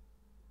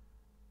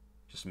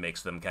 Just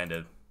makes them kind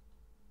of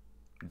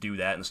do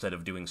that instead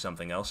of doing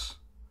something else.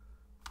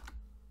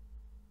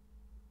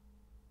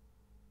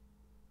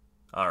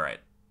 Alright.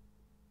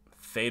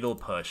 Fatal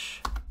Push.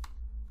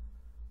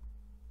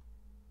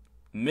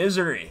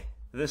 Misery!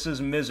 This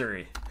is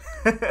misery.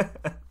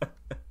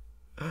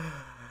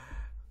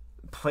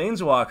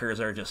 Planeswalkers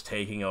are just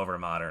taking over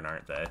Modern,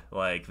 aren't they?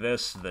 Like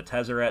this, the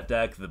Tezzeret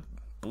deck, the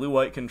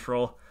blue-white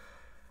control.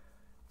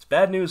 It's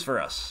bad news for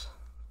us.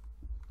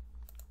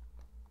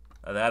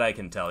 That I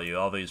can tell you.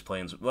 All these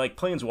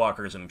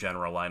Planeswalkers in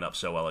general line up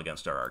so well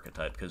against our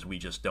archetype because we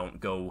just don't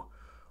go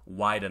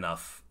wide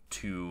enough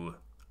to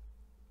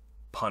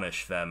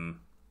punish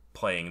them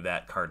playing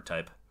that card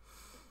type.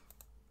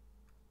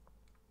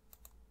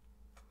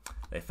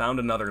 They found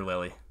another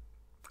Lily.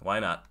 Why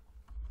not?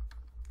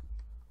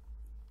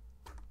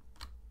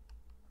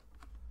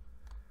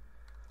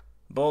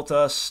 Bolt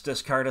us,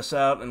 discard us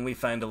out, and we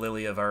find a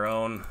Lily of our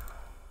own.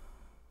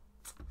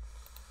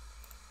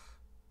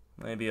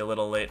 Maybe a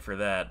little late for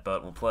that,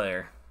 but we'll play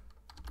her.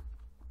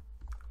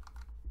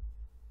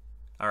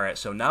 Alright,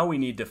 so now we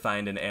need to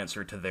find an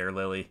answer to their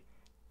Lily,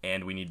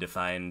 and we need to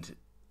find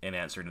an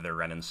answer to their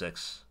Renin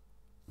 6.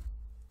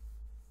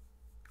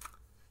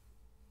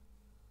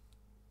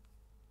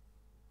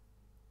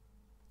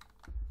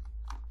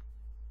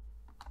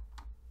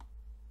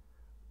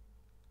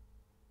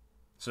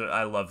 So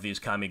I love these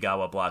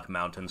Kamigawa block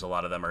mountains. A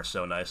lot of them are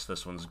so nice.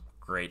 This one's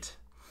great.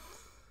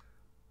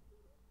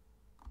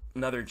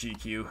 Another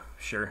GQ,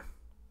 sure.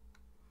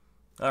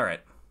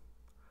 Alright.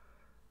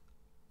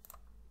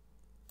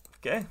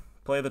 Okay,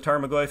 play the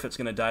Tarmogoyf. It's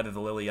going to die to the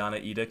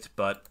Liliana Edict,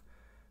 but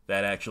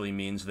that actually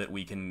means that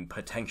we can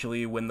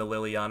potentially win the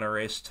Liliana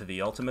race to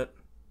the ultimate.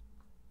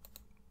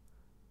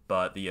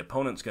 But the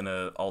opponent's going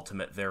to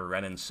ultimate their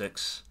Renin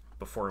 6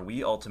 before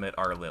we ultimate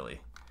our Lily.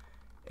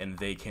 And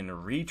they can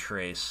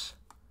retrace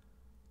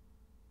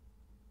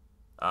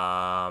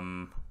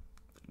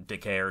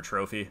Decay or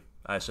Trophy,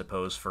 I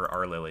suppose, for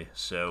our Lily.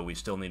 So we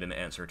still need an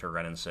answer to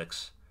Renin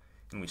 6,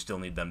 and we still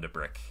need them to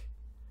brick.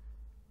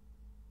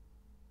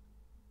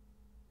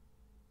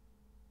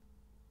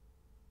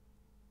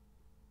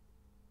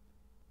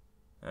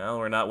 Well,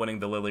 we're not winning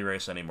the Lily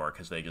race anymore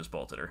because they just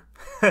bolted her.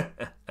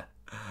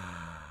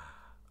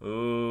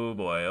 Oh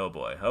boy, oh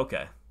boy.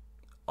 Okay.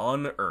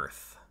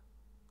 Unearth.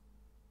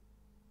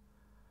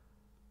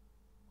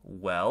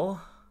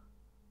 Well,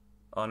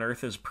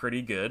 Unearth is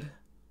pretty good.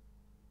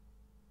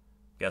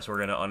 Guess we're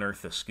going to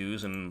unearth the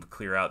Skoos and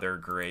clear out their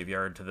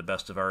graveyard to the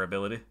best of our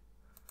ability.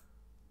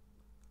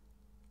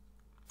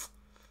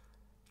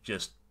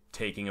 Just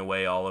taking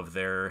away all of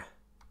their...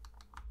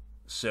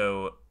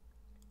 So,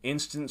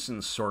 instants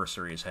and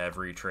sorceries have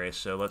retrace,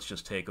 so let's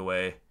just take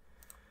away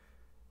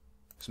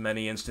as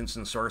many instants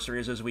and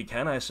sorceries as we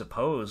can, I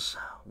suppose.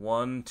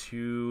 1,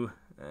 2...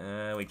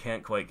 we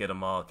can't quite get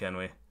them all, can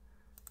we?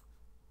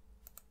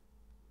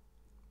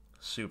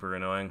 Super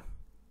annoying.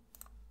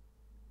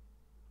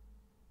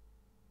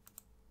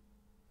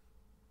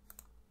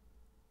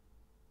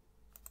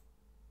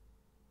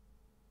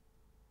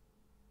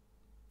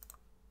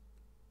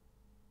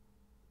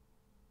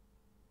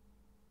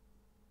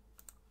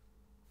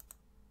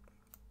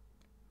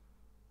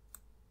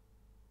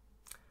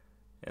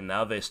 And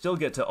now they still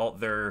get to ult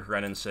their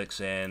Renin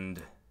 6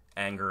 and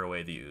anger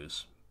away the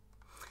ooze.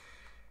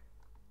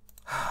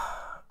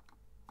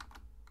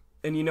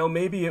 And you know,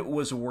 maybe it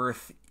was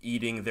worth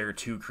eating their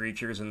 2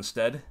 creatures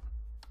instead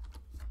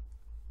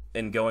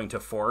and going to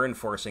 4 and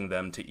forcing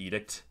them to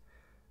Edict,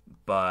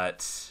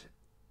 but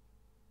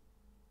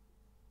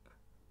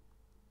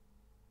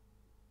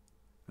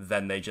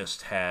then they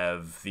just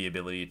have the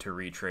ability to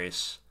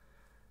retrace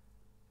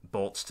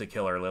bolts to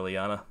kill our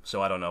Liliana,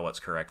 so I don't know what's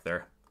correct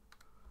there.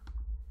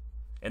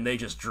 And they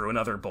just drew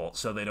another bolt,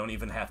 so they don't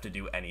even have to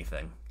do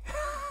anything.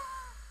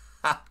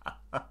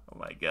 Oh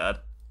my god.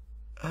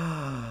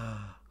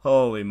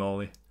 Holy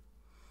moly.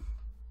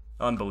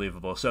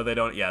 Unbelievable. So they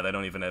don't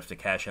even have to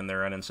cash in their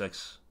Renin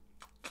 6.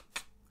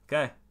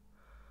 Okay.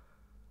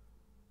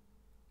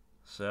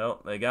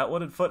 So, they got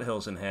Wooded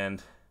Foothills in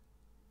hand,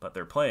 but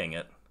they're playing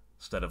it,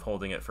 instead of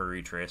holding it for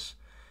retrace.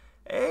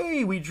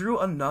 Hey, we drew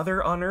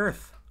another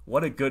Unearth.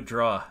 What a good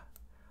draw.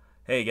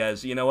 Hey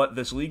guys, you know what?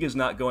 This league is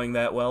not going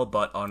that well,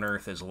 but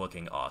Unearth is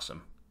looking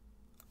awesome.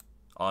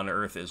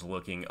 Unearth is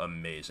looking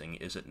amazing,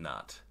 is it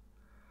not?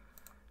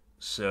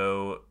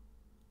 So,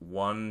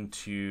 1,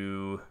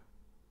 2...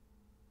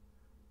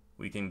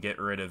 We can get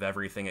rid of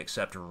everything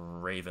except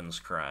Raven's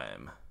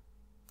Crime.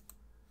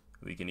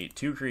 We can eat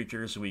 2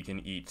 creatures, we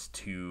can eat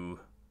 2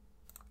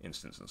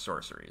 instants and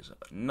sorceries.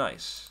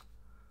 Nice.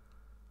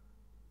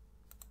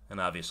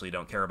 And obviously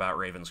don't care about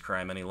Raven's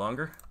Crime any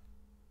longer.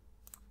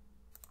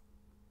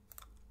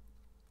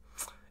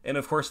 And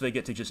of course they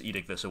get to just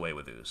edict this away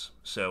with Ooze.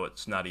 So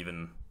it's not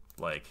even,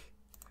 like,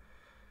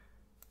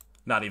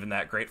 not even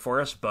that great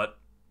for us, but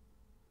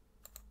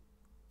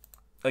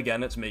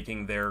again, it's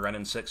making their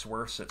Renin 6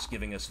 worse. It's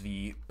giving us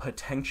the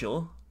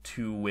potential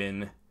to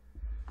win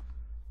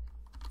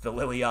the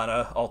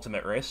Liliana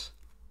Ultimate Race,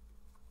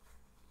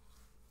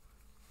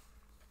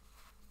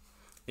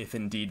 if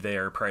indeed they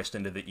are priced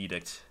into the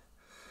edict.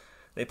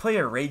 They play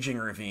a Raging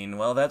Ravine.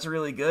 Well, that's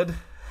really good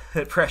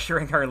at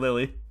pressuring our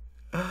Lily.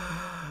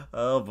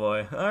 Oh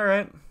boy.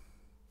 Alright.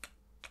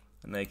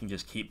 And they can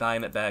just keep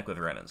buying it back with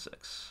Renin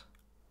 6.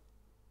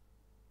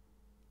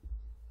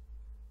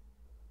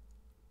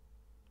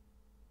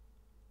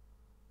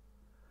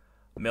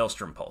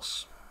 Maelstrom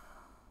Pulse.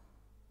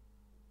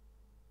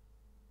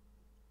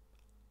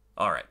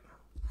 Alright.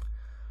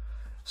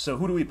 So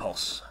who do we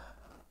pulse?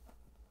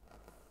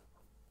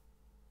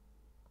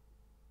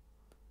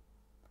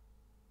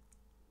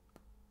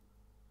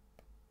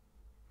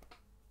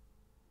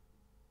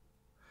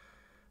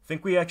 I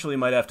think we actually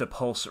might have to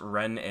pulse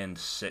Ren and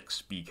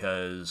 6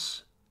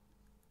 because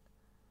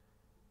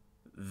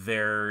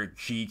their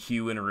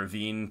GQ and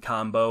Ravine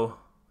combo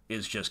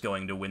is just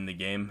going to win the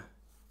game.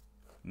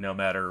 No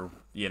matter,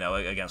 you know,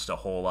 against a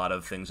whole lot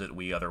of things that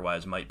we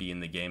otherwise might be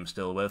in the game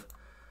still with.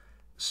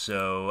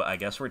 So I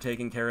guess we're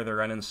taking care of the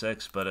Ren and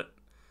 6, but it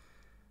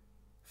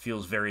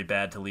feels very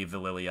bad to leave the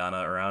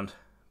Liliana around.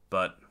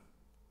 But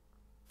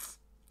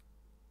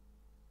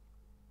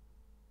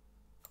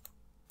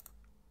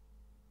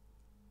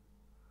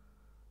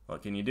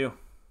what can you do?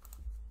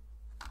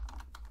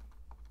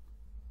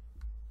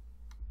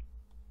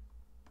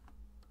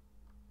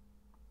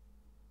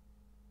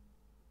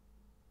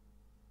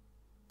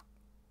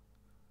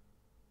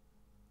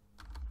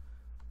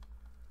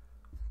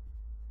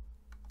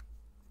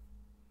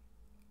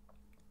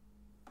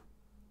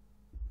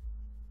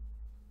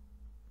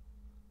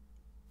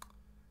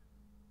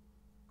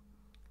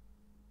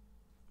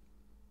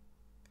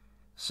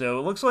 So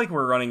it looks like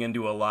we're running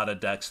into a lot of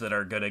decks that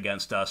are good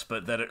against us,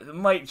 but that it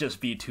might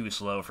just be too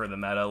slow for the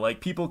meta. Like,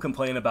 people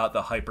complain about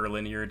the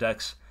hyperlinear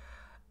decks.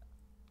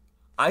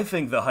 I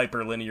think the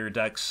hyperlinear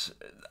decks,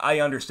 I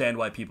understand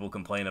why people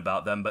complain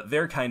about them, but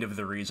they're kind of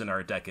the reason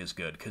our deck is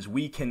good, because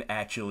we can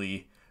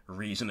actually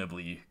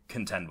reasonably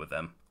contend with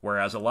them.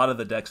 Whereas a lot of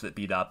the decks that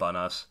beat up on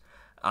us,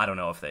 I don't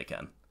know if they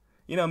can.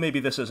 You know, maybe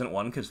this isn't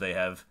one because they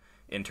have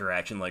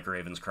interaction like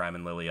Raven's Crime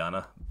and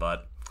Liliana,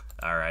 but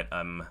alright,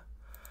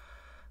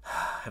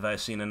 have I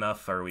seen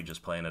enough, or are we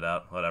just playing it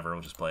out? Whatever,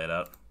 we'll just play it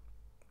out.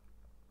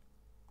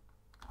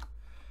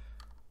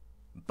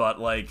 But,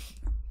 like,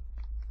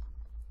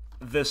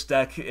 this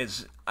deck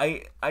is...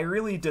 I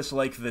really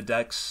dislike the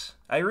decks...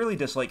 I really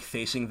dislike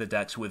facing the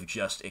decks with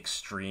just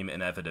extreme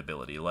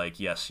inevitability. Like,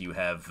 yes, you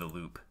have the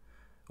loop,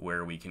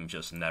 where we can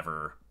just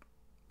never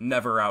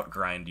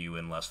outgrind you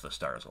unless the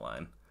stars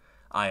align.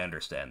 I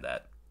understand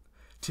that.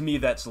 To me,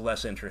 that's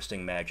less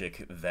interesting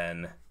Magic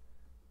than...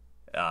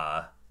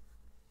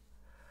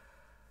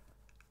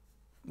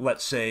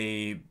 let's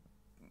say,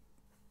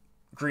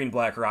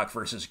 Green-Black Rock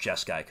versus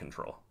Jeskai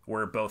Control,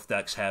 where both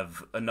decks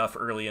have enough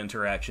early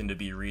interaction to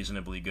be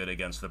reasonably good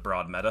against the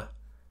broad meta,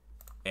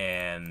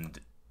 and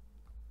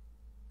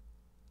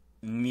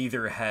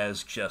neither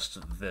has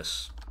just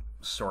this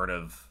sort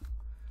of,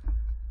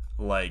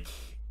 like,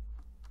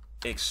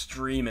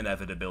 extreme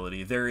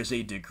inevitability. There is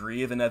a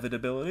degree of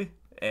inevitability,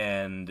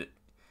 and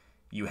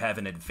you have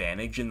an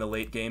advantage in the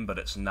late game, but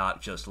it's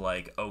not just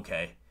like,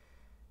 okay,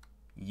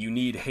 you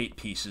need hate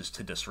pieces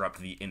to disrupt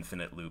the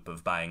infinite loop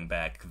of buying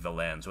back the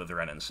lands with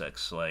Ren and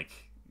 6,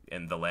 like,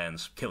 and the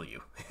lands kill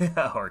you,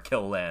 or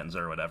kill lands,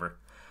 or whatever.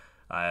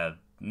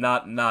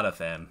 Not a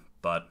fan,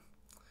 but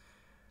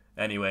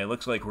anyway,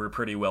 looks like we're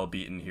pretty well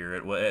beaten here.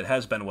 It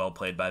has been well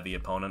played by the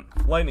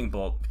opponent. Lightning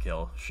Bolt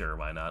kill, sure,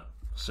 why not?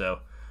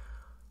 So,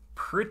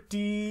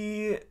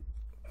 pretty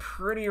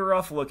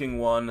rough looking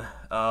one.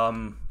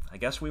 I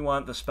guess we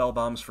want the spell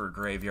bombs for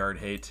Graveyard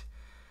Hate.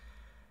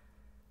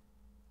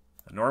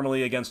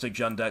 Normally against a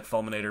Jund deck,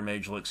 Fulminator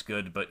Mage looks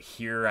good, but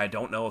here I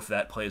don't know if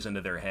that plays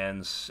into their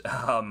hands.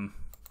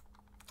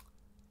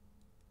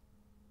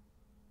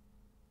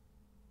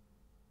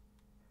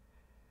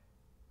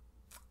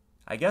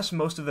 I guess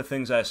most of the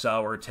things I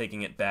saw were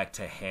taking it back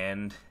to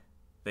hand.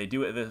 They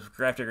do it, the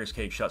Grafdigger's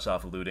Cake shuts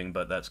off looting,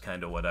 but that's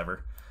kind of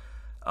whatever.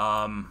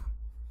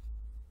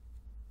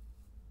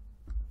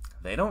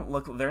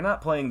 They're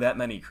not playing that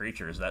many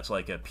creatures. That's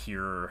like a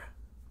pure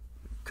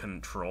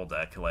control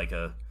deck, like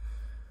a...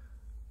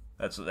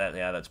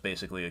 That's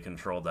basically a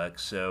control deck,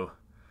 so...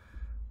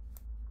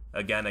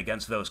 Again,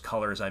 against those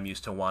colors, I'm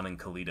used to wanting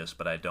Kalidas,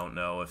 but I don't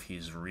know if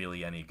he's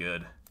really any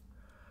good.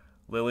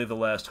 Lily the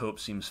Last Hope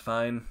seems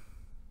fine.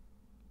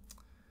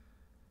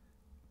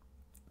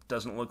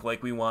 Doesn't look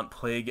like we want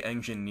Plague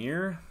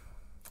Engineer.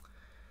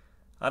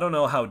 I don't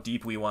know how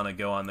deep we want to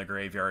go on the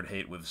Graveyard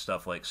Hate with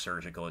stuff like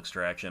Surgical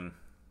Extraction.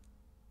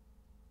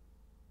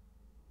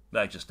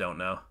 I just don't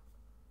know.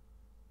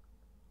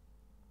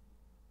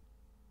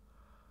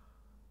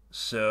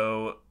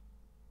 So,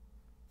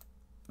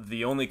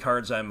 the only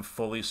cards I'm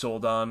fully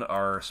sold on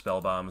are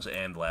Spell Bombs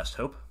and Last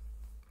Hope.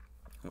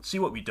 Let's see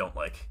what we don't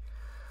like.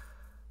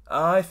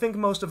 I think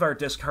most of our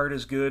discard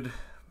is good.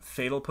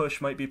 Fatal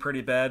Push might be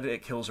pretty bad.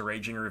 It kills a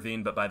Raging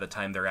Ravine, but by the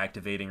time they're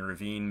activating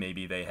Ravine,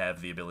 maybe they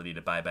have the ability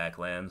to buy back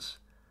lands.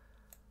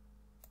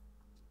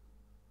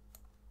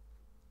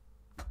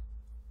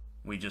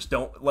 We just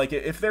don't... Like,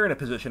 if they're in a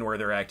position where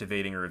they're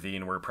activating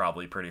Ravine, we're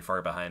probably pretty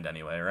far behind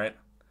anyway, right?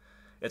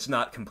 It's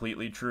not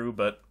completely true,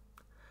 but...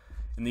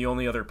 And the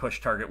only other push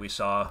target we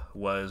saw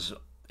was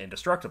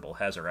Indestructible,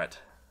 Tezzeret.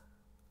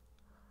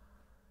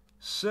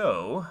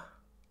 So...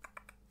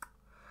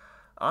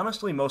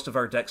 Honestly, most of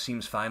our deck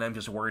seems fine. I'm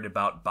just worried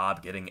about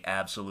Bob getting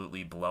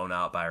absolutely blown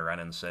out by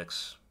Renin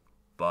 6.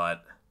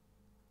 But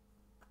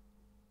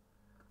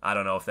I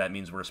don't know if that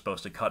means we're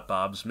supposed to cut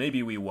Bobs.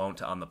 Maybe we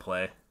won't on the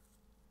play.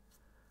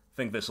 I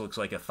think this looks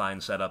like a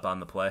fine setup on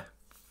the play.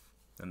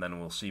 And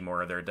then we'll see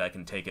more of their deck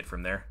and take it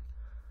from there.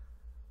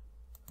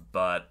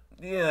 But,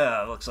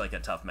 yeah, looks like a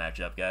tough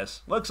matchup,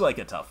 guys. Looks like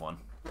a tough one.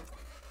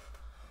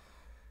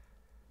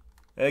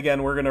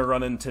 Again, we're going to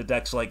run into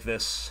decks like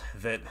this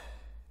that...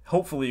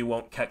 hopefully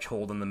won't catch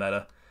hold in the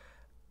meta.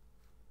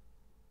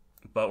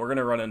 But we're going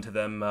to run into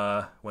them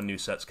when new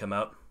sets come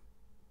out.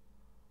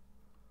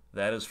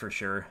 That is for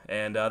sure.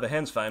 And the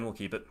hand's fine, we'll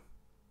keep it.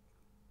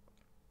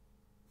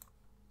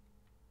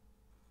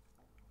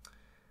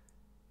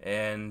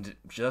 And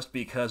just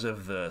because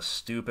of the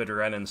stupid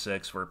Renin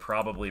 6, we're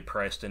probably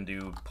priced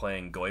into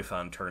playing Goyf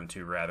on turn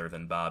 2 rather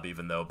than Bob,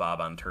 even though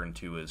Bob on turn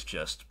 2 is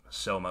just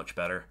so much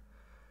better.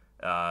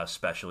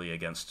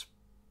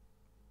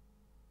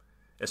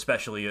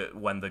 Especially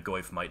when the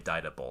Goyf might die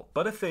to Bolt.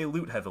 But if they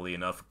loot heavily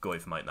enough,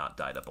 Goyf might not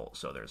die to Bolt,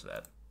 so there's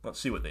that. Let's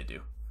see what they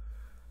do.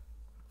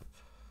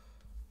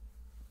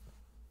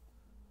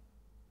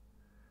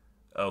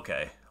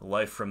 Okay,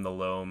 Life from the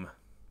Loam.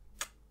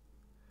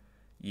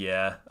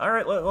 Yeah,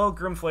 alright, well,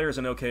 Grimflayer is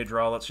an okay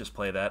draw, let's just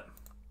play that.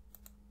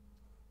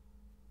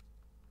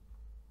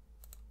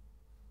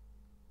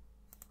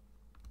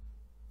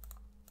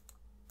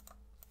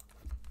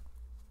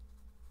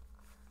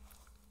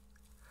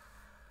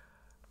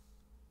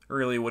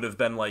 Really would have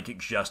been, like,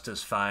 just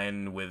as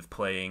fine with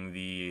playing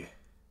the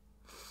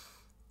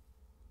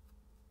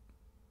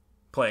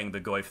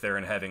Goyf there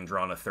and having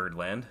drawn a third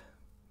land.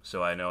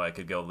 So I know I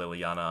could go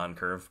Liliana on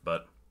curve,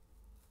 but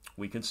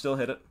we could still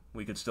hit it.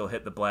 We could still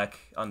hit the black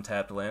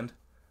untapped land.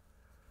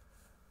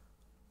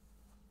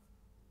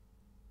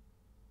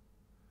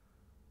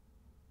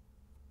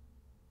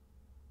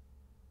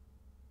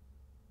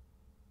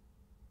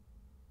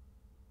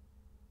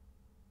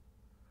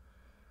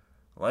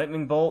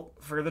 Lightning Bolt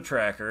for the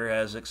tracker,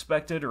 as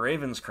expected,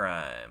 Raven's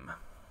Crime.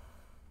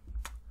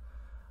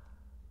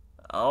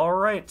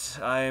 Alright,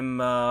 I'm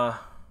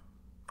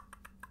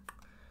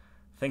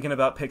thinking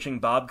about pitching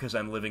Bob because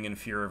I'm living in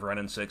fear of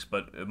Renin 6,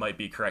 but it might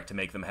be correct to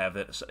make them have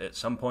it at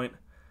some point.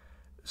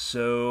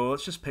 So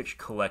let's just pitch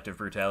Collective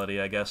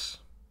Brutality, I guess.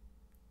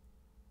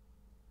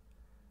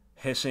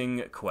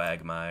 Hissing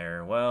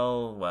Quagmire.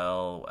 Well,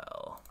 well,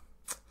 well.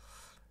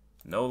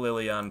 No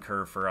Lily on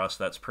curve for us,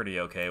 that's pretty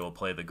okay, we'll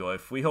play the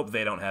Goyf. We hope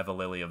they don't have a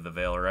Lily of the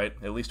Veil, right?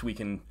 At least we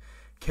can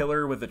kill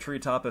her with the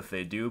Treetop if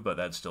they do, but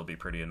that'd still be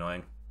pretty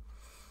annoying.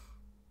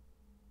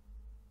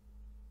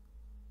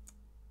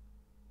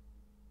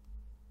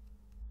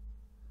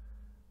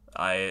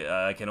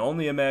 I can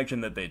only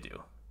imagine that they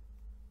do.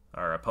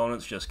 Our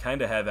opponents just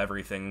kind of have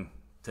everything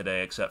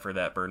today except for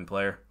that Burn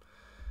player.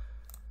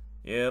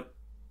 Yep.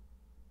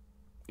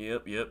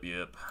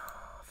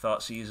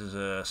 Thoughtseize is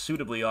a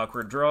suitably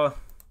awkward draw.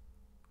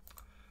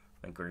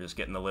 I think we're just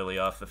getting the Lily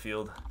off the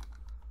field.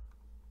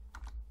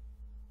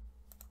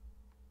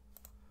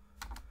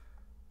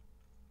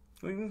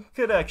 We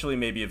could actually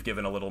maybe have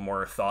given a little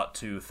more thought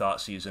to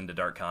Thoughtseize into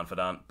Dark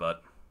Confidant,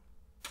 but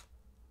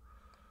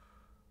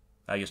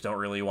I just don't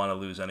really want to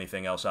lose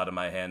anything else out of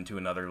my hand to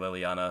another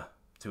Liliana,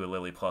 to a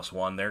Lily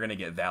 +1. They're going to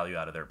get value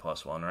out of their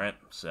 +1, right?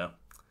 So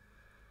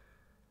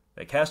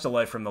they cast a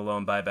Life from the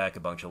Loam, buy back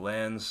a bunch of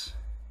lands,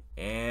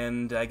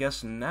 and I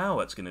guess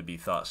now it's going to be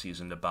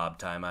Thoughtseize into Bob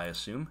time, I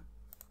assume.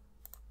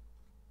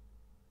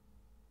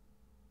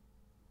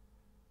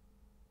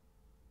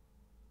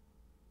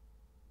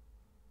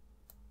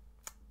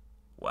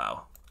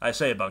 Wow. I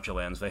say a bunch of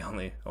lands, they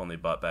only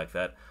bought back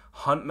that.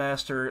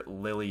 Huntmaster,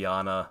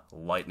 Liliana,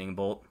 Lightning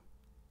Bolt.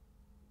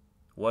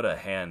 What a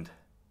hand.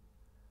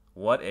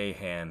 What a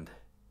hand.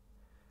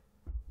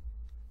 I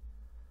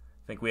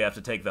think we have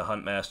to take the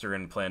Huntmaster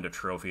and plan to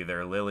trophy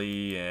their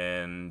Lily,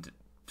 and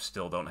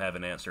still don't have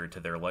an answer to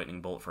their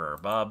Lightning Bolt for our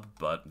Bob,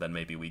 but then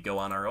maybe we go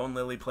on our own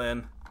Lily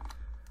plan.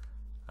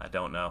 I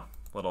don't know.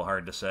 A little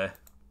hard to say.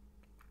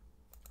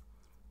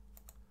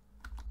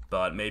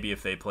 But maybe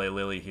if they play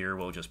Lily here,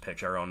 we'll just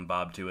pitch our own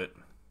Bob to it,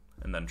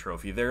 and then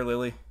trophy their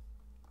Lily.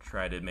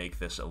 Try to make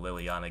this a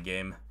Liliana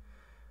game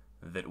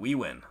that we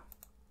win.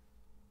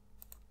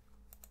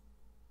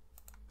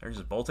 They're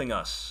just bolting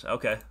us.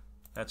 Okay.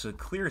 That's a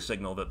clear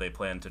signal that they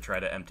plan to try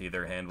to empty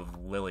their hand with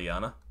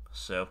Liliana.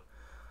 So,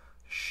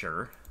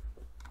 sure.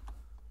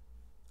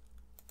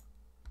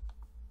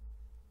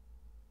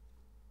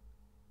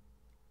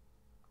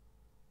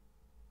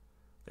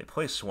 They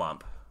play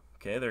Swamp.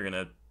 Okay, they're going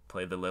to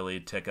play the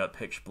Lily, tick up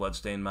Pitch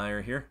Bloodstained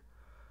Mire here.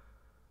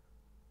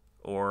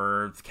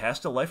 Or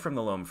cast a Life from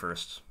the Loam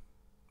first.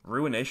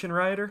 Ruination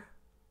Rioter?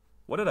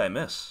 What did I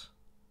miss?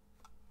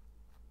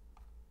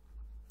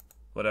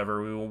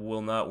 Whatever, we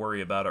will not worry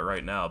about it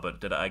right now,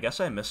 but I guess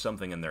I missed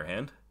something in their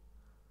hand?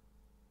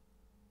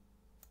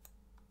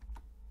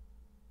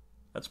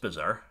 That's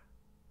bizarre.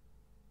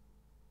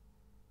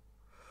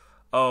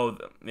 Oh,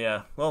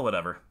 yeah, well,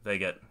 whatever. They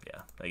get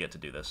to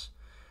do this.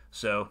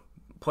 So,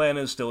 plan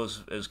is still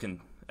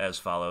as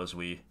follows.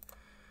 We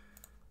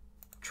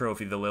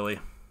trophy the Lily.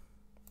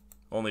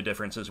 Only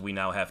difference is we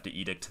now have to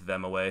edict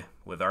them away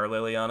with our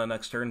Liliana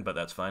next turn, but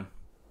that's fine.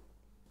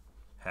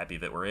 Happy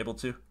that we're able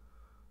to.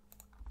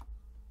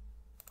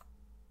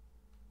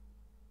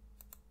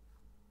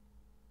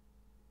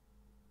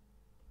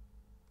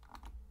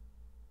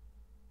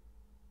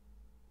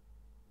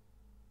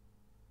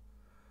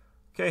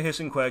 Okay,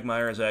 Hissing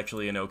Quagmire is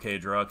actually an okay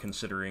draw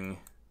considering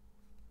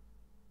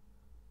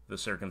the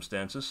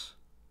circumstances.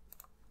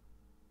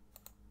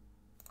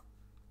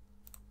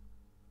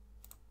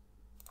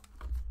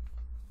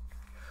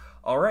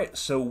 Alright,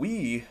 so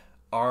we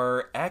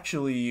are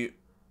actually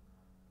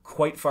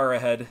quite far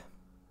ahead.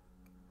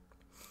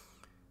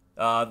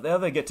 Now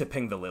they get to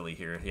ping the Lily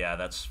here. Yeah,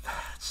 that's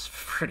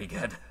pretty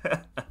good.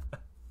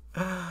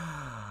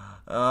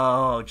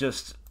 Oh,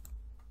 just...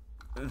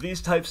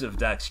 these types of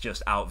decks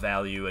just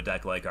outvalue a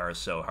deck like ours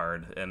so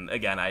hard. And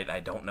again,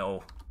 I don't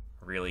know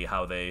really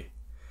how they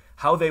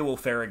will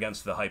fare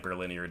against the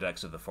hyperlinear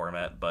decks of the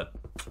format, but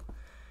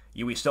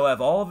we still have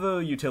all the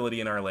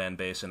utility in our land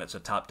base, and it's a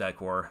top deck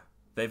war.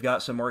 They've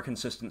got some more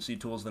consistency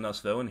tools than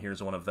us, though, and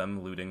here's one of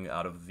them looting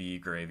out of the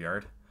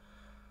graveyard.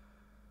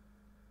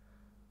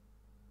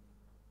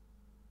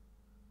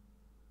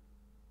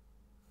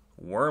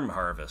 Worm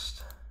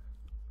Harvest.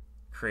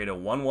 Create a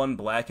 1/1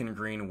 black and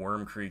green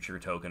worm creature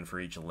token for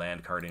each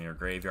land card in your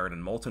graveyard,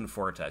 and Molten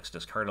Vortex.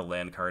 Discard a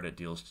land card, it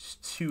deals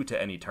 2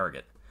 to any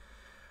target.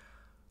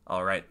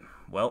 Alright,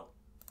 well...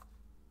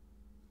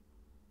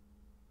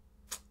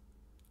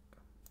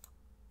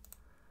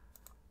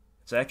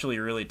 it's actually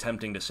really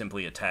tempting to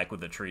simply attack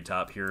with the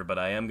treetop here, but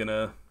I am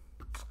gonna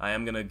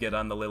get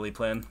on the Lily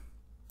plan.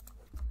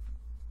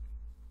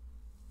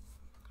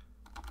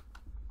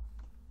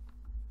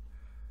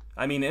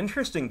 I mean,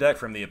 interesting deck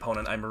from the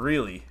opponent. I'm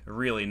really,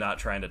 really not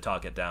trying to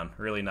talk it down.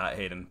 Really not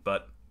hating,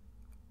 but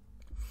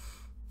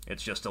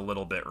it's just a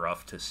little bit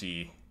rough to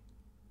see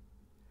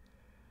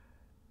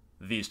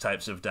these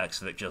types of decks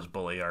that just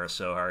bully ours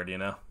so hard, you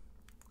know?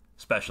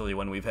 Especially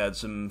when we've had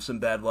some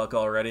bad luck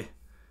already.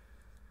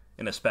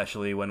 And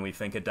especially when we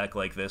think a deck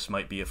like this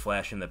might be a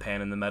flash in the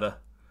pan in the meta.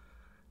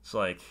 It's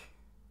like,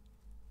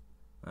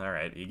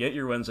 alright, you get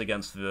your wins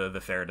against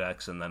the fair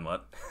decks, and then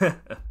what?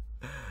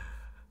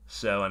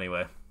 So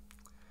anyway,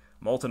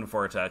 Molten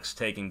Vortex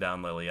taking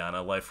down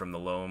Liliana, Life from the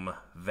Loam,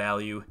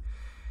 value,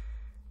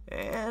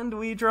 and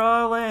we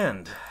draw a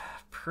land.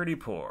 Pretty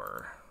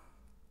poor.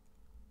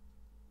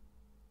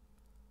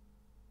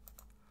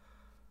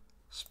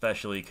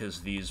 Especially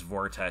because these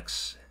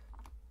Vortex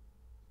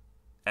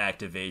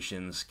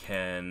activations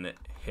can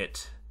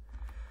hit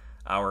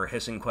our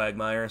Hissing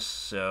Quagmires,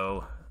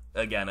 so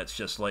again, it's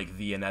just like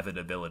the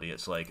inevitability.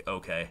 It's like,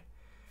 okay,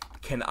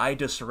 can I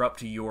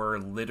disrupt your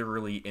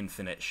literally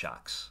infinite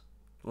shocks?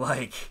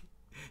 Like,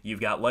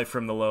 you've got Life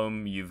from the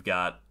Loam, you've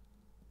got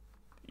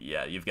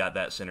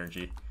that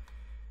synergy.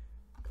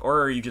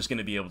 Or are you just going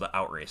to be able to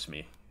outrace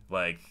me?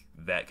 Like,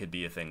 that could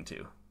be a thing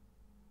too.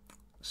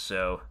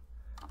 So,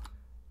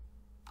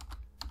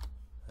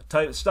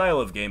 a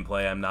style of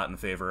gameplay I'm not in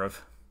favor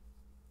of.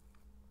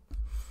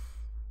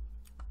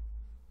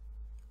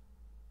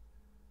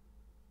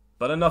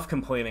 But enough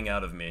complaining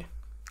out of me.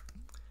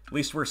 At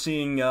least we're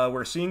seeing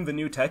the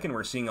new tech, and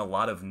we're seeing a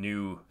lot of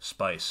new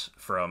spice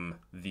from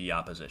the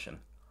opposition.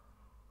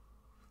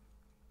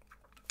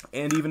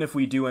 And even if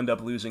we do end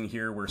up losing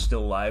here, we're still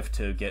alive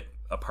to get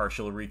a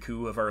partial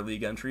recoup of our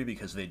league entry,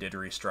 because they did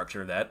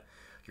restructure that.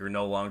 You're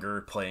no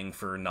longer playing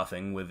for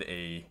nothing with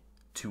a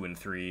 2 and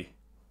 3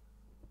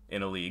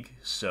 in a league,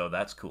 so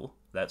that's cool.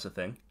 That's a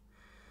thing.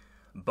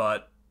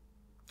 But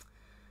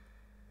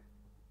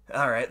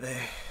alright, they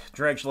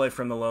dredged Life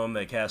from the Loam,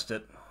 they cast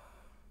it.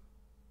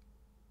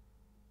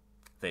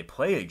 They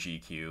play a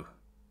GQ,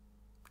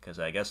 because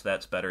I guess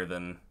that's better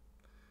than...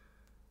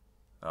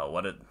 oh,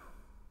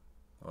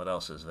 what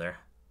else is there?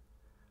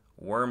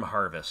 Worm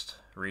Harvest.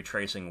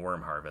 Retracing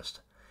Worm Harvest.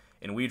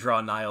 And we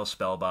draw Nile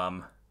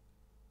Spellbomb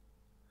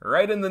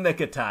right in the nick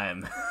of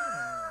time.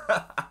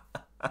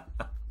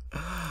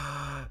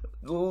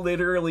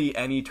 Literally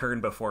any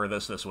turn before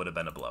this would have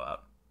been a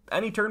blowout.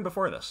 Any turn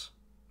before this.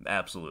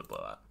 Absolute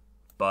blowout.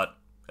 But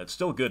it's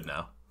still good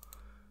now.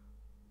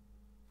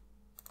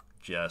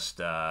 Just,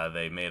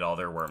 they made all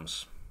their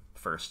worms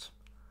first.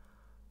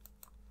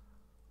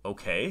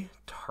 Okay,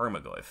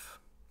 Tarmogoyf.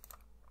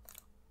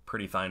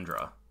 Pretty fine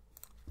draw.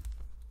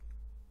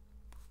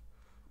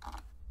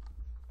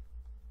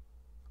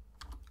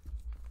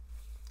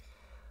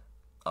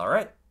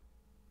 Alright.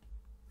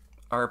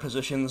 Our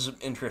position's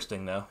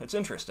interesting, though. It's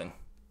interesting.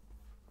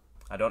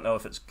 I don't know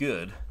if it's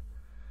good.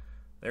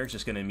 They're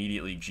just going to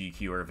immediately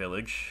GQ our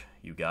village.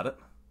 You got it.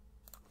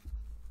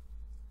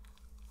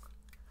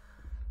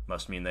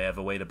 Must mean they have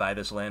a way to buy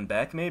this land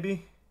back,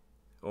 maybe?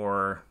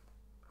 Or,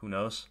 who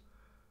knows?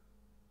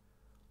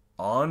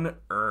 On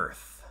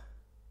Earth.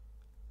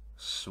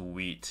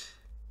 Sweet.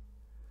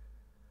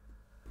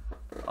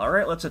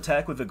 Alright, let's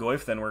attack with the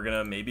Goyf, then we're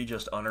gonna maybe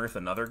just unearth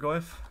another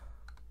Goyf.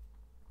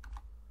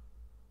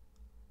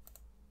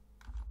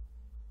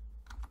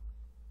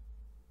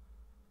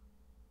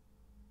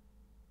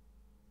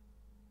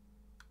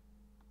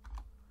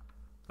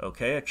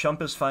 Okay, a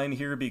chump is fine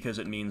here because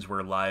it means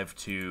we're live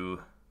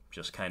to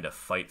just kind of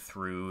fight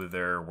through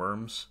their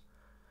worms.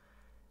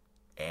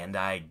 And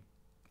I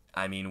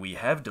mean, we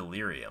have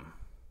Delirium.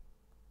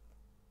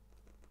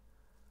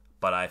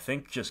 But I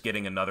think just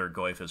getting another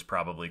Goyf is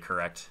probably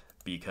correct,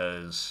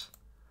 because,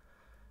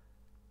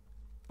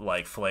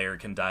 like, Flare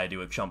can die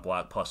to a chump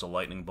block plus a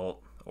Lightning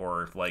Bolt,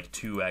 or, like,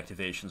 2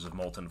 activations of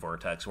Molten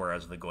Vortex,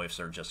 whereas the Goyfs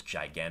are just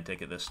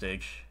gigantic at this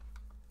stage.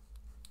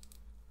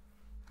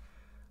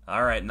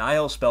 Alright,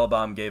 Nile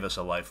Spellbomb gave us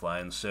a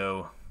lifeline,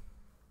 so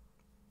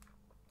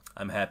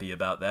I'm happy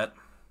about that.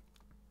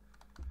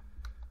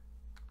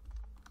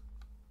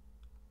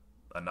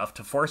 Enough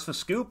to force the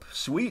scoop?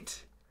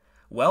 Sweet.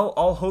 Well,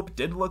 all hope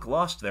did look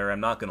lost there, I'm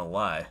not gonna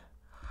lie.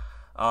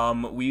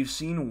 We've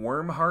seen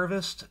Worm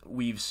Harvest,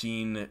 we've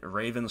seen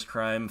Raven's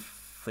Crime,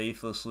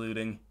 Faithless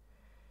Looting.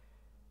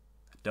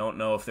 Don't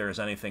know if there's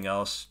anything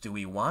else. Do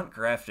we want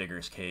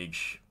Grafdigger's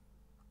Cage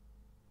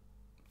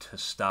to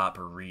stop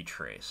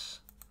Retrace?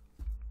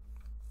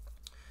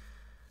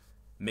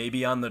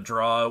 Maybe on the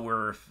draw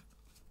we're...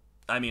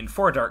 I mean,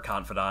 for Dark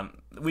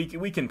Confidant,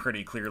 we can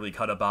pretty clearly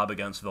cut a bob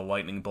against the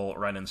Lightning Bolt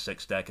Ren and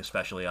 6 deck,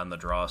 especially on the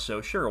draw,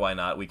 so sure, why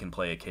not? We can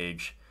play a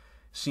Cage.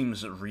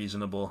 Seems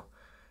reasonable.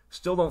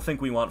 Still don't think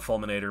we want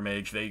Fulminator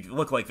Mage. They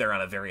look like they're on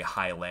a very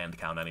high land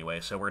count anyway,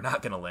 so we're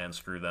not going to land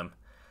screw them.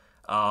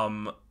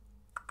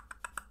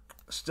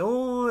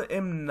 Still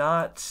am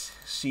not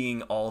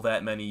seeing all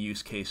that many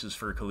use cases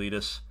for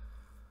Kalidas.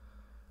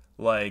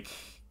 Like,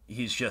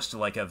 he's just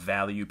like a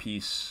value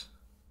piece.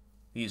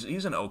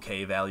 He's an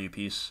okay value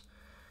piece.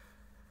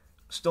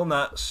 Still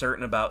not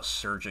certain about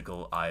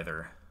Surgical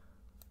either.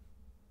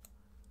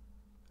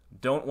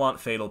 Don't want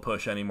Fatal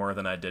Push any more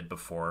than I did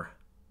before.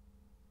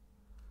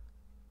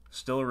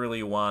 Still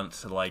really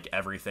want, like,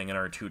 everything in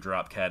our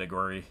 2-drop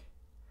category.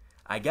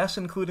 I guess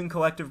including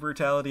Collective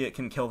Brutality, it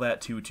can kill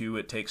that 2/2,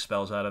 it takes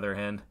spells out of their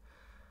hand.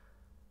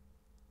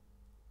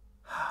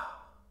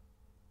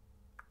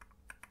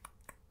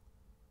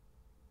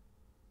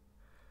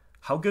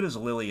 How good is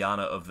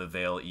Liliana of the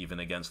Veil even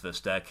against this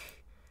deck?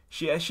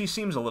 She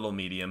seems a little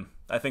medium.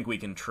 I think we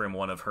can trim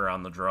one of her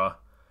on the draw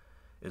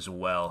as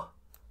well.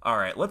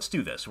 Alright, let's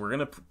do this. We're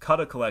going to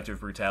cut a Collective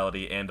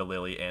Brutality and a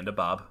Lily and a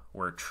Bob.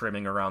 We're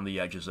trimming around the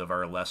edges of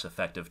our less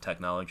effective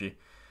technology.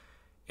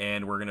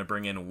 And we're going to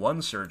bring in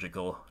 1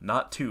 Surgical,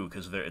 not 2,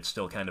 because it's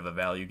still kind of a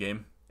value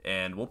game.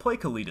 And we'll play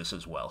Kalidas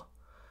as well.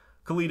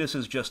 Kalidas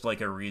is just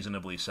like a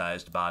reasonably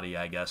sized body,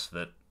 I guess,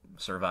 that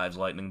survives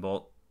Lightning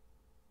Bolt.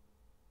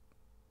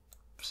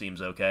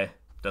 Seems okay.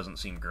 Doesn't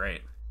seem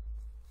great.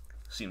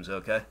 Seems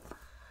okay.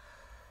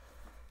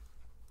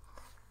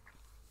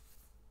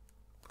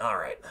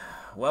 Alright.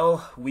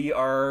 Well, we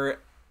are...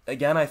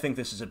 Again, I think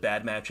this is a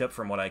bad matchup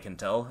from what I can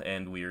tell,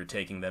 and we are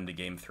taking them to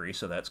Game 3,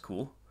 so that's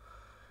cool.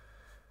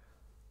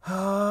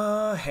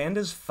 Hand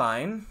is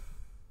fine.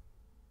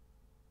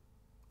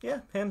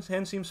 Yeah, hand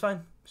seems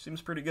fine.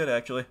 Seems pretty good,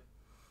 actually.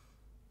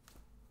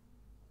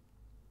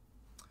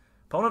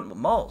 Opponent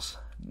mauls.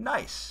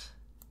 Nice.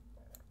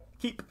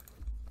 Keep.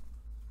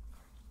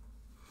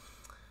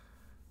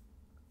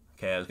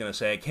 Okay, I was going to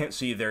say, I can't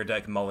see their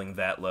deck mulling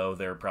that low.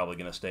 They're probably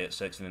going to stay at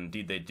 6, and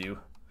indeed they do.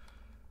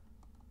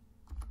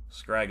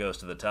 Scry goes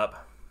to the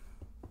top.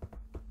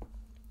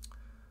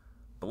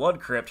 Blood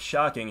Crypt,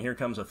 shocking. Here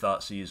comes a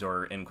Thoughtseize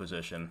or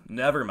Inquisition.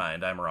 Never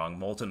mind, I'm wrong.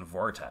 Molten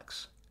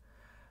Vortex.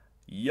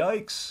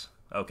 Yikes.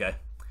 Okay.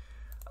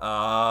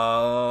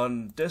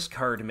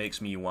 Discard makes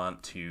me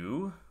want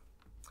to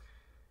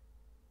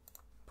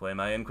play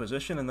my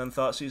Inquisition and then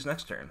Thoughtseize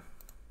next turn.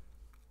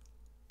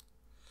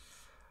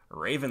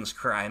 Raven's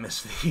Crime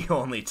is the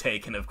only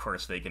take, and of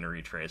course they can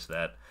retrace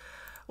that.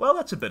 Well,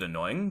 that's a bit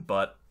annoying,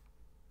 but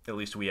at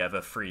least we have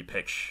a free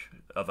pitch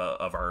of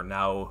our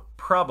now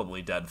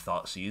probably dead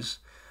Thoughtseize.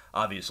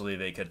 Obviously,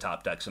 they could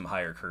top deck some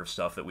higher curve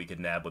stuff that we could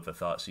nab with the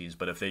Thoughtseize,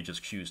 but if they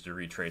just choose to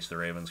retrace the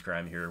Raven's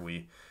Crime here,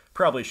 we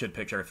probably should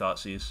pitch our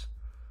Thoughtseize.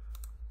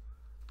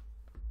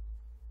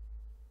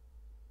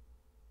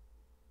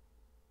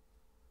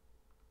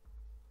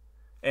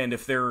 And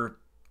if they're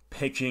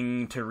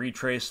pitching to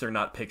retrace, they're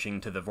not pitching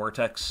to the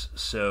Vortex,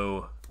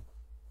 so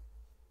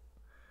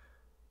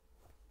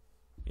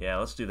yeah,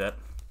 let's do that.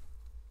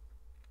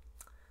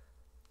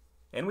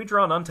 And we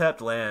draw an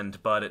untapped land,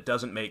 but it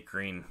doesn't make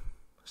green.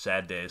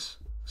 Sad days.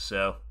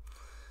 So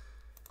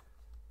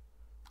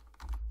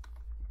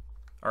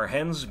our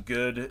hand's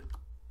good,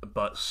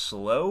 but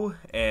slow,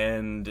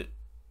 and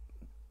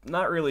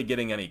not really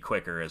getting any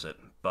quicker, is it?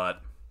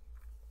 But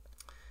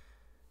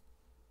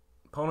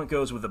opponent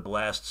goes with the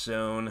Blast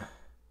Zone.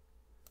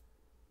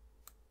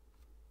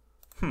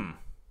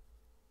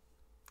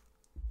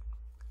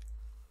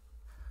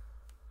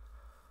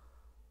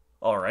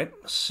 Alright,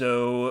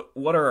 so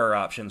what are our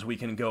options? We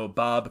can go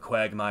Bob,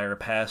 Quagmire,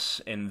 pass,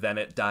 and then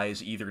it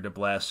dies either to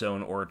Blast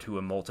Zone or to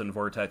a Molten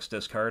Vortex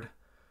discard.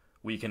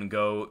 We can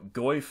go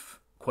Goyf,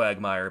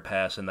 Quagmire,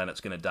 pass, and then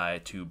it's going to die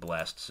to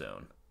Blast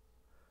Zone.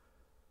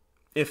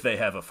 If they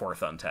have a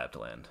 4th untapped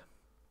land.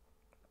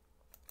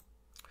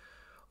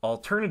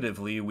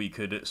 Alternatively, we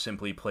could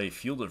simply play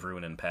Field of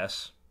Ruin and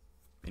pass,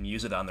 and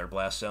use it on their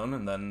Blast Zone,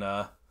 and then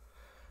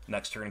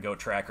next turn go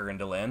Tracker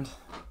into land.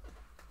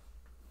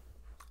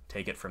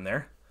 Take it from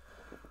there.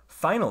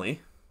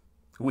 Finally,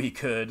 we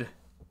could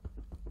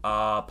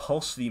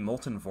pulse the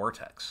Molten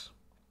Vortex.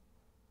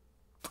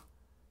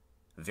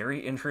 Very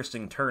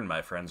interesting turn,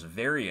 my friends.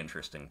 Very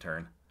interesting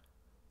turn.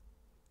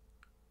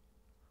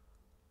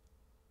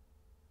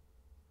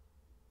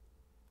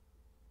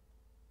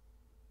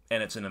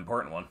 And it's an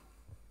important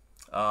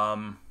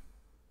one.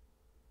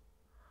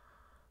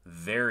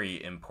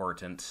 Very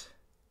important.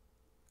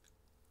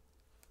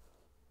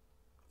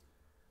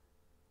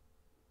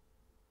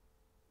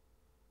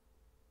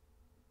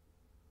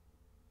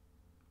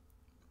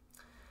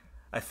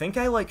 I think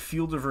I like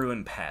Field of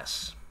Ruin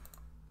pass.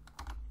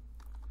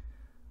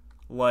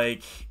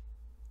 Like,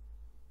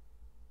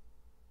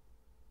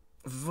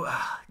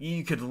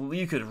 you could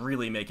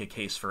really make a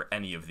case for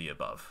any of the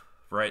above,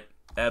 right?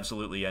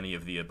 Absolutely any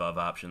of the above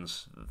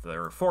options.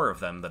 There are 4 of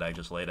them that I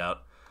just laid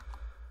out.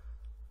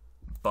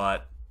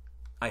 But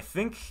I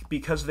think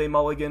because they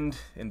mulliganed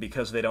and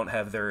because they don't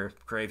have their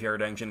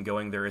graveyard engine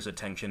going, there is a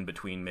tension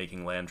between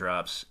making land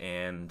drops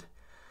and,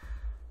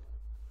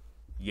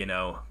 you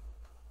know...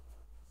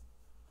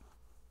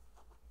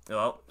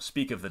 Well,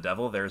 speak of the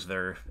devil, there's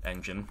their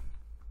engine.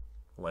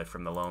 Life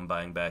from the Loam,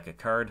 buying back a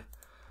card.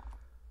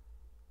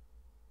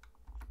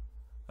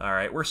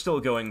 Alright, we're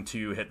still going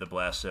to hit the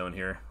Blast Zone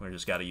here. We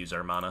just got to use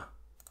our mana.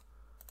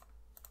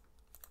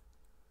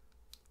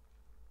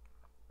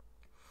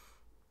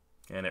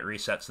 And it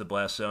resets the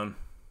Blast Zone.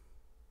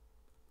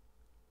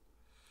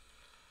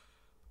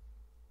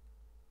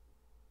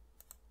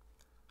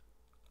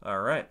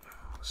 Alright,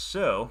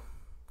 so...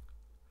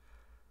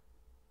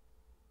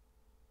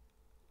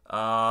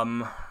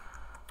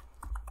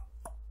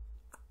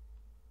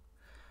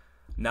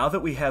 now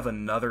that we have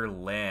another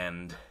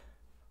land,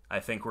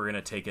 I think we're going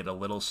to take it a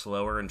little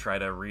slower and try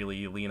to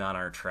really lean on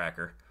our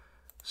tracker.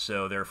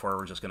 So therefore,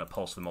 we're just going to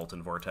pulse the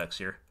Molten Vortex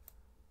here.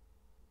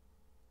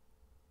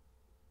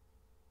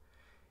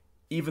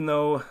 Even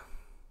though...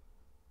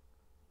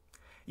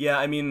 yeah,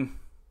 I mean...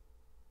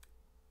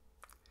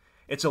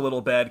 it's a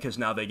little bad because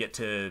now they get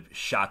to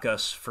shock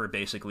us for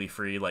basically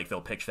free. Like,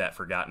 they'll pitch that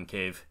Forgotten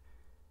Cave.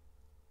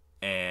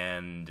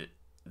 And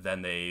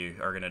then they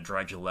are going to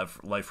dredge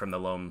Life from the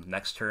Loam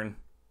next turn.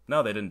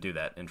 No, they didn't do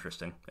that.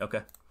 Interesting.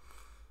 Okay.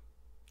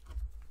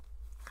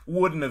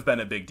 Wouldn't have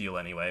been a big deal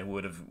anyway.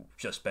 Would have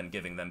just been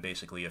giving them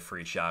basically a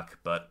free shock.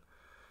 But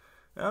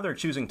now they're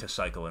choosing to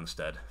cycle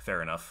instead.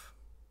 Fair enough.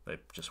 They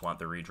just want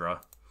the redraw.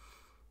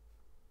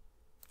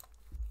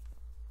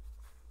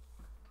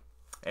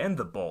 And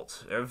the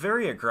bolt. They're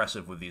very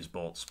aggressive with these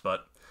bolts,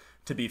 but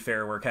to be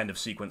fair, we're kind of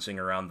sequencing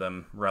around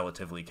them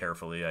relatively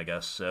carefully, I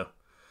guess, so...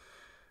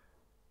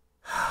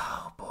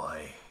 oh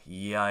boy.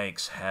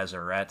 Yikes,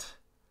 Tezzeret.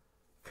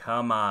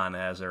 Come on,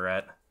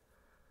 Tezzeret.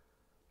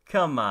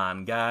 Come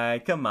on, guy.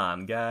 Come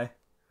on, guy.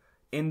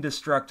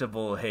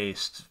 Indestructible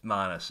haste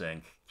mana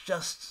sink.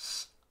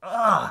 Just...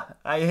 I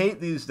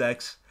hate these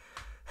decks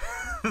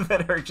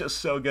that are just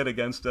so good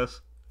against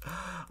us.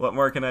 What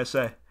more can I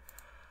say?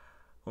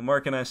 What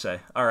more can I say?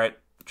 Alright,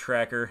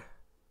 tracker.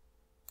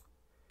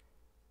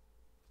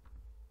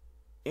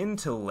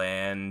 Into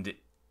land...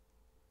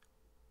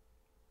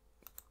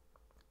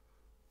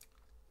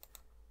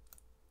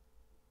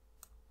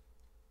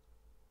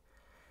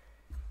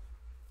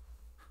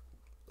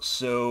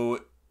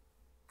 so,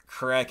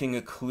 cracking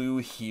a clue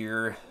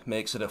here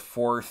makes it a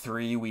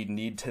 4-3. We'd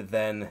need to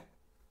then...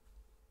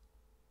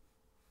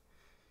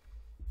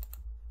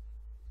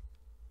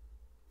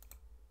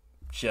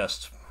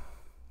 just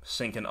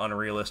sink an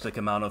unrealistic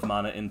amount of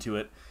mana into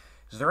it.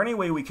 Is there any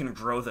way we can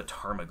grow the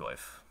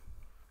Tarmogoyf?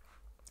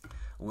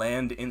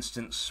 Land,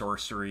 instant,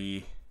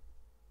 sorcery...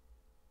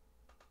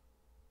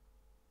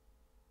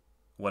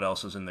 what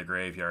else is in the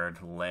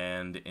graveyard?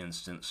 Land,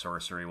 instant,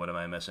 sorcery, what am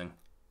I missing?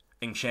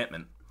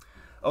 Enchantment.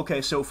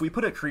 Okay, so if we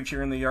put a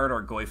creature in the yard,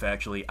 our Goyf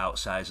actually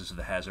outsizes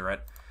the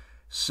Tezzeret.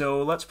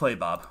 So let's play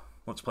Bob.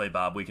 Let's play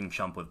Bob. We can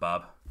chump with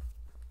Bob.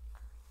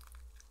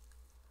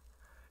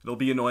 It'll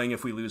be annoying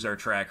if we lose our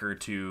tracker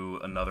to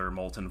another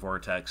Molten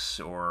Vortex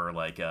or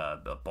like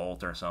a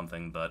Bolt or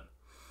something, but...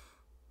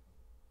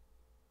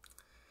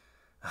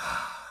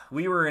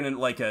 we were in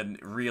like a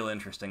real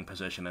interesting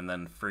position and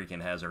then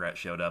freaking Tezzeret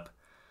showed up.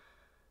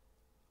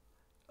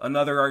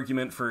 Another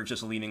argument for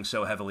just leaning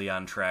so heavily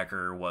on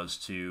Tracker was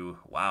to,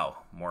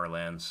 wow, more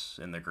lands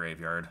in the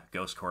graveyard,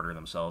 Ghost Quarter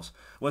themselves,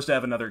 was to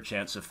have another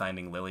chance of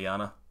finding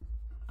Liliana.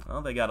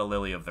 Well, they got a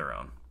Lily of their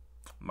own.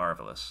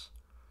 Marvelous.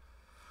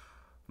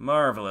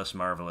 Marvelous,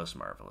 marvelous,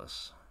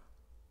 marvelous.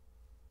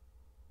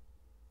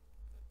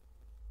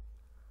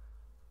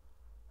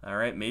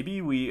 Alright,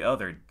 maybe we... Oh,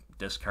 they're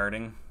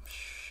discarding.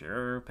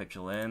 Sure, pitch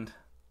a land.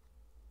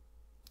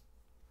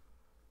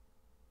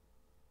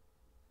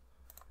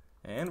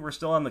 And we're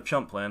still on the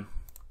chump plan.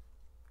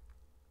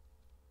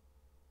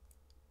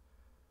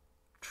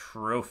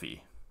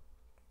 Trophy.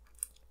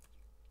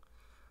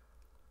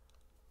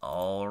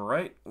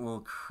 Alright, we'll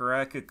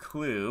crack a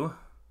clue.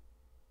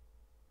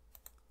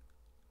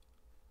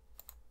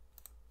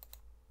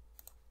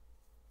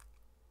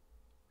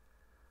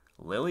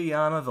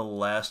 Liliana the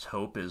Last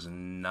Hope is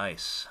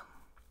nice.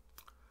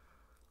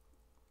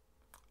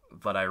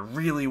 But I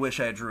really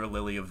wish I drew a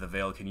Lily of the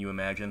Veil, can you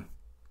imagine?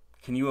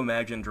 Can you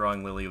imagine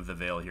drawing Lily of the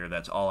Veil here?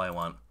 That's all I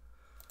want.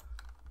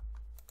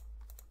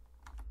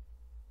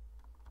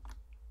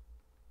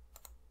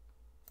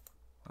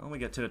 Well, we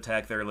get to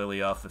attack their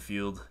Lily off the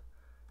field.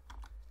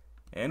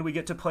 And we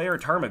get to play our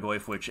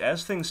Tarmogoyf, which,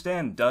 as things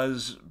stand,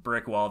 does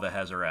brick wall the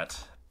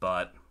Tezzeret,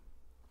 but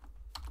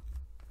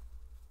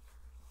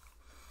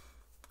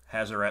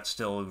Tezeret's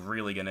still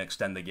really going to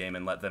extend the game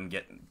and let them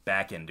get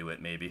back into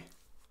it, maybe.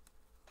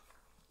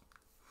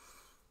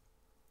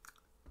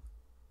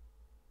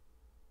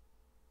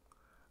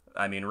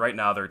 I mean, right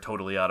now they're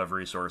totally out of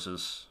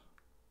resources.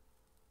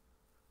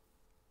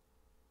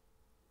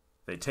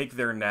 They take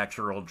their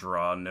natural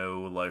draw,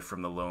 no Life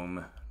from the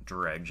Loam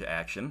Dredge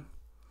action.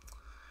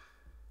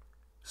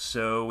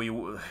 So we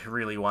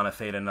really want to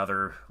fade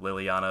another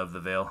Liliana of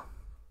the Veil.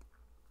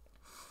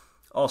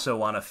 Also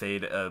want to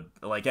fade,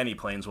 like any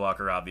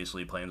Planeswalker,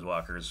 obviously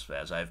Planeswalkers,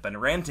 as I've been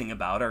ranting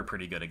about, are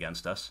pretty good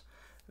against us.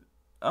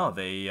 Oh,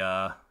 they,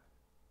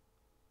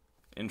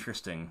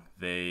 interesting.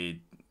 They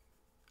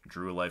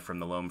drew a Life from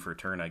the Loam for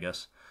turn, I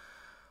guess.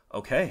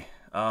 Okay,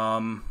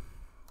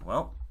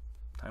 well,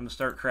 time to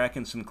start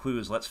cracking some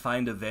clues. Let's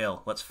find a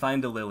Veil. Let's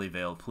find a Lily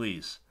Veil,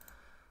 please.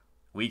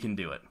 We can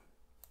do it.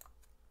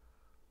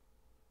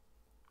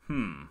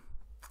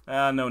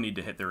 No need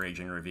to hit the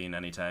Raging Ravine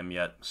anytime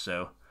yet,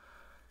 so...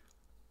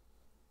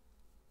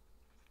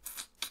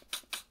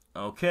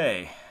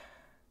 Okay.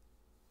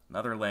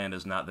 Another land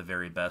is not the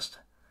very best.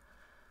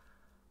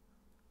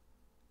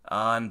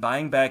 And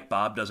buying back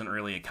Bob doesn't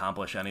really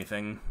accomplish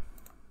anything,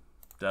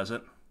 does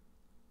it?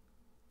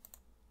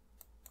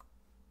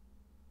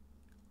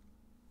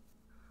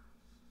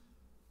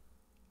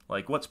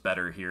 Like, what's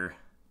better here?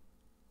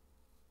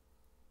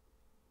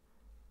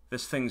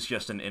 This thing's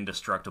just an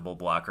indestructible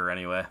blocker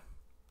anyway.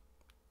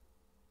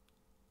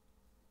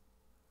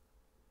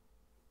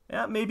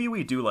 Yeah, maybe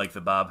we do like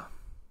the Bob.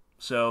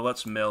 So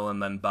let's mill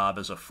and then Bob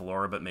as a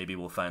floor, but maybe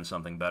we'll find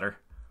something better.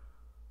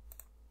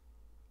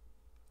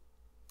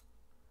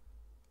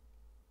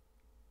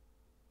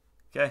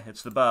 Okay,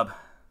 it's the Bob.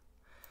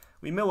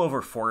 We mill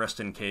over Forest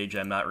and Cage.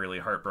 I'm not really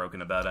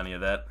heartbroken about any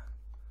of that.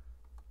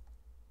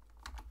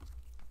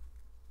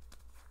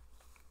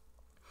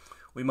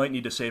 We might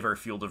need to save our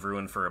Field of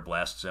Ruin for a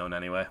Blast Zone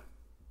anyway.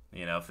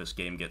 You know, if this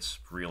game gets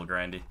real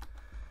grindy.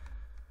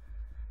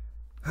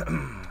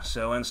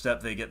 So end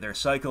step, they get their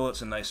cycle.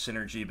 It's a nice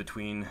synergy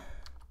between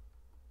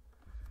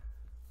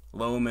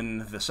Loam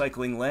and the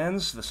cycling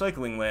lands. The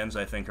cycling lands,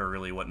 I think, are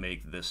really what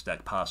make this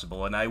deck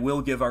possible. And I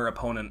will give our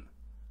opponent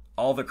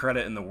all the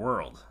credit in the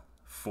world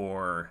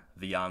for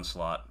the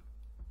Onslaught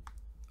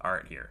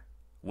art here.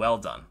 Well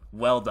done.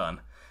 Well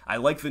done. I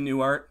like the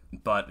new art,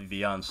 but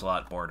the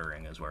Onslaught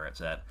bordering is where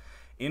it's at.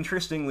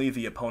 Interestingly,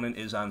 the opponent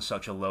is on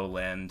such a low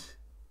land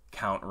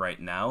count right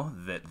now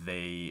that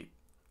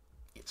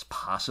it's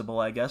possible,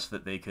 I guess,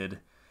 that they could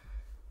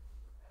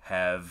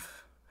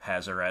have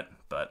Tezzeret,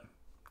 but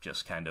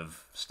just kind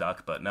of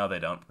stuck. But no, they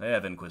don't. They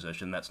have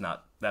Inquisition.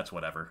 That's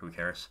whatever. Who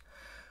cares?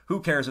 Who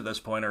cares at this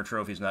point? Our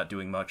trophy's not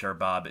doing much. Our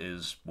Bob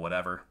is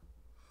whatever.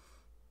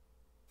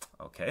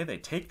 Okay, they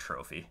take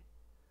trophy.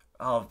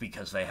 Oh,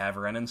 because they have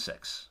Ren and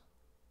 6.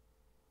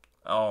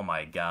 Oh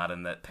my god,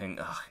 and that ping...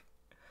 Ugh.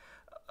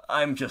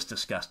 I'm just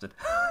disgusted.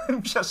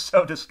 I'm just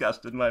so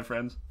disgusted, my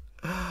friends.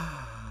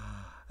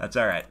 That's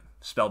alright.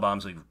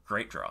 Spellbomb's a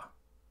great draw.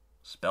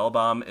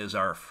 Spellbomb is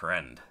our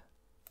friend.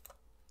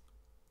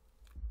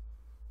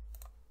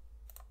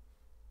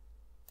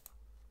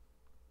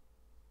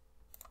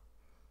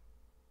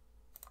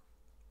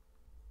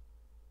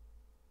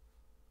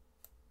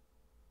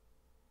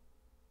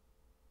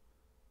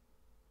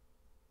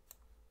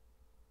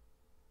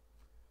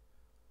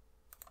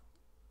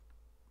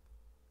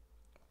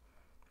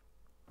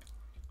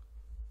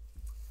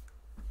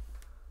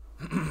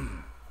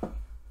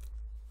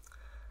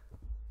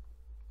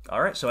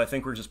 Alright, so I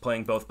think we're just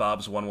playing both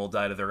Bobs. One will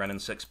die to the Ren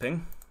and 6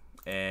 ping,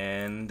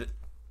 and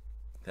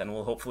then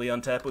we'll hopefully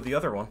untap with the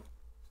other one.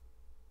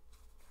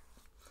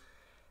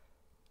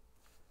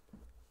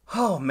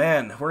 Oh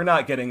man, we're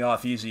not getting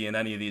off easy in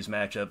any of these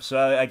matchups,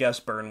 so I guess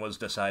Burn was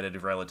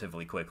decided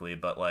relatively quickly,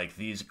 but like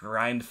these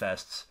grind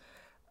fests,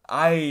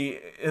 I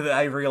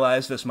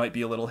realize this might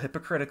be a little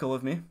hypocritical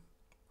of me,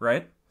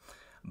 right?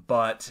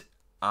 But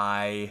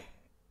I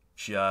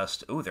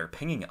just... Ooh, they're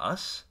pinging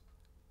us?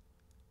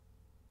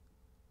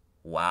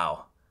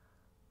 Wow.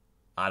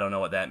 I don't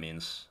know what that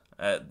means.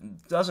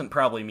 It doesn't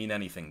probably mean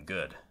anything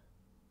good.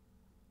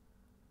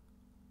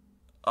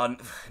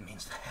 It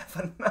means they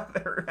have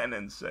another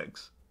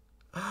N6.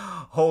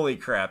 Holy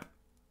crap.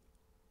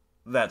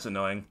 That's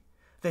annoying.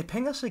 They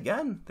ping us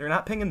again. They're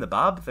not pinging the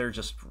Bob. They're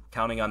just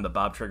counting on the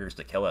Bob triggers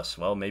to kill us.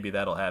 Well, maybe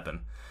that'll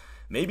happen.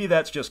 Maybe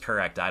that's just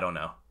correct. I don't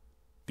know.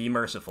 Be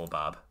merciful,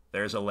 Bob.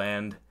 There's a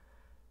land.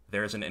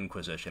 There's an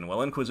Inquisition.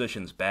 Well,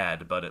 Inquisition's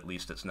bad, but at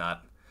least it's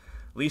not...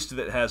 At least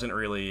it hasn't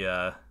really...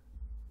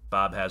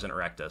 Bob hasn't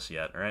wrecked us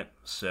yet, right?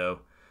 So,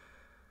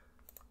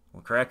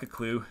 we'll crack a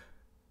clue.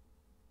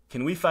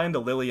 Can we find a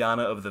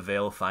Liliana of the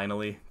Veil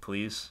finally,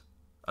 please?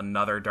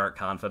 Another Dark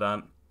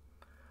Confidant?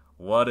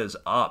 What is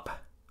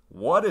up?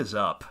 What is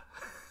up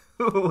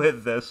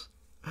with this?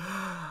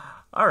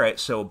 Alright,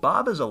 so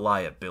Bob is a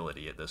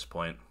liability at this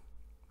point.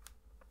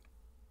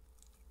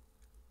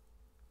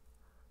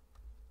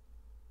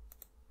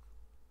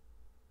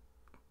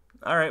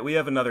 Alright, we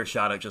have another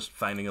shot at just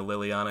finding a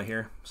Liliana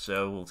here,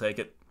 so we'll take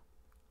it.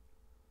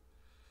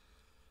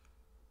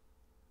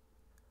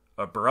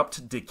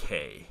 Abrupt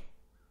Decay.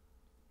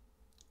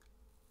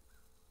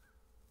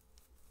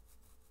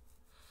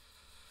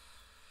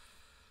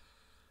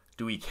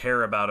 Do we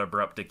care about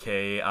Abrupt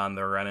Decay on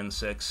the Renin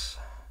 6?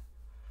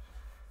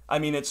 I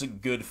mean, it's a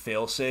good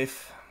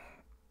failsafe.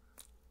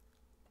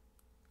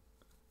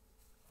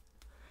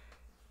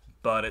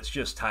 But it's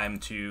just time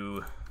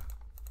to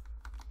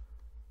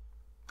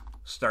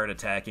start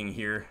attacking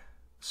here.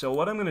 So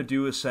what I'm going to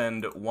do is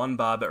send one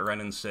Bob at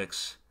Renin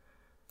 6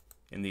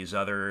 in these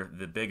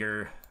the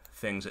bigger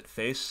things at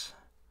face.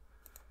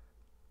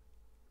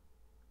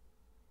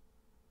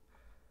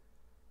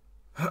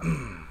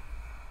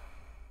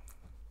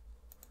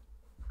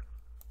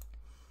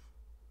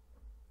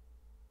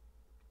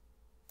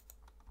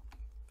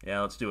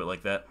 Yeah, let's do it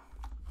like that.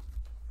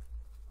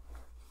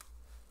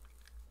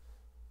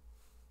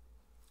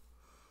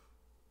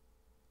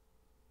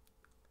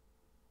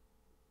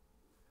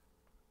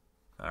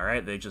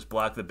 Alright, they just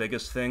blocked the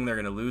biggest thing. They're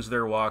going to lose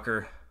their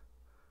walker.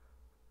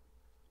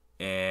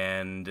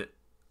 And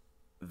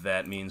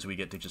that means we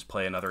get to just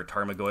play another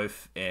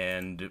Tarmogoyf,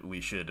 and we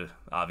should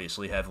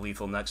obviously have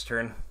lethal next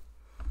turn.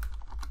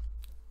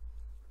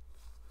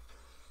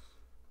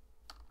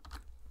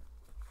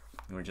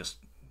 We just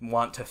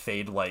want to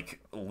fade, like,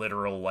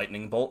 literal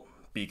Lightning Bolt,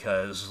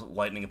 because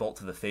Lightning Bolt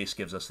to the face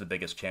gives us the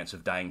biggest chance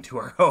of dying to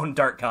our own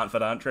Dark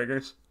Confidant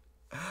triggers.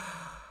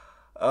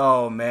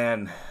 Oh,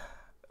 man.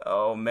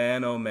 Oh,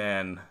 man, oh,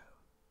 man.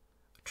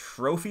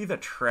 Trophy the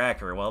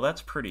Tracker. Well,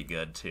 that's pretty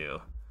good,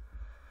 too.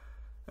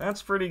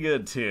 That's pretty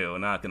good, too,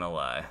 not gonna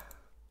lie.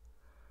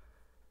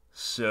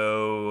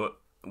 So,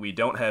 we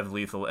don't have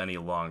lethal any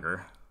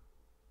longer.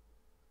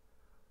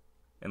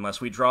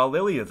 Unless we draw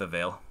Lily of the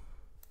Veil.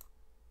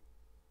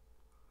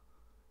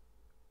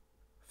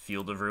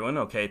 Field of Ruin,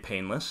 okay,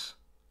 painless.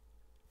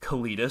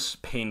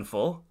 Kalidas,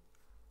 painful.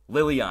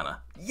 Liliana.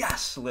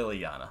 Yes,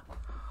 Liliana.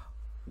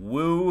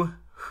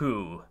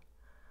 Woo-hoo.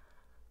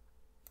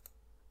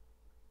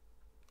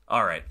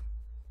 Alright.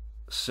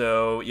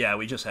 So, yeah,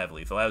 we just have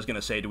lethal. I was going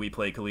to say, do we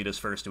play Kalidas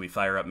first? Do we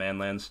fire up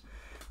Manlands?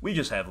 We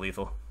just have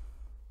lethal.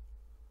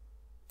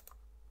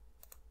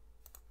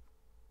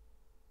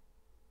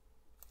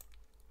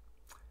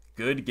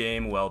 Good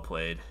game, well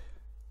played.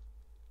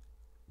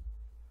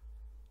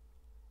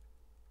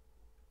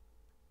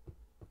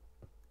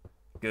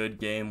 Good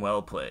game,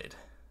 well played.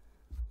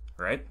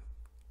 Right?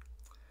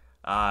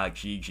 Ah,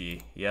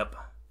 GG. Yep.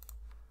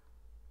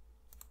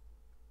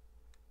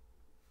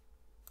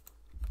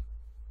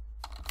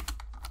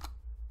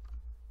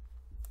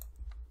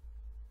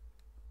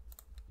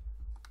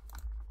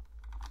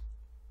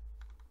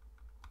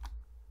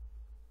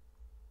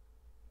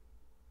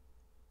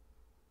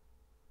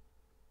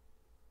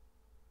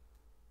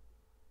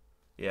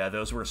 Yeah,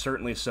 those were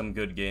certainly some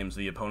good games,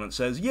 the opponent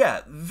says.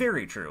 Yeah,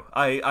 very true.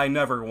 I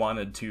never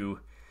wanted to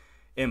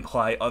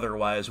imply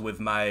otherwise with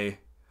my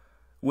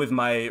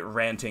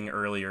ranting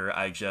earlier.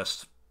 I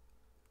just,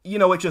 you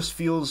know, it just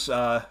feels,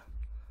 well,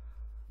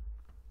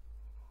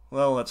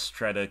 let's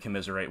try to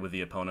commiserate with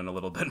the opponent a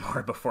little bit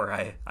more before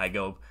I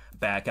go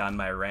back on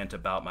my rant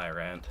about my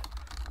rant.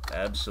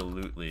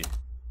 Absolutely.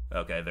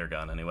 Okay, they're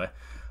gone anyway.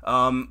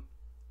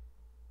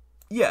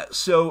 Yeah,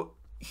 so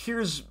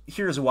here's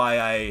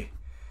why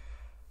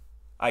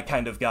I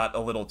kind of got a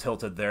little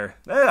tilted there.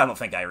 I don't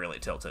think I really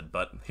tilted,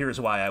 but here's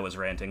why I was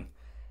ranting.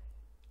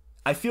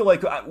 I feel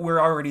like we're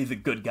already the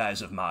good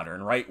guys of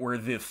Modern, right? We're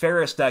the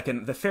fairest deck,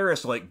 and the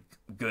fairest, like,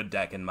 good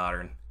deck in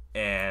Modern.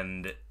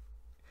 And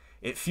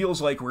it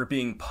feels like we're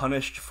being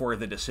punished for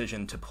the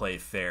decision to play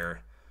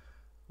fair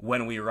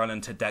when we run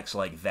into decks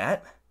like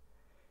that.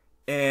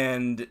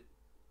 And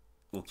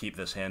we'll keep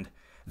this hand.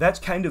 That's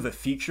kind of a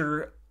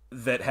feature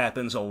that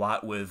happens a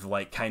lot with,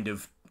 like, kind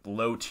of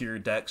low-tier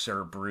decks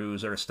or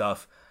brews or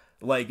stuff.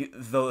 Like,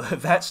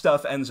 that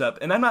stuff ends up...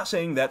 And I'm not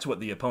saying that's what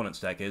the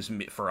opponent's deck is.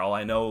 For all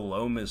I know,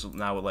 Loam is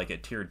now, like, a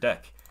tiered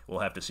deck. We'll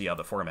have to see how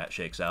the format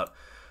shakes out.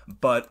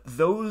 But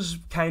those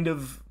kind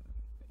of,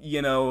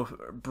 you know,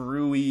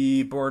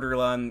 brewy,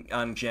 borderline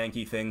on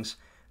janky things,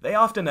 they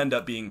often end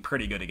up being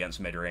pretty good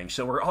against midrange.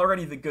 So we're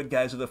already the good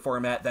guys of the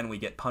format, then we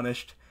get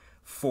punished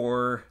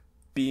for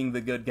being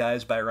the good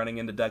guys by running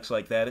into decks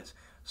like that. It's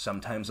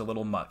sometimes a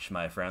little much,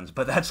 my friends,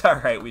 but that's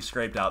alright. We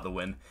scraped out the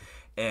win.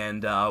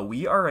 And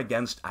we are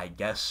against, I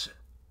guess,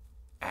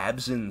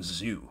 Abzan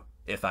Aggro,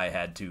 if I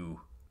had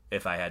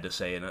to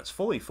say, and it's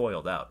fully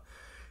foiled out.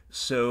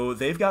 So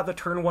they've got the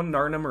turn 1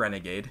 Narnum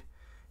Renegade,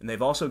 and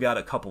they've also got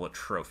a couple of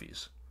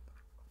trophies.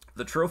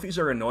 The trophies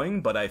are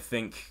annoying, but I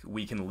think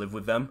we can live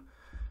with them.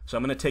 So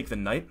I'm going to take the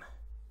Knight.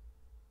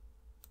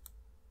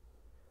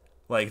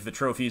 Like, the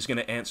trophy is going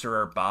to answer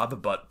our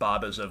Bob, but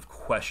Bob is of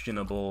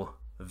questionable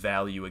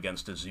value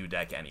against a Zoo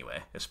deck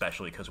anyway,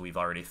 especially because we've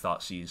already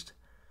Thought Seized.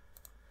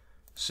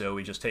 So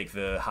we just take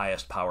the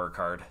highest power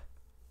card.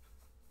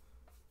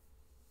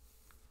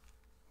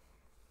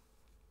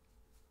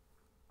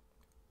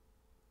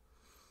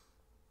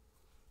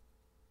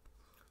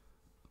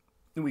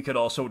 We could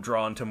also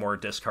draw into more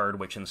discard,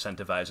 which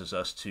incentivizes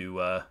us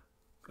to...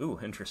 ooh,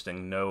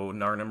 interesting. No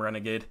Narnum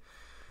Renegade.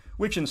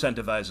 Which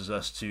incentivizes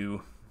us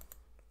to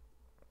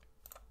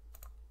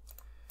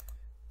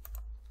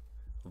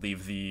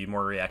leave the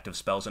more reactive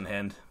spells in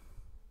hand.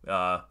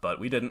 But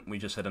we didn't. We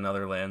just hit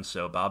another land,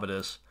 so Bob it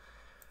is.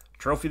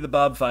 Trophy the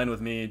Bob, fine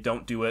with me.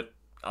 Don't do it.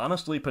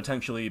 Honestly,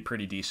 potentially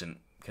pretty decent,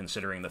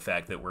 considering the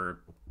fact that we're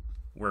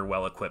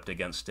well equipped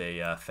against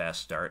a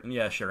fast start. And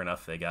yeah, sure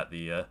enough, they got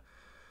the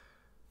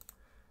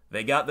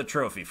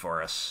trophy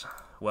for us.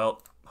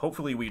 Well,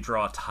 hopefully we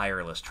draw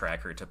Tireless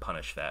Tracker to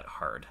punish that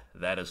hard.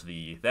 That is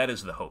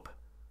the hope.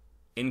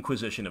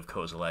 Inquisition of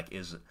Kozilek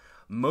is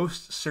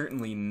most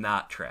certainly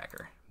not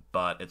Tracker,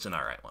 but it's an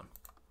alright one.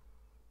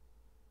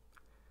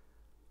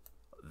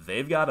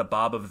 They've got a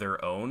Bob of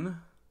their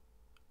own,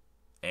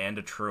 and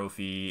a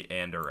trophy,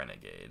 and a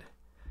Renegade.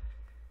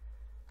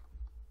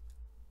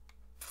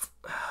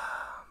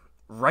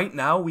 Right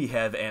now we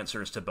have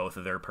answers to both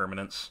of their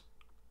permanents.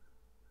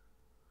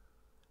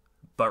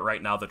 But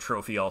right now the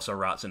trophy also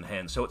rots in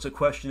hand. So it's a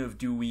question of,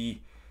 do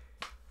we...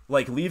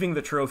 Like, leaving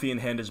the trophy in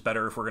hand is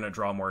better if we're going to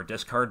draw more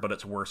discard, but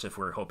it's worse if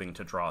we're hoping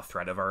to draw a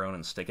threat of our own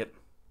and stick it.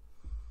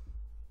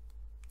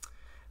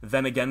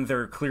 Then again,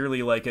 they're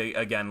clearly, like,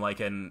 like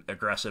an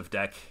aggressive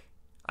deck,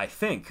 I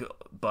think,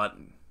 but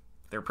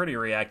they're pretty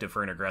reactive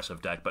for an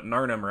aggressive deck. But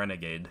Narnum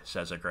Renegade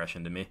says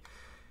aggression to me.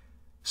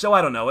 So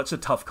I don't know, it's a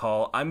tough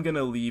call. I'm going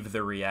to leave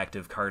the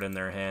reactive card in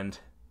their hand.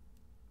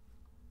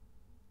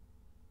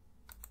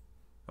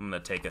 I'm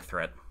going to take a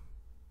threat,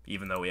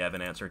 even though we have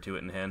an answer to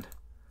it in hand.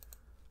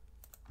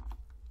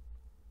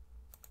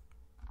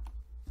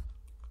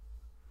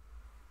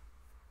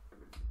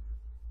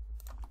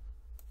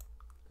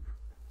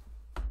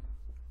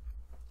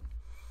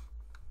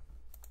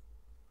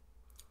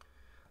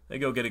 They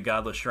go get a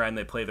Godless Shrine,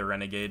 they play the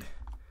Renegade.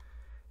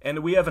 And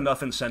we have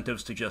enough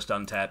incentives to just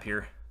untap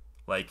here.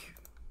 Like,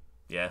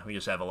 yeah, we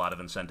just have a lot of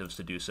incentives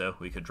to do so.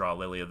 We could draw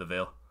Lily of the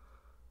Veil.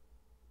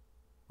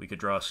 We could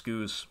draw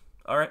Skoos.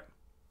 Alright.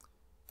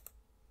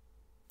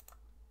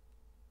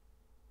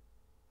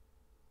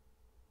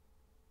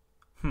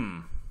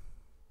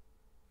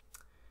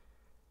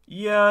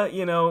 Yeah,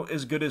 you know,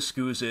 as good as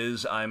Skoos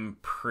is, I'm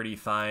pretty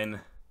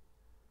fine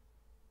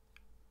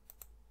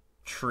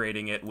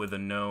trading it with a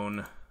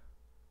known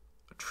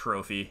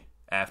trophy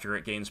after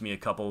it gains me a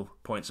couple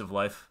points of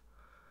life.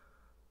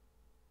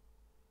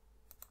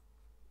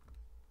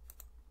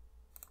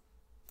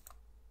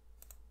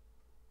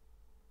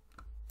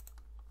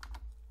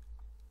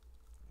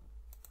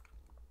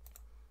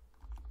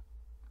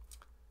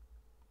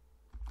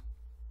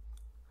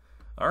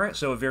 Alright,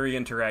 so a very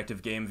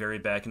interactive game, very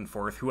back and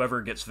forth.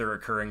 Whoever gets the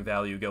recurring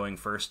value going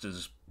first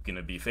is going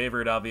to be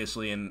favored,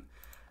 obviously, and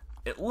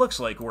it looks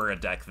like we're a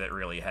deck that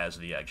really has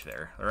the edge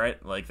there,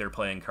 alright? Like, they're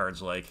playing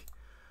cards like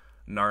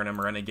Narnum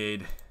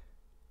Renegade,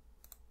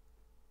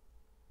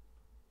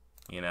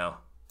 you know,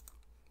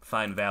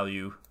 fine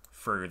value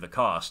for the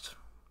cost,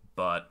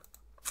 but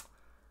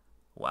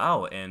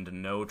wow, and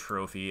no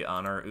trophy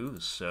on our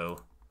ooze,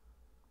 so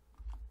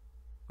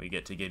we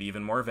get to get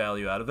even more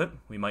value out of it.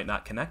 We might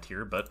not connect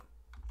here, but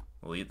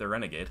we'll eat the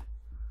Renegade.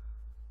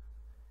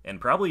 And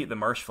probably eat the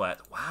Marsh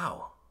Flat.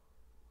 Wow.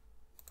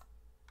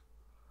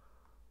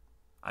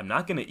 I'm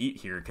not going to eat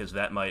here because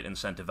that might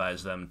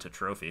incentivize them to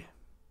trophy.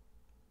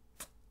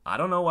 I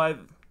don't know why...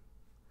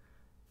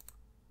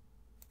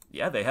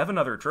 Yeah, they have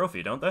another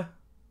trophy, don't they?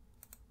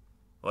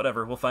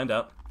 Whatever, we'll find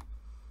out.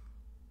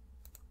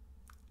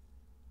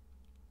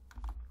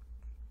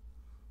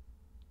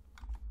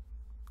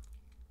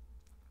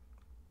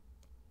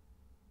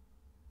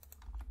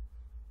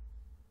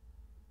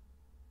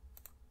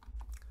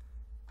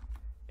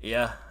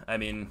 Yeah, I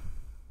mean,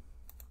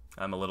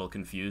 I'm a little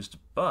confused,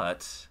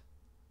 but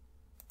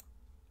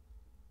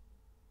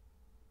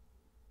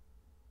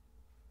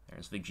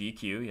There's the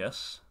GQ,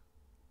 yes.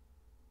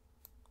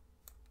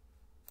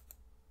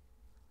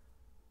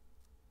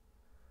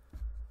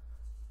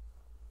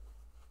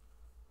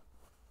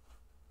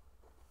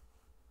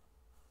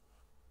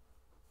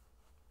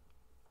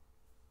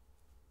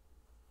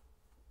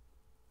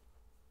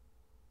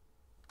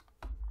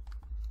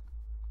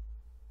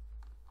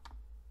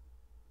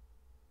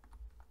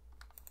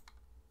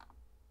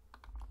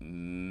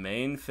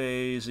 Main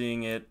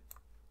phasing it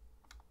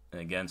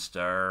against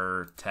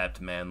our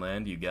tapped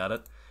manland, you got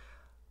it.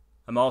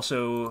 I'm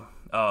also...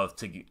 oh,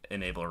 to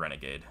enable a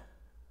renegade.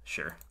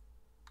 Sure.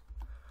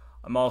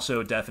 I'm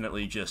also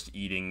definitely just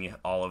eating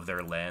all of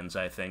their lands,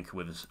 I think,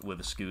 with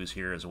the Skoos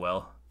here as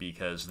well,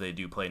 because they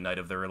do play Knight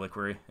of the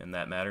Reliquary, and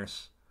that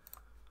matters.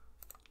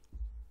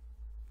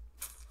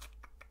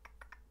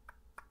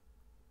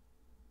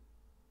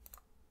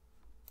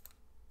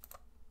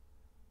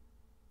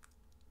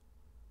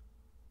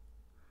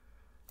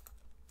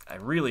 I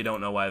really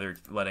don't know why they're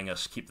letting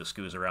us keep the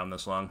Skoos around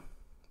this long,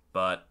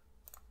 but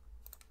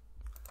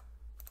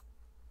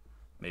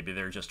maybe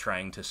they're just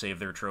trying to save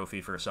their trophy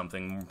for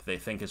something they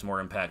think is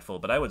more impactful,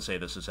 but I would say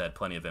this has had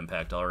plenty of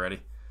impact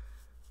already.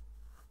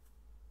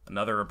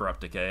 Another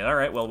Abrupt Decay.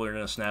 Alright, well, we're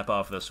going to snap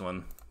off this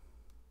one.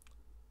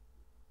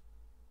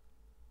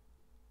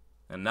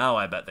 And now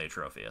I bet they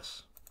trophy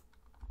us.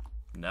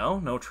 No?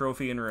 No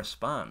trophy in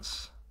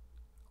response.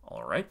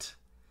 Alright.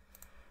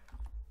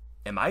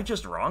 Am I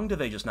just wrong? Do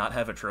they just not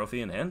have a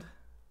trophy in hand?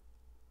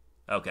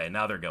 Okay,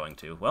 now they're going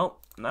to. Well,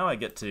 now I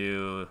get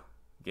to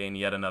gain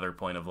yet another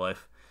point of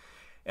life.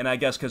 And I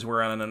guess because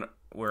we're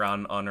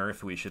on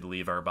Unearth, we should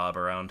leave our Bob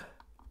around.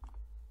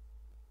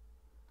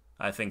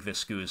 I think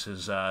this Skoos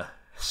has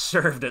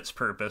served its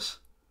purpose.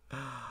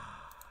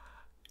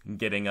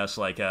 Getting us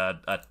like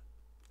a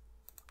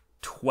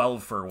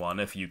 12 for 1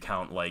 if you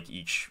count like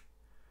each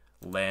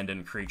land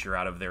and creature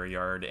out of their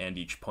yard and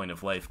each point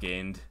of life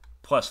gained,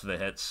 plus the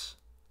hits.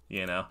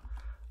 You know,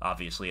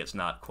 obviously it's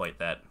not quite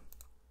that,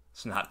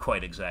 it's not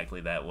quite exactly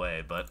that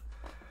way, but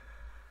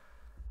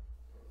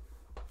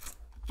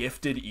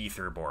Gifted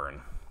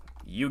Aetherborn.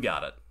 You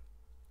got it.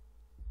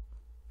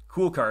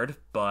 Cool card,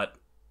 but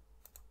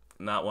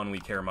not one we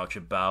care much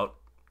about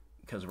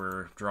because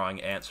we're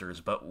drawing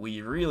answers, but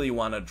we really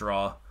want to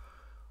draw.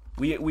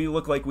 We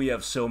look like we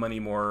have so many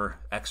more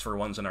X for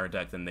 1s in our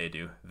deck than they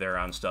do. They're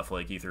on stuff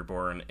like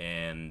Aetherborn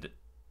and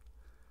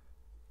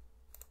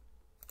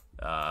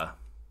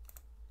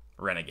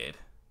Renegade.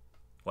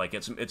 Like,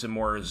 it's a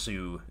more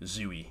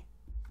zooey.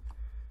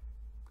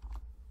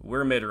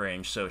 We're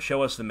mid-range, so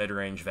show us the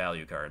mid-range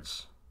value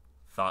cards.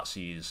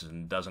 Thoughtseize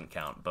and doesn't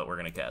count, but we're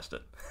going to cast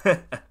it.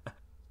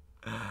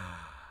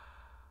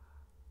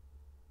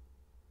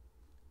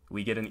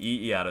 We get an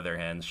EE out of their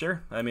hands.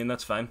 Sure, I mean,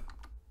 that's fine.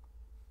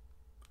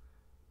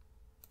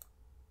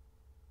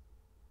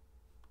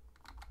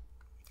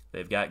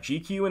 They've got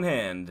GQ in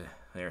hand.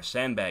 They're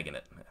sandbagging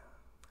it.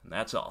 And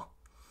that's all.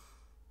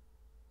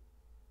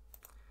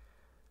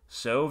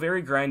 So,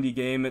 very grindy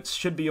game. It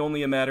should be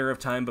only a matter of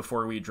time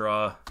before we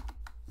draw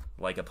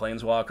like a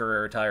Planeswalker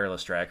or a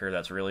Tireless Tracker.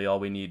 That's really all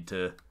we need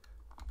to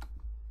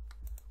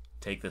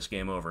take this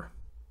game over.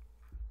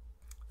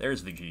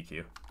 There's the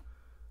GQ.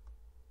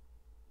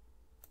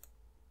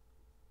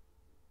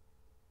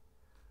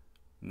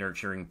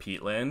 Nurturing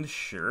Peatland,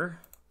 sure.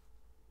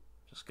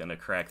 Just gonna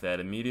crack that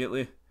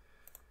immediately.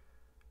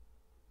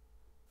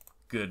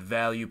 Good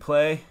value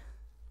play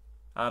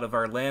out of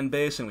our land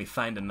base, and we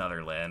find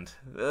another land.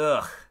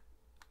 Ugh.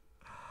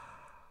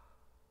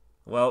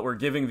 Well, we're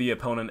giving the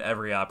opponent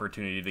every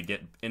opportunity to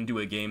get into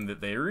a game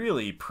that they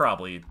really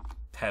probably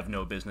have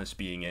no business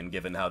being in,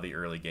 given how the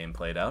early game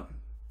played out.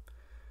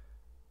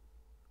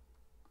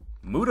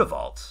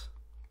 Mutavault.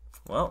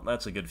 Well,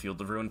 that's a good Field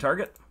of Ruin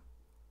target.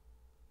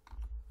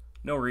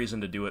 No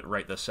reason to do it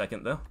right this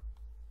second, though.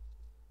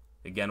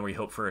 Again, we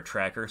hope for a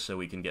tracker so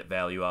we can get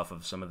value off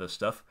of some of this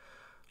stuff.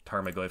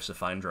 Tarmogoyf's a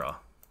fine draw.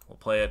 We'll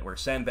play it. We're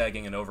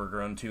sandbagging an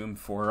Overgrown Tomb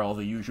for all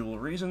the usual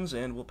reasons,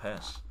 and we'll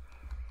pass.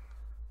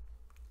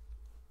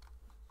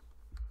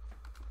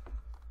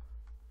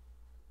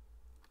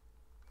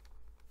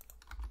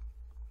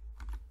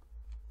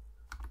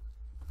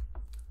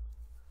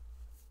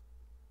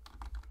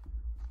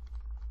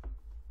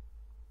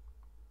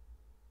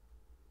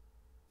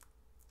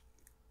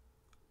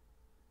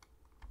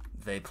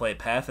 They play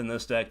Path in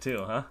this deck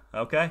too, huh?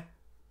 Okay.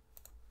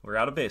 We're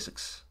out of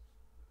basics.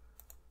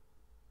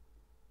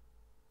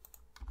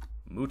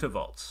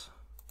 Mutavault.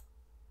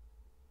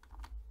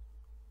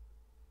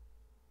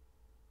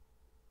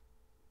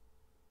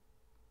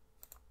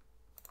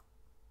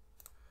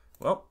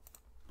 Well,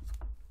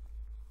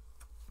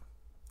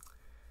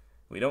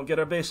 we don't get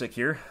our basic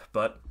here,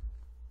 but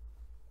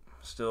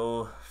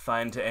still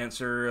fine to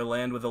answer a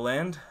land with a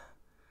land.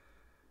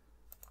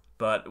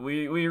 But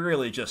we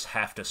really just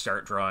have to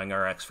start drawing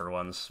our X for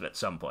 1s at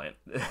some point.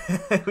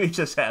 We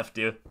just have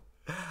to.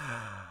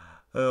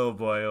 Oh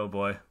boy, oh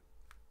boy.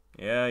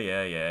 Yeah,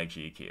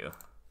 GQ.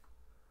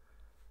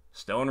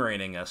 Stone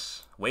Raining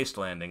us,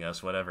 Wastelanding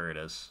us, whatever it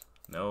is.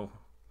 No.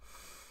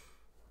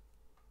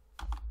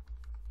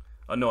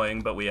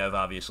 Annoying, but we have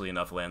obviously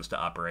enough lands to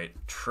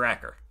operate.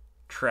 Tracker.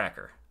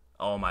 Tracker.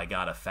 Oh my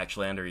god, a fetch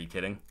land, are you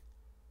kidding?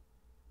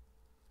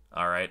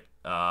 Alright,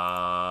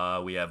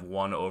 we have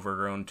one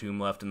Overgrown Tomb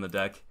left in the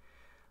deck.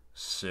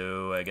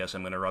 So I guess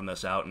I'm going to run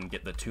this out and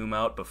get the Tomb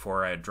out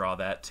before I draw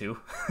that too.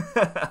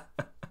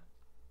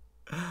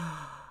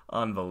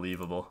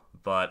 Unbelievable.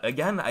 But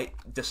again,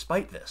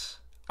 despite this,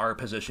 our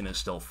position is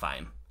still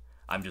fine.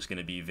 I'm just going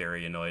to be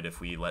very annoyed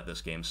if we let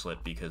this game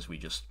slip because we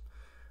just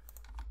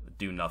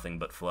do nothing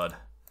but flood.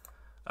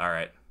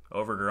 Alright,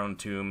 Overgrown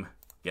Tomb,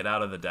 get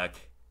out of the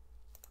deck.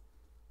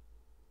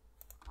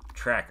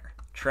 Tracker.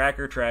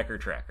 Tracker, tracker,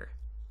 tracker.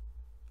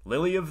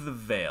 Lily of the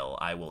Veil,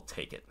 I will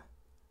take it.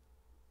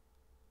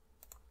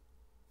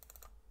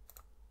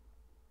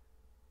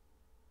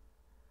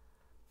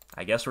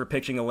 I guess we're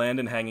pitching a land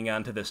and hanging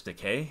on to this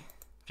Decay,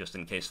 just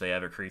in case they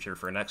have a creature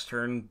for next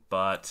turn,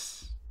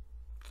 but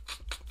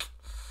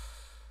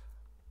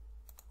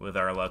with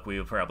our luck, we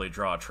will probably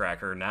draw a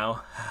Tracker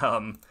now.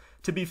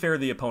 To be fair,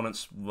 the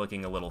opponent's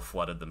looking a little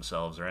flooded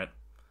themselves, right?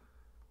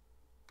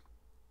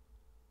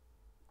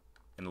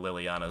 And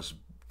Liliana's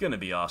gonna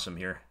be awesome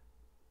here.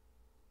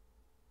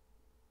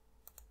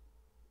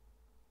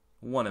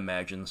 One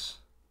imagines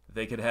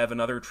they could have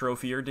another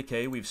Trophy or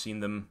Decay. We've seen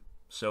them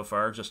so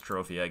far. Just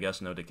Trophy, I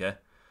guess, no Decay.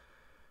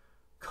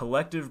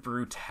 Collective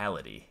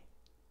Brutality.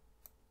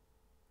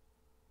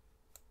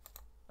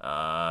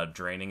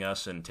 Draining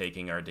us and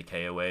taking our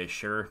Decay away,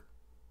 sure.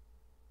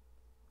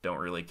 Don't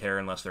really care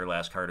unless their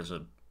last card is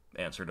an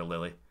answer to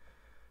Lily.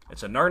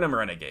 It's a Narnam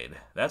Renegade.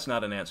 That's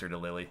not an answer to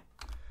Lily.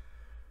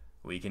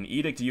 We can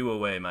edict you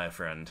away, my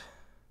friend.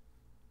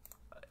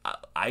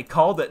 I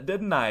called it,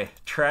 didn't I?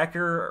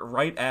 Tracker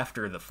right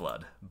after the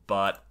flood,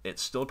 but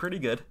it's still pretty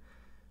good.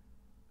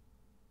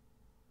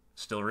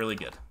 Still really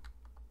good.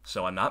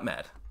 So I'm not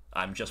mad.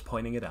 I'm just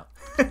pointing it out.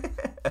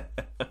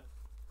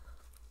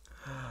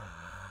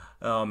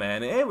 Oh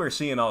man, we're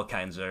seeing all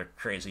kinds of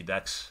crazy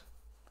decks.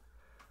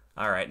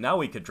 Alright, now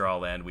we could draw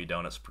land we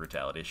don't. It's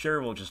Brutality.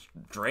 Sure, we'll just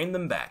drain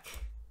them back.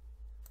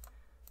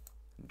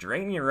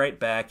 Drain you right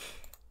back.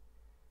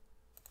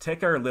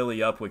 Take our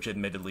Lily up, which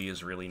admittedly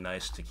is really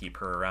nice to keep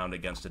her around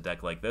against a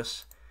deck like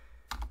this.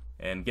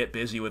 And get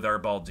busy with our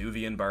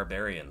Balduvian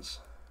Barbarians.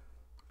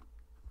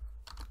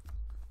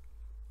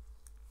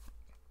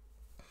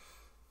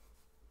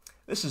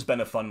 This has been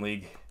a fun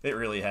league. It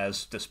really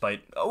has,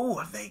 despite...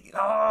 Oh,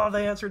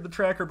 they answered the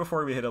Tracker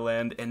before we hit a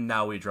land, and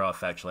now we draw a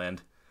fetch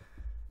land.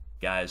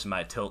 Guys,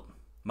 my tilt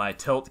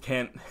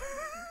can't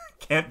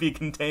be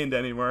contained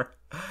anymore.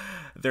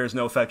 There's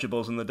no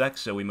fetchables in the deck,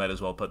 so we might as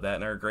well put that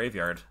in our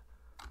graveyard.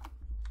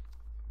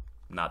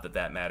 Not that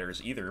that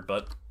matters either,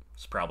 but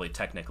it's probably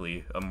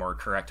technically a more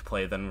correct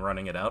play than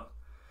running it out.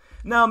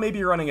 Now,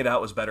 maybe running it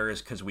out was better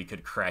is because we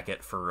could crack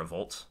it for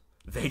Revolt.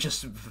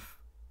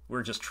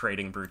 We're just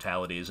trading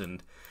brutalities,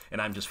 and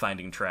I'm just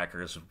finding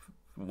trackers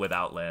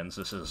without lands.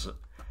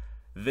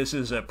 This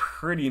is a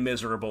pretty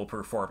miserable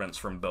performance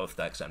from both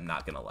decks, I'm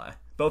not gonna lie.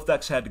 Both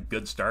decks had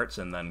good starts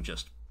and then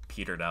just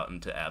petered out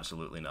into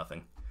absolutely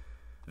nothing.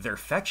 They're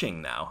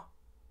fetching now.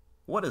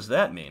 What does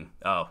that mean?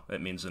 Oh,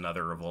 it means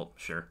another Revolt,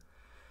 sure.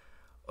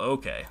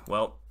 Okay,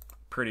 well,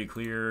 pretty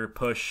clear.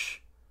 Push.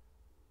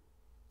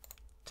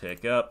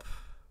 Tick up.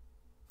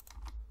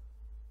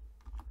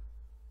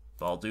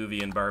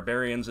 Balduvian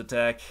Barbarians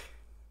attack.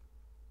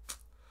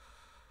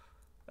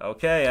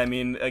 Okay, I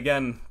mean,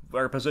 again,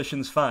 our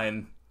position's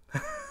fine.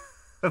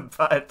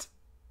 But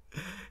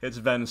it's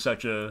been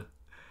such a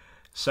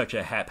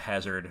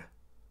haphazard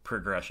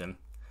progression.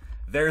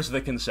 There's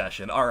the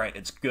concession. Alright,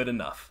 it's good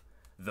enough.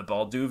 The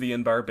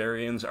Balduvian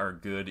Barbarians are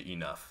good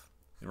enough.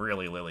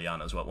 Really,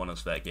 Liliana's what won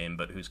us that game,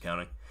 but who's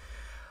counting?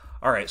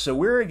 Alright, so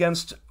we're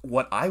against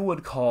what I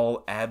would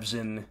call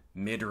Abzan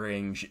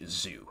Midrange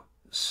Zoo.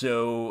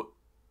 So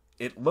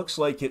it looks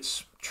like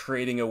it's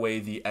trading away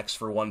the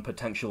X-for-1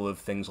 potential of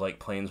things like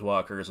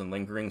Planeswalkers and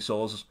Lingering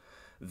Souls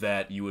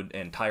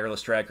and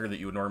Tireless Tracker that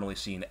you would normally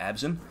see in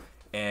Abzan,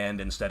 and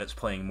instead it's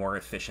playing more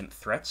efficient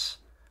threats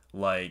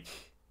like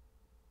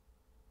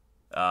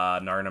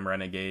Narnam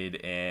Renegade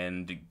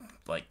and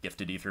like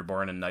Gifted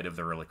Aetherborn and Knight of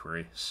the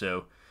Reliquary.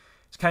 So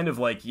it's kind of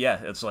like,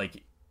 yeah, it's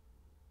like,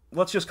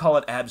 let's just call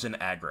it Abzan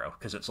Aggro,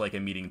 because it's like a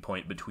meeting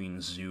point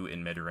between Zoo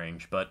and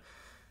Midrange, but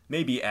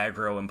maybe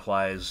Aggro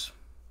implies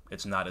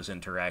it's not as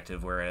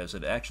interactive, whereas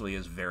it actually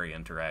is very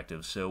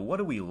interactive. So what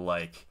do we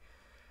like?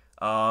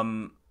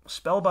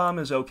 Spellbomb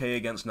is okay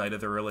against Knight of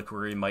the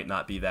Reliquary, might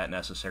not be that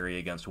necessary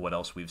against what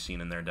else we've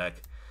seen in their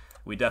deck.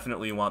 We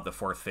definitely want the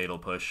 4th Fatal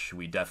Push.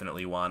 We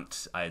definitely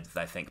want, I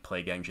think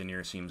Plague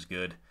Engineer seems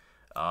good.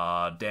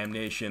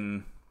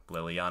 Damnation,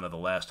 Liliana the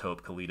Last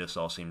Hope, Kalitas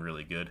all seem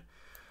really good.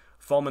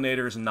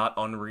 Fulminator is not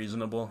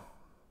unreasonable,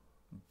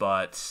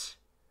 but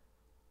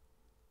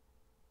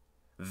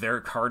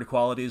their card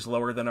quality is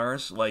lower than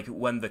ours. Like,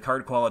 when the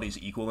card quality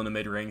is equal in a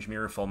mid-range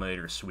mirror,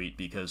 Fulminator is sweet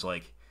because,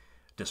 like,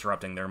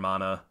 disrupting their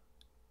mana,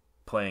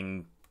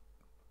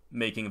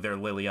 making their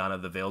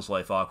Liliana the Veil's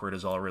life awkward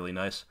is all really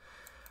nice.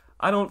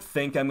 I don't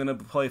think I'm going to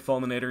play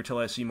Fulminator till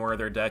I see more of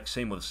their deck.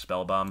 Same with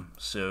Spellbomb.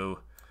 So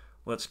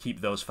let's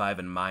keep those 5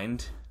 in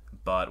mind,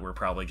 but we're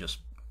probably just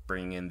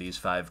bringing in these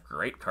 5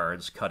 great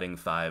cards, cutting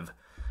 5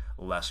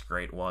 less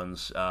great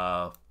ones.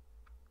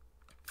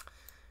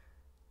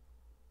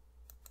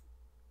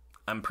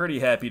 I'm pretty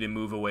happy to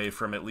move away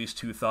from at least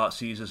 2 Thought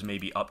Seizes,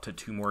 maybe up to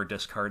 2 more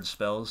discard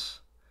spells.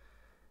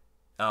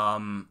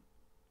 How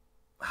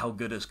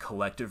good is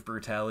Collective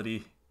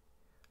Brutality?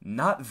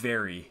 Not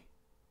very.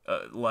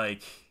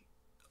 Like,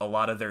 a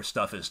lot of their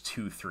stuff is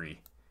 2-3.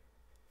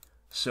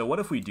 So what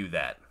if we do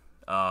that?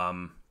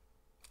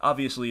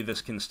 Obviously,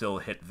 this can still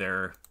hit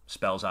their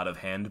spells out of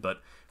hand,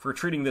 but if we're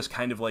treating this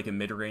kind of like a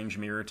mid-range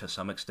mirror to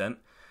some extent,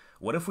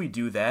 what if we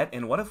do that,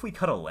 and what if we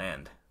cut a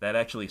land? That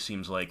actually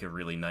seems like a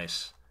really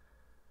nice...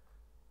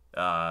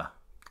 yeah,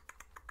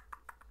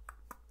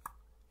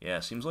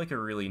 seems like a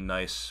really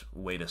nice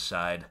way to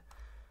side.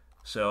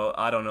 So,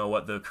 I don't know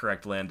what the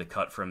correct land to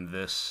cut from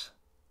this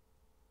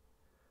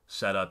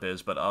setup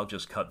is, but I'll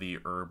just cut the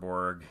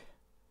Urborg.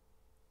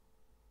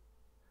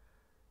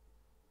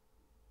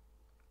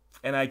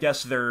 And I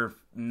guess they're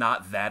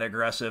not that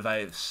aggressive.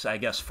 I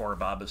guess 4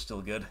 Bob is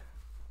still good.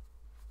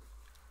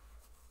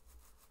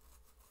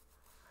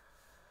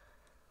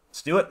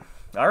 Let's do it.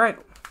 All right.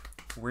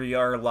 We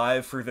are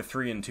live for the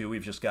 3 and 2.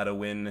 We've just got to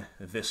win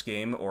this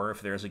game, or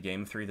if there's a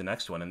game 3, the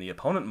next one. In the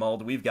opponent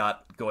mold, we've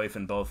got Goyf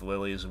and both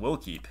Lilies. We'll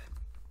keep.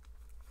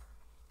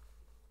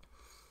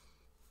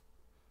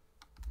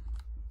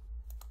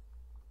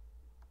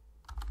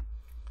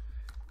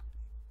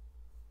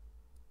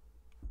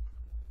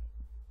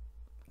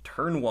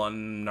 Turn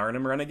 1,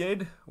 Narnum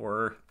Renegade,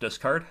 or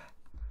discard?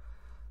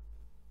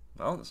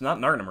 Well, it's not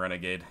Narnum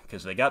Renegade,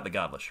 because they got the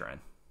Godless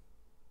Shrine.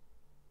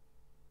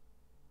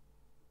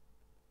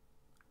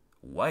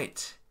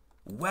 White.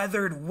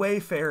 Weathered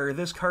Wayfarer.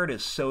 This card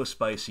is so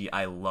spicy.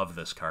 I love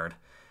this card.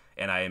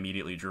 And I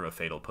immediately drew a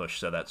Fatal Push,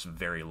 so that's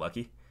very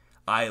lucky.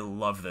 I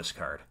love this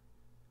card.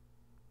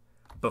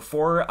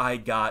 Before I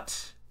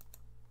got...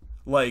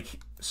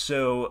 like,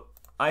 so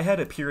I had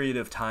a period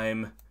of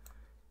time...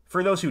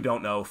 For those who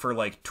don't know, for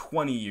like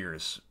 20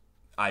 years,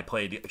 I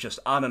played just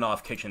on and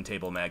off kitchen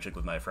table Magic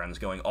with my friends,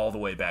 going all the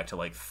way back to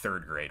like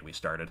 3rd grade we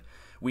started.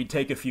 We'd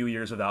take a few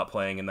years without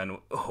playing, and then,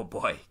 oh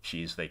boy,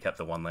 geez, they kept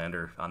the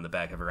 1-lander on the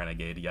back of a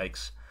Renegade,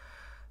 yikes.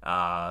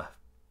 Yeah,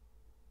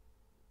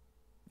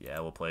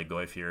 we'll play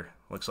Goyf here.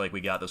 Looks like we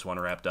got this one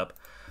wrapped up.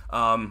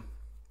 No,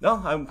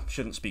 I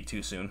shouldn't speak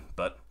too soon,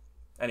 but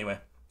anyway,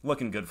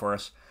 looking good for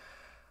us.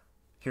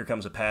 Here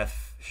comes a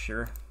path,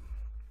 sure.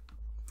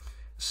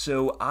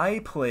 So I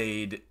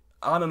played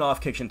on and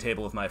off kitchen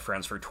table with my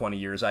friends for 20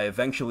 years. I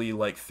eventually,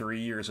 like 3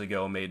 years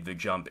ago, made the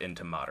jump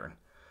into Modern.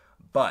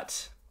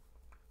 But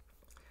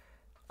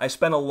I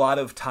spent a lot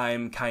of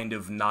time kind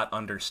of not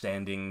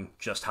understanding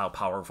just how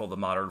powerful the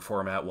Modern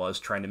format was,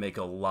 trying to make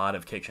a lot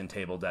of kitchen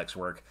table decks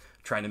work,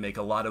 trying to make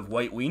a lot of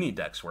White Weenie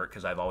decks work,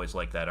 because I've always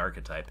liked that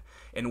archetype.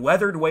 And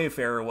Weathered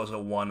Wayfarer was a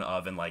one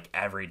of in like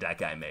every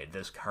deck I made.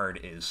 This card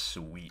is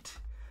sweet.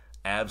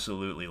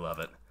 Absolutely love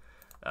it.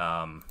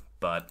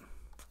 But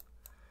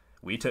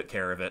we took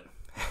care of it,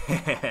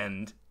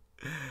 and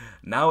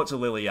now it's a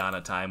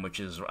Liliana time, which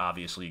is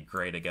obviously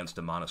great against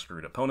a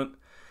mono-screwed opponent.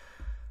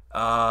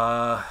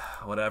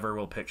 Whatever,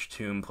 we'll pitch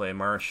Tomb, play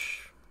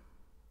Marsh.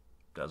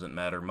 Doesn't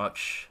matter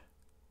much.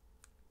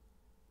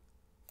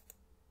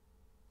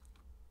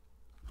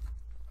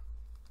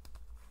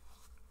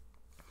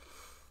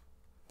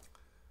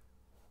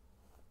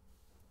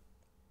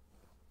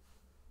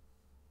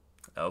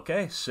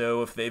 Okay,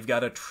 so if they've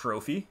got a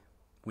trophy,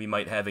 we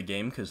might have a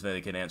game, because they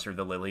can answer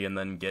the Lily and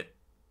then get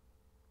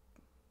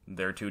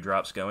their 2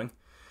 drops going.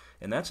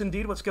 And that's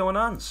indeed what's going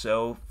on,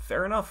 so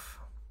fair enough.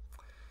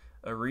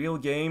 A real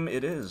game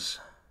it is.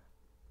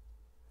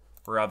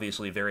 We're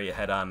obviously very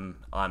ahead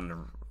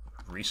on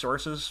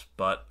resources,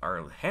 but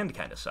our hand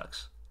kind of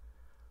sucks.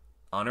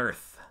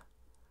 Unearth.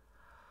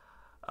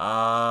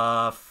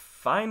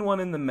 Fine one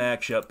in the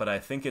matchup, but I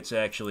think it's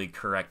actually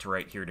correct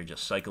right here to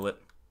just cycle it.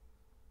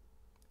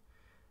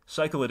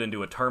 Cycle it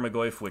into a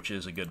Tarmogoyf, which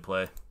is a good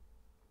play.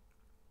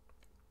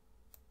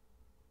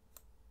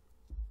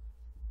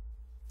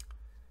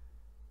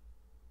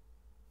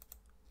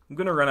 I'm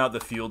going to run out the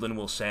field and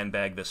we'll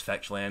sandbag this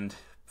fetch land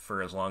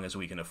for as long as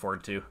we can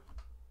afford to.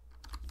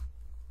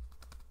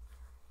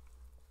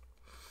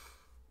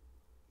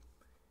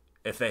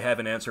 If they have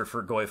an answer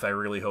for Goyf, I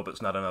really hope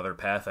it's not another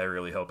path. I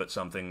really hope it's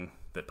something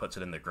that puts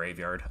it in the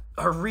graveyard.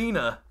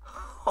 Arena!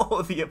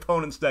 Oh, the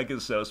opponent's deck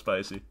is so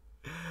spicy.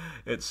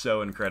 It's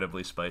so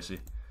incredibly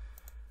spicy.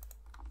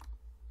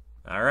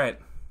 Alright,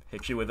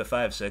 hit you with a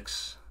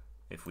 5-6,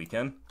 if we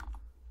can.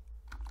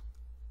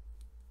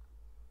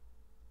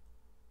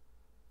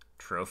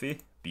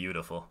 Trophy?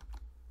 Beautiful.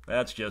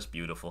 That's just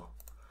beautiful.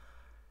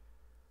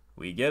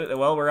 We get it.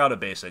 Well, we're out of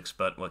basics,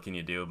 but what can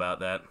you do about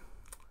that?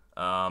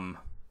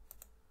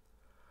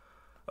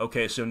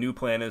 Okay, so new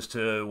plan is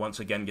to once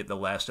again get the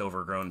last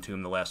Overgrown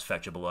Tomb, the last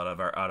fetchable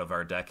out of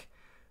our deck.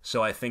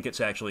 So I think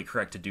it's actually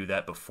correct to do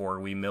that before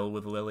we mill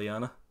with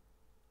Liliana.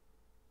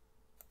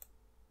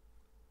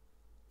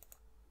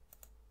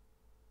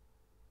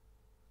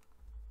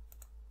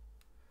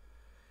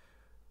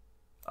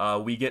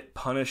 We get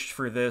punished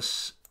for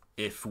this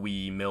if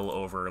we mill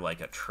over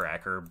like a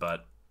tracker,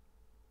 but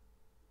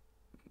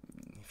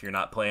if you're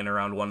not playing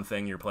around one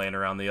thing, you're playing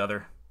around the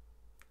other.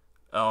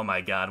 Oh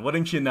my god,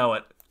 wouldn't you know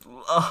it?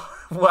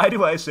 Why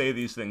do I say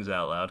these things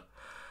out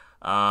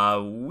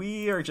loud?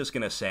 We are just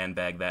going to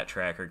sandbag that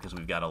tracker because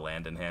we've got a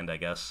land in hand, I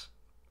guess.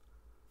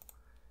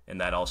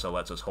 And that also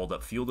lets us hold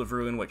up Field of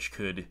Ruin, which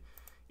could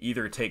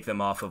either take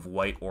them off of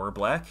white or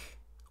black,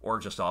 or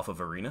just off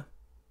of Arena.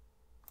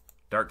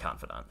 Dark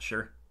Confidant,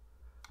 sure.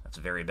 That's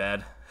very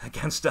bad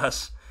against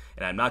us.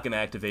 And I'm not going to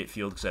activate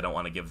Field because I don't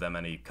want to give them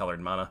any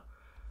colored mana.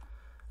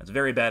 That's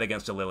very bad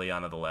against a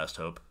Liliana the Last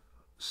Hope.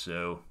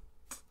 So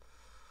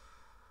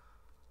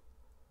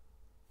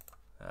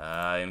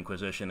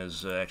Inquisition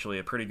is actually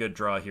a pretty good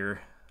draw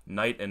here.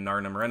 Knight and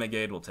Narnum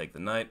Renegade will take the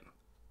Knight.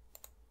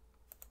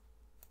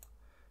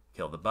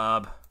 Kill the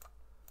Bob.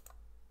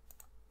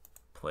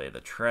 Play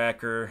the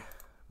Tracker.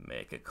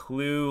 Make a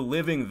clue.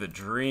 Living the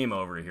dream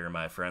over here,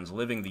 my friends.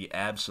 Living the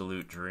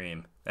absolute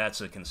dream.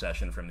 That's a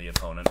concession from the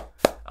opponent.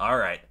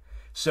 Alright.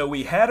 So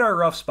we had our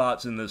rough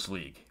spots in this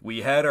league.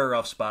 We had our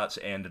rough spots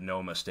and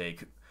no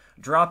mistake.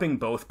 Dropping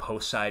both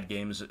post-side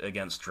games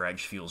against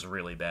Dredge feels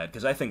really bad,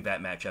 because I think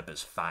that matchup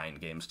is fine,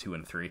 games 2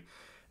 and 3.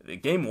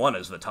 Game 1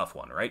 is the tough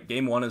one, right?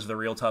 Game 1 is the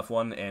real tough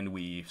one, and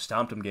we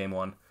stomped them game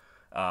 1.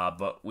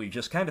 But we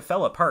just kind of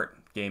fell apart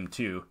game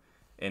 2,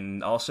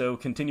 and also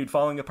continued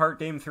falling apart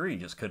game 3.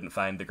 Just couldn't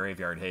find the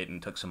graveyard hate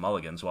and took some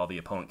mulligans while the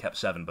opponent kept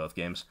 7 both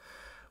games.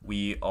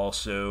 We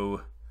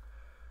also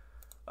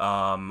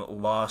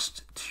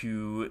lost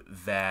to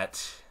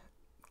that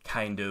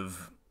kind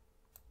of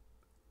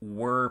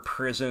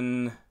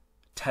Prison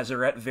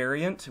Tezzeret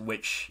variant,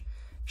 which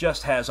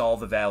just has all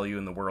the value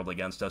in the world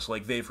against us.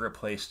 Like, they've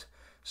replaced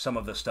some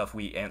of the stuff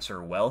we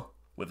answer well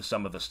with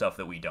some of the stuff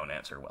that we don't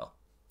answer well.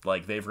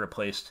 Like, they've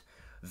replaced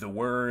the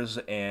Whirs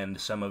and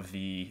some of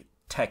the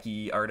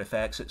techie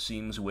artifacts, it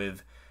seems,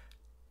 with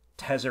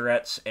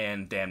Tezzerets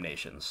and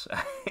Damnations.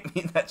 I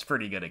mean, that's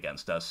pretty good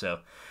against us.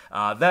 So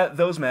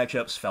those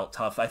matchups felt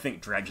tough. I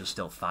think Dredge is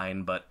still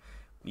fine, but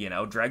you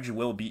know, Dredge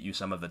will beat you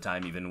some of the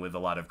time, even with a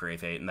lot of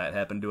Grave Hate, and that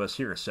happened to us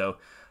here. So,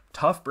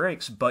 tough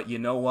breaks, but you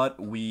know what?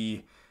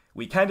 We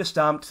kind of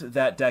stomped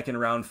that deck in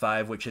round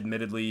 5, which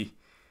admittedly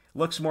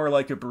looks more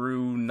like a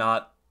brew,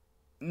 not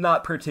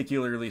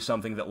particularly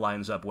something that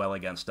lines up well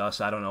against us.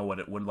 I don't know what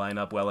it would line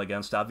up well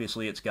against.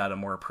 Obviously, it's got a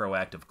more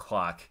proactive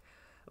clock,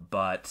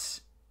 but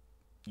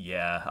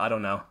yeah, I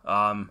don't know.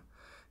 I'm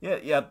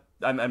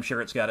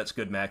sure it's got its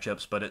good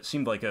matchups, but it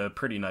seemed like a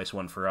pretty nice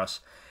one for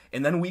us.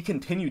 And then we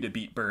continue to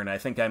beat Burn. I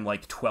think I'm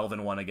like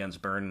 12-1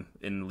 against Burn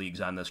in leagues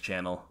on this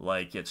channel.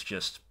 Like, it's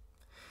just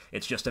a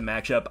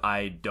matchup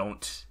I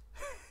don't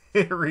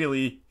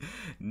really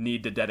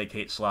need to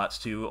dedicate slots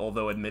to,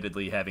 although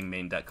admittedly having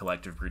main deck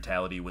Collective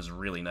Brutality was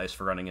really nice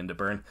for running into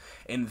Burn.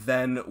 And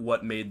then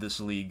what made this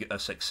league a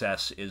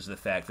success is the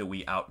fact that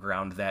we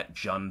outground that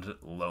Jund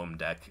Loam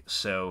deck.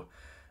 So,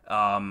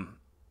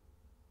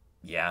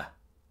 yeah,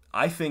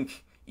 I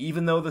think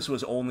even though this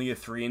was only a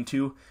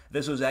 3-2,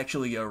 this was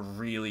actually a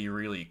really,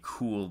 really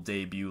cool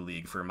debut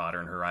league for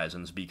Modern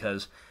Horizons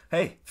because,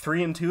 hey,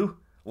 3-2,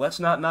 let's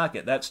not knock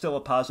it. That's still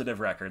a positive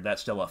record.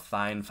 That's still a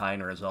fine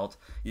result.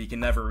 You can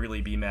never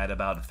really be mad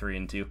about a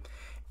 3-2.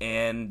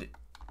 And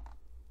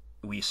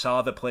we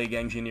saw the Plague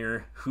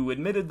Engineer, who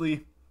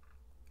admittedly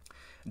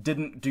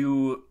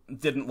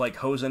didn't like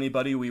hose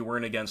anybody. We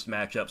weren't against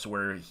matchups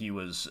where he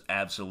was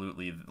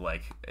absolutely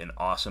like an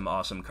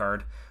awesome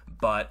card,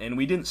 and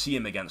we didn't see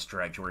him against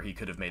Dredge where he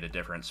could have made a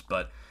difference.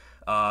 But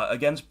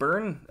against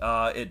Burn,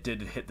 it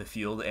did hit the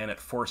field and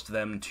it forced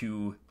them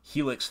to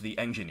Helix the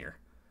Engineer,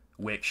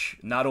 which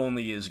not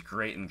only is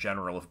great in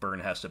general if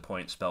Burn has to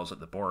point spells at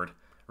the board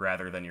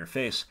rather than your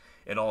face,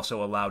 it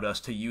also allowed us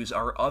to use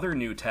our other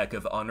new tech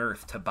of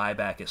Unearth to buy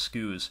back a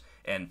Scoos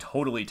and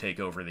totally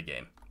take over the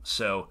game.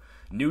 So,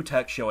 new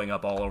tech showing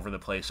up all over the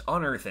place.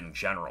 Unearth in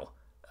general.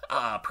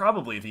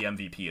 Probably the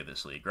MVP of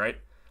this league, right?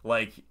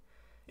 Like,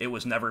 it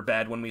was never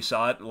bad when we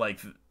saw it. Like,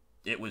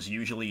 it was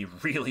usually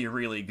really,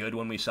 really good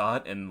when we saw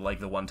it. And,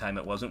 like, the one time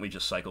it wasn't, we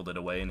just cycled it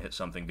away and hit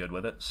something good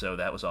with it. So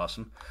that was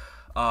awesome.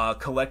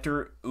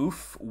 Collector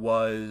Oof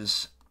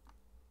was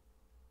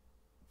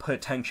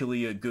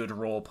potentially a good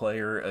role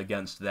player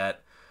against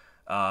that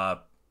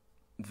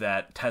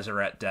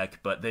Tezzeret deck,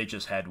 but they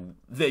just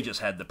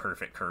had the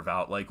perfect curve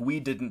out. Like, we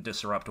didn't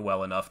disrupt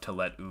well enough to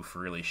let Oof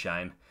really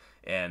shine,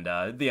 and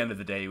at the end of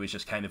the day, it was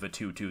just kind of a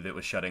 2-2 that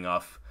was shutting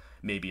off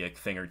maybe a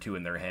thing or two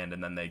in their hand,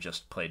 and then they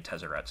just played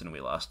Tezzerets and we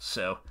lost.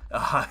 So,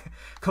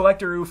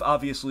 Collector Oof,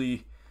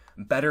 obviously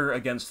better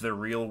against the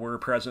real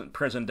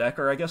Prison deck,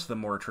 or I guess the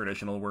more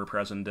traditional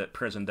Prison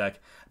deck,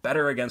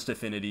 better against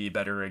Affinity,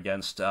 better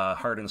against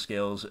Hardened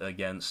Scales,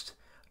 against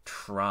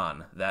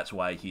Tron. That's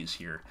why he's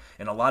here.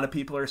 And a lot of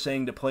people are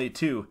saying to play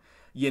 2.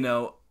 You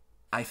know,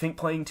 I think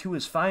playing 2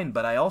 is fine,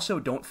 but I also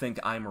don't think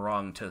I'm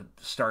wrong to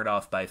start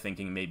off by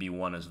thinking maybe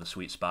 1 is the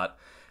sweet spot,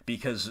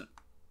 because,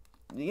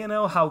 you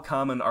know, how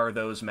common are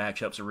those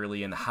matchups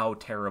really, and how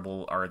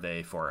terrible are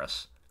they for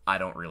us? I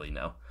don't really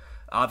know.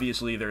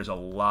 Obviously, there's a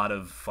lot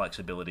of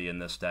flexibility in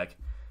this deck.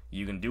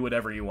 You can do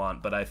whatever you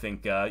want, but I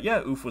think,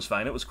 yeah, Oof was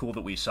fine. It was cool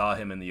that we saw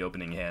him in the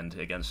opening hand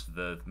against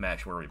the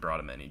match where we brought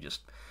him in.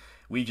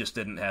 We just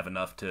didn't have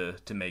enough to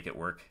make it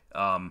work.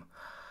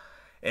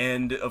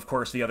 And, of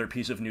course, the other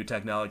piece of new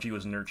technology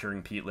was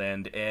nurturing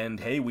Peatland, and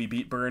hey, we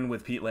beat Burn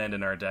with Peatland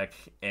in our deck,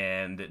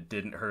 and it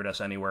didn't hurt us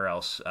anywhere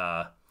else.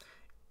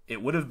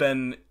 It would have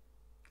been,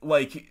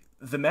 like,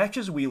 the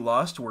matches we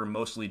lost were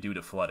mostly due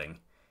to flooding,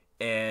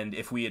 and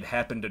if we had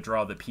happened to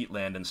draw the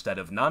Peatland instead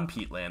of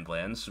non-Peatland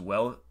lands,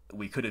 well,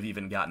 we could have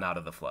even gotten out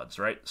of the floods,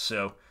 right?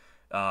 So,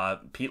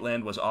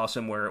 Peatland was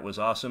awesome where it was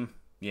awesome,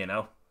 you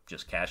know,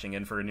 just cashing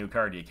in for a new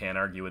card, you can't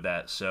argue with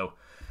that. So,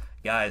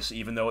 guys,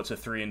 even though it's a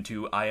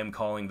 3-2, I am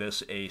calling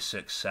this a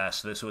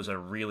success. This was a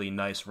really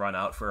nice run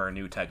out for our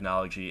new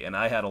technology, and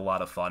I had a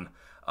lot of fun.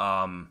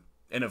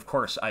 And of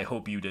course, I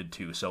hope you did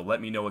too, so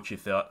let me know what you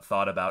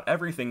thought about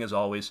everything as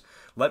always.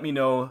 Let me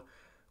know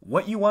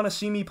what you want to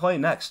see me play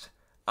next.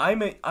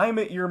 I'm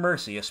at your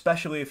mercy,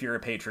 especially if you're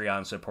a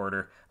Patreon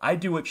supporter. I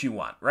do what you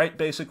want, right?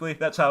 Basically,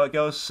 that's how it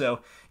goes.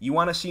 So, you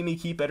want to see me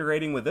keep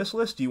iterating with this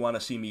list? Do you want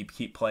to see me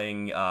keep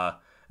playing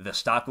the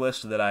stock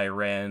list that I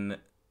ran,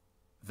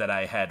 that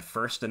I had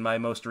first in my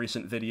most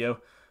recent video?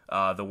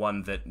 The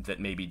one that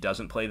maybe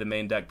doesn't play the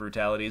main deck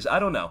brutalities? I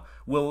don't know.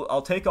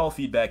 I'll take all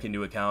feedback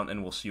into account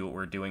and we'll see what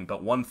we're doing.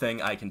 But one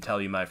thing I can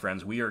tell you, my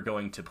friends, we are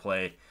going to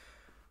play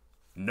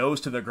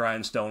nose to the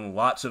grindstone,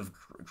 lots of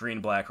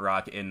green-black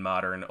rock in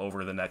Modern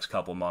over the next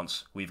couple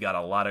months. We've got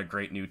a lot of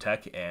great new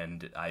tech,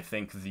 and I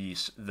think the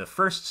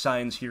first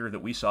signs here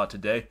that we saw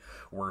today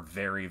were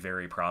very,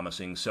 very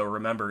promising. So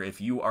remember, if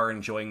you are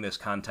enjoying this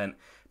content,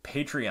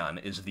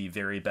 Patreon is the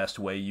very best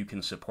way you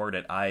can support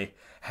it. I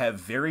have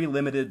very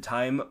limited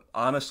time.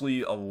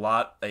 Honestly,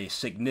 a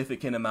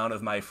significant amount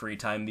of my free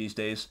time these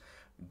days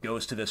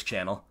goes to this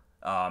channel.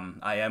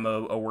 I am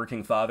a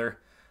working father.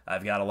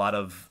 I've got a lot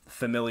of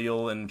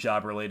familial and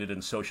job-related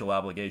and social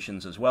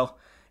obligations as well.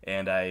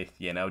 And I,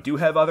 do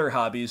have other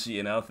hobbies,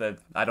 that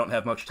I don't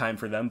have much time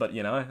for them, but,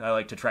 I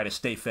like to try to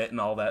stay fit and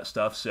all that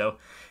stuff. So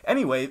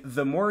anyway,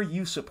 the more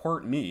you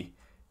support me,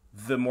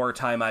 the more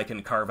time I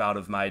can carve out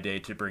of my day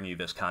to bring you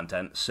this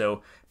content.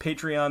 So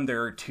Patreon,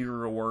 there are tier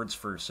rewards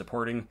for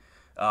supporting.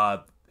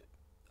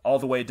 All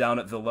the way down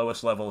at the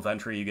lowest level of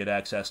entry, you get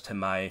access to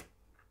my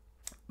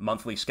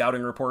monthly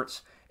scouting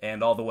reports,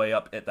 and all the way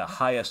up at the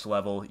highest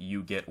level,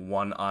 you get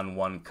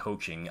one-on-one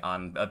coaching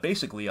on a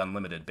basically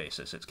unlimited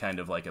basis. It's kind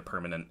of like a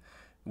permanent,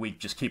 we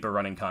just keep a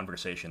running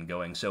conversation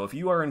going. So if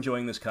you are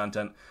enjoying this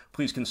content,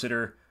 please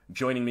consider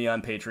joining me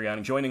on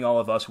Patreon, joining all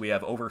of us. We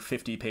have over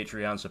 50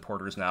 Patreon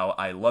supporters now.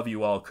 I love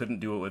you all, couldn't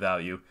do it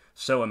without you.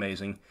 So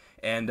amazing.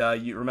 And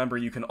remember,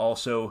 you can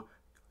also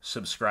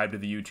subscribe to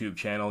the YouTube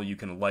channel. You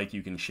can like,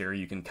 you can share,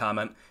 you can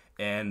comment.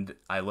 And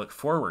I look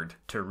forward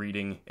to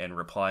reading and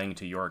replying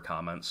to your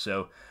comments.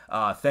 So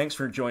thanks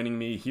for joining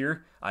me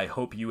here. I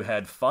hope you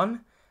had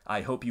fun.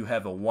 I hope you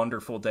have a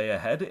wonderful day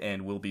ahead,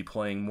 and we'll be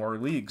playing more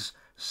leagues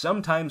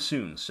sometime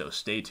soon, so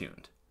stay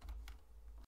tuned.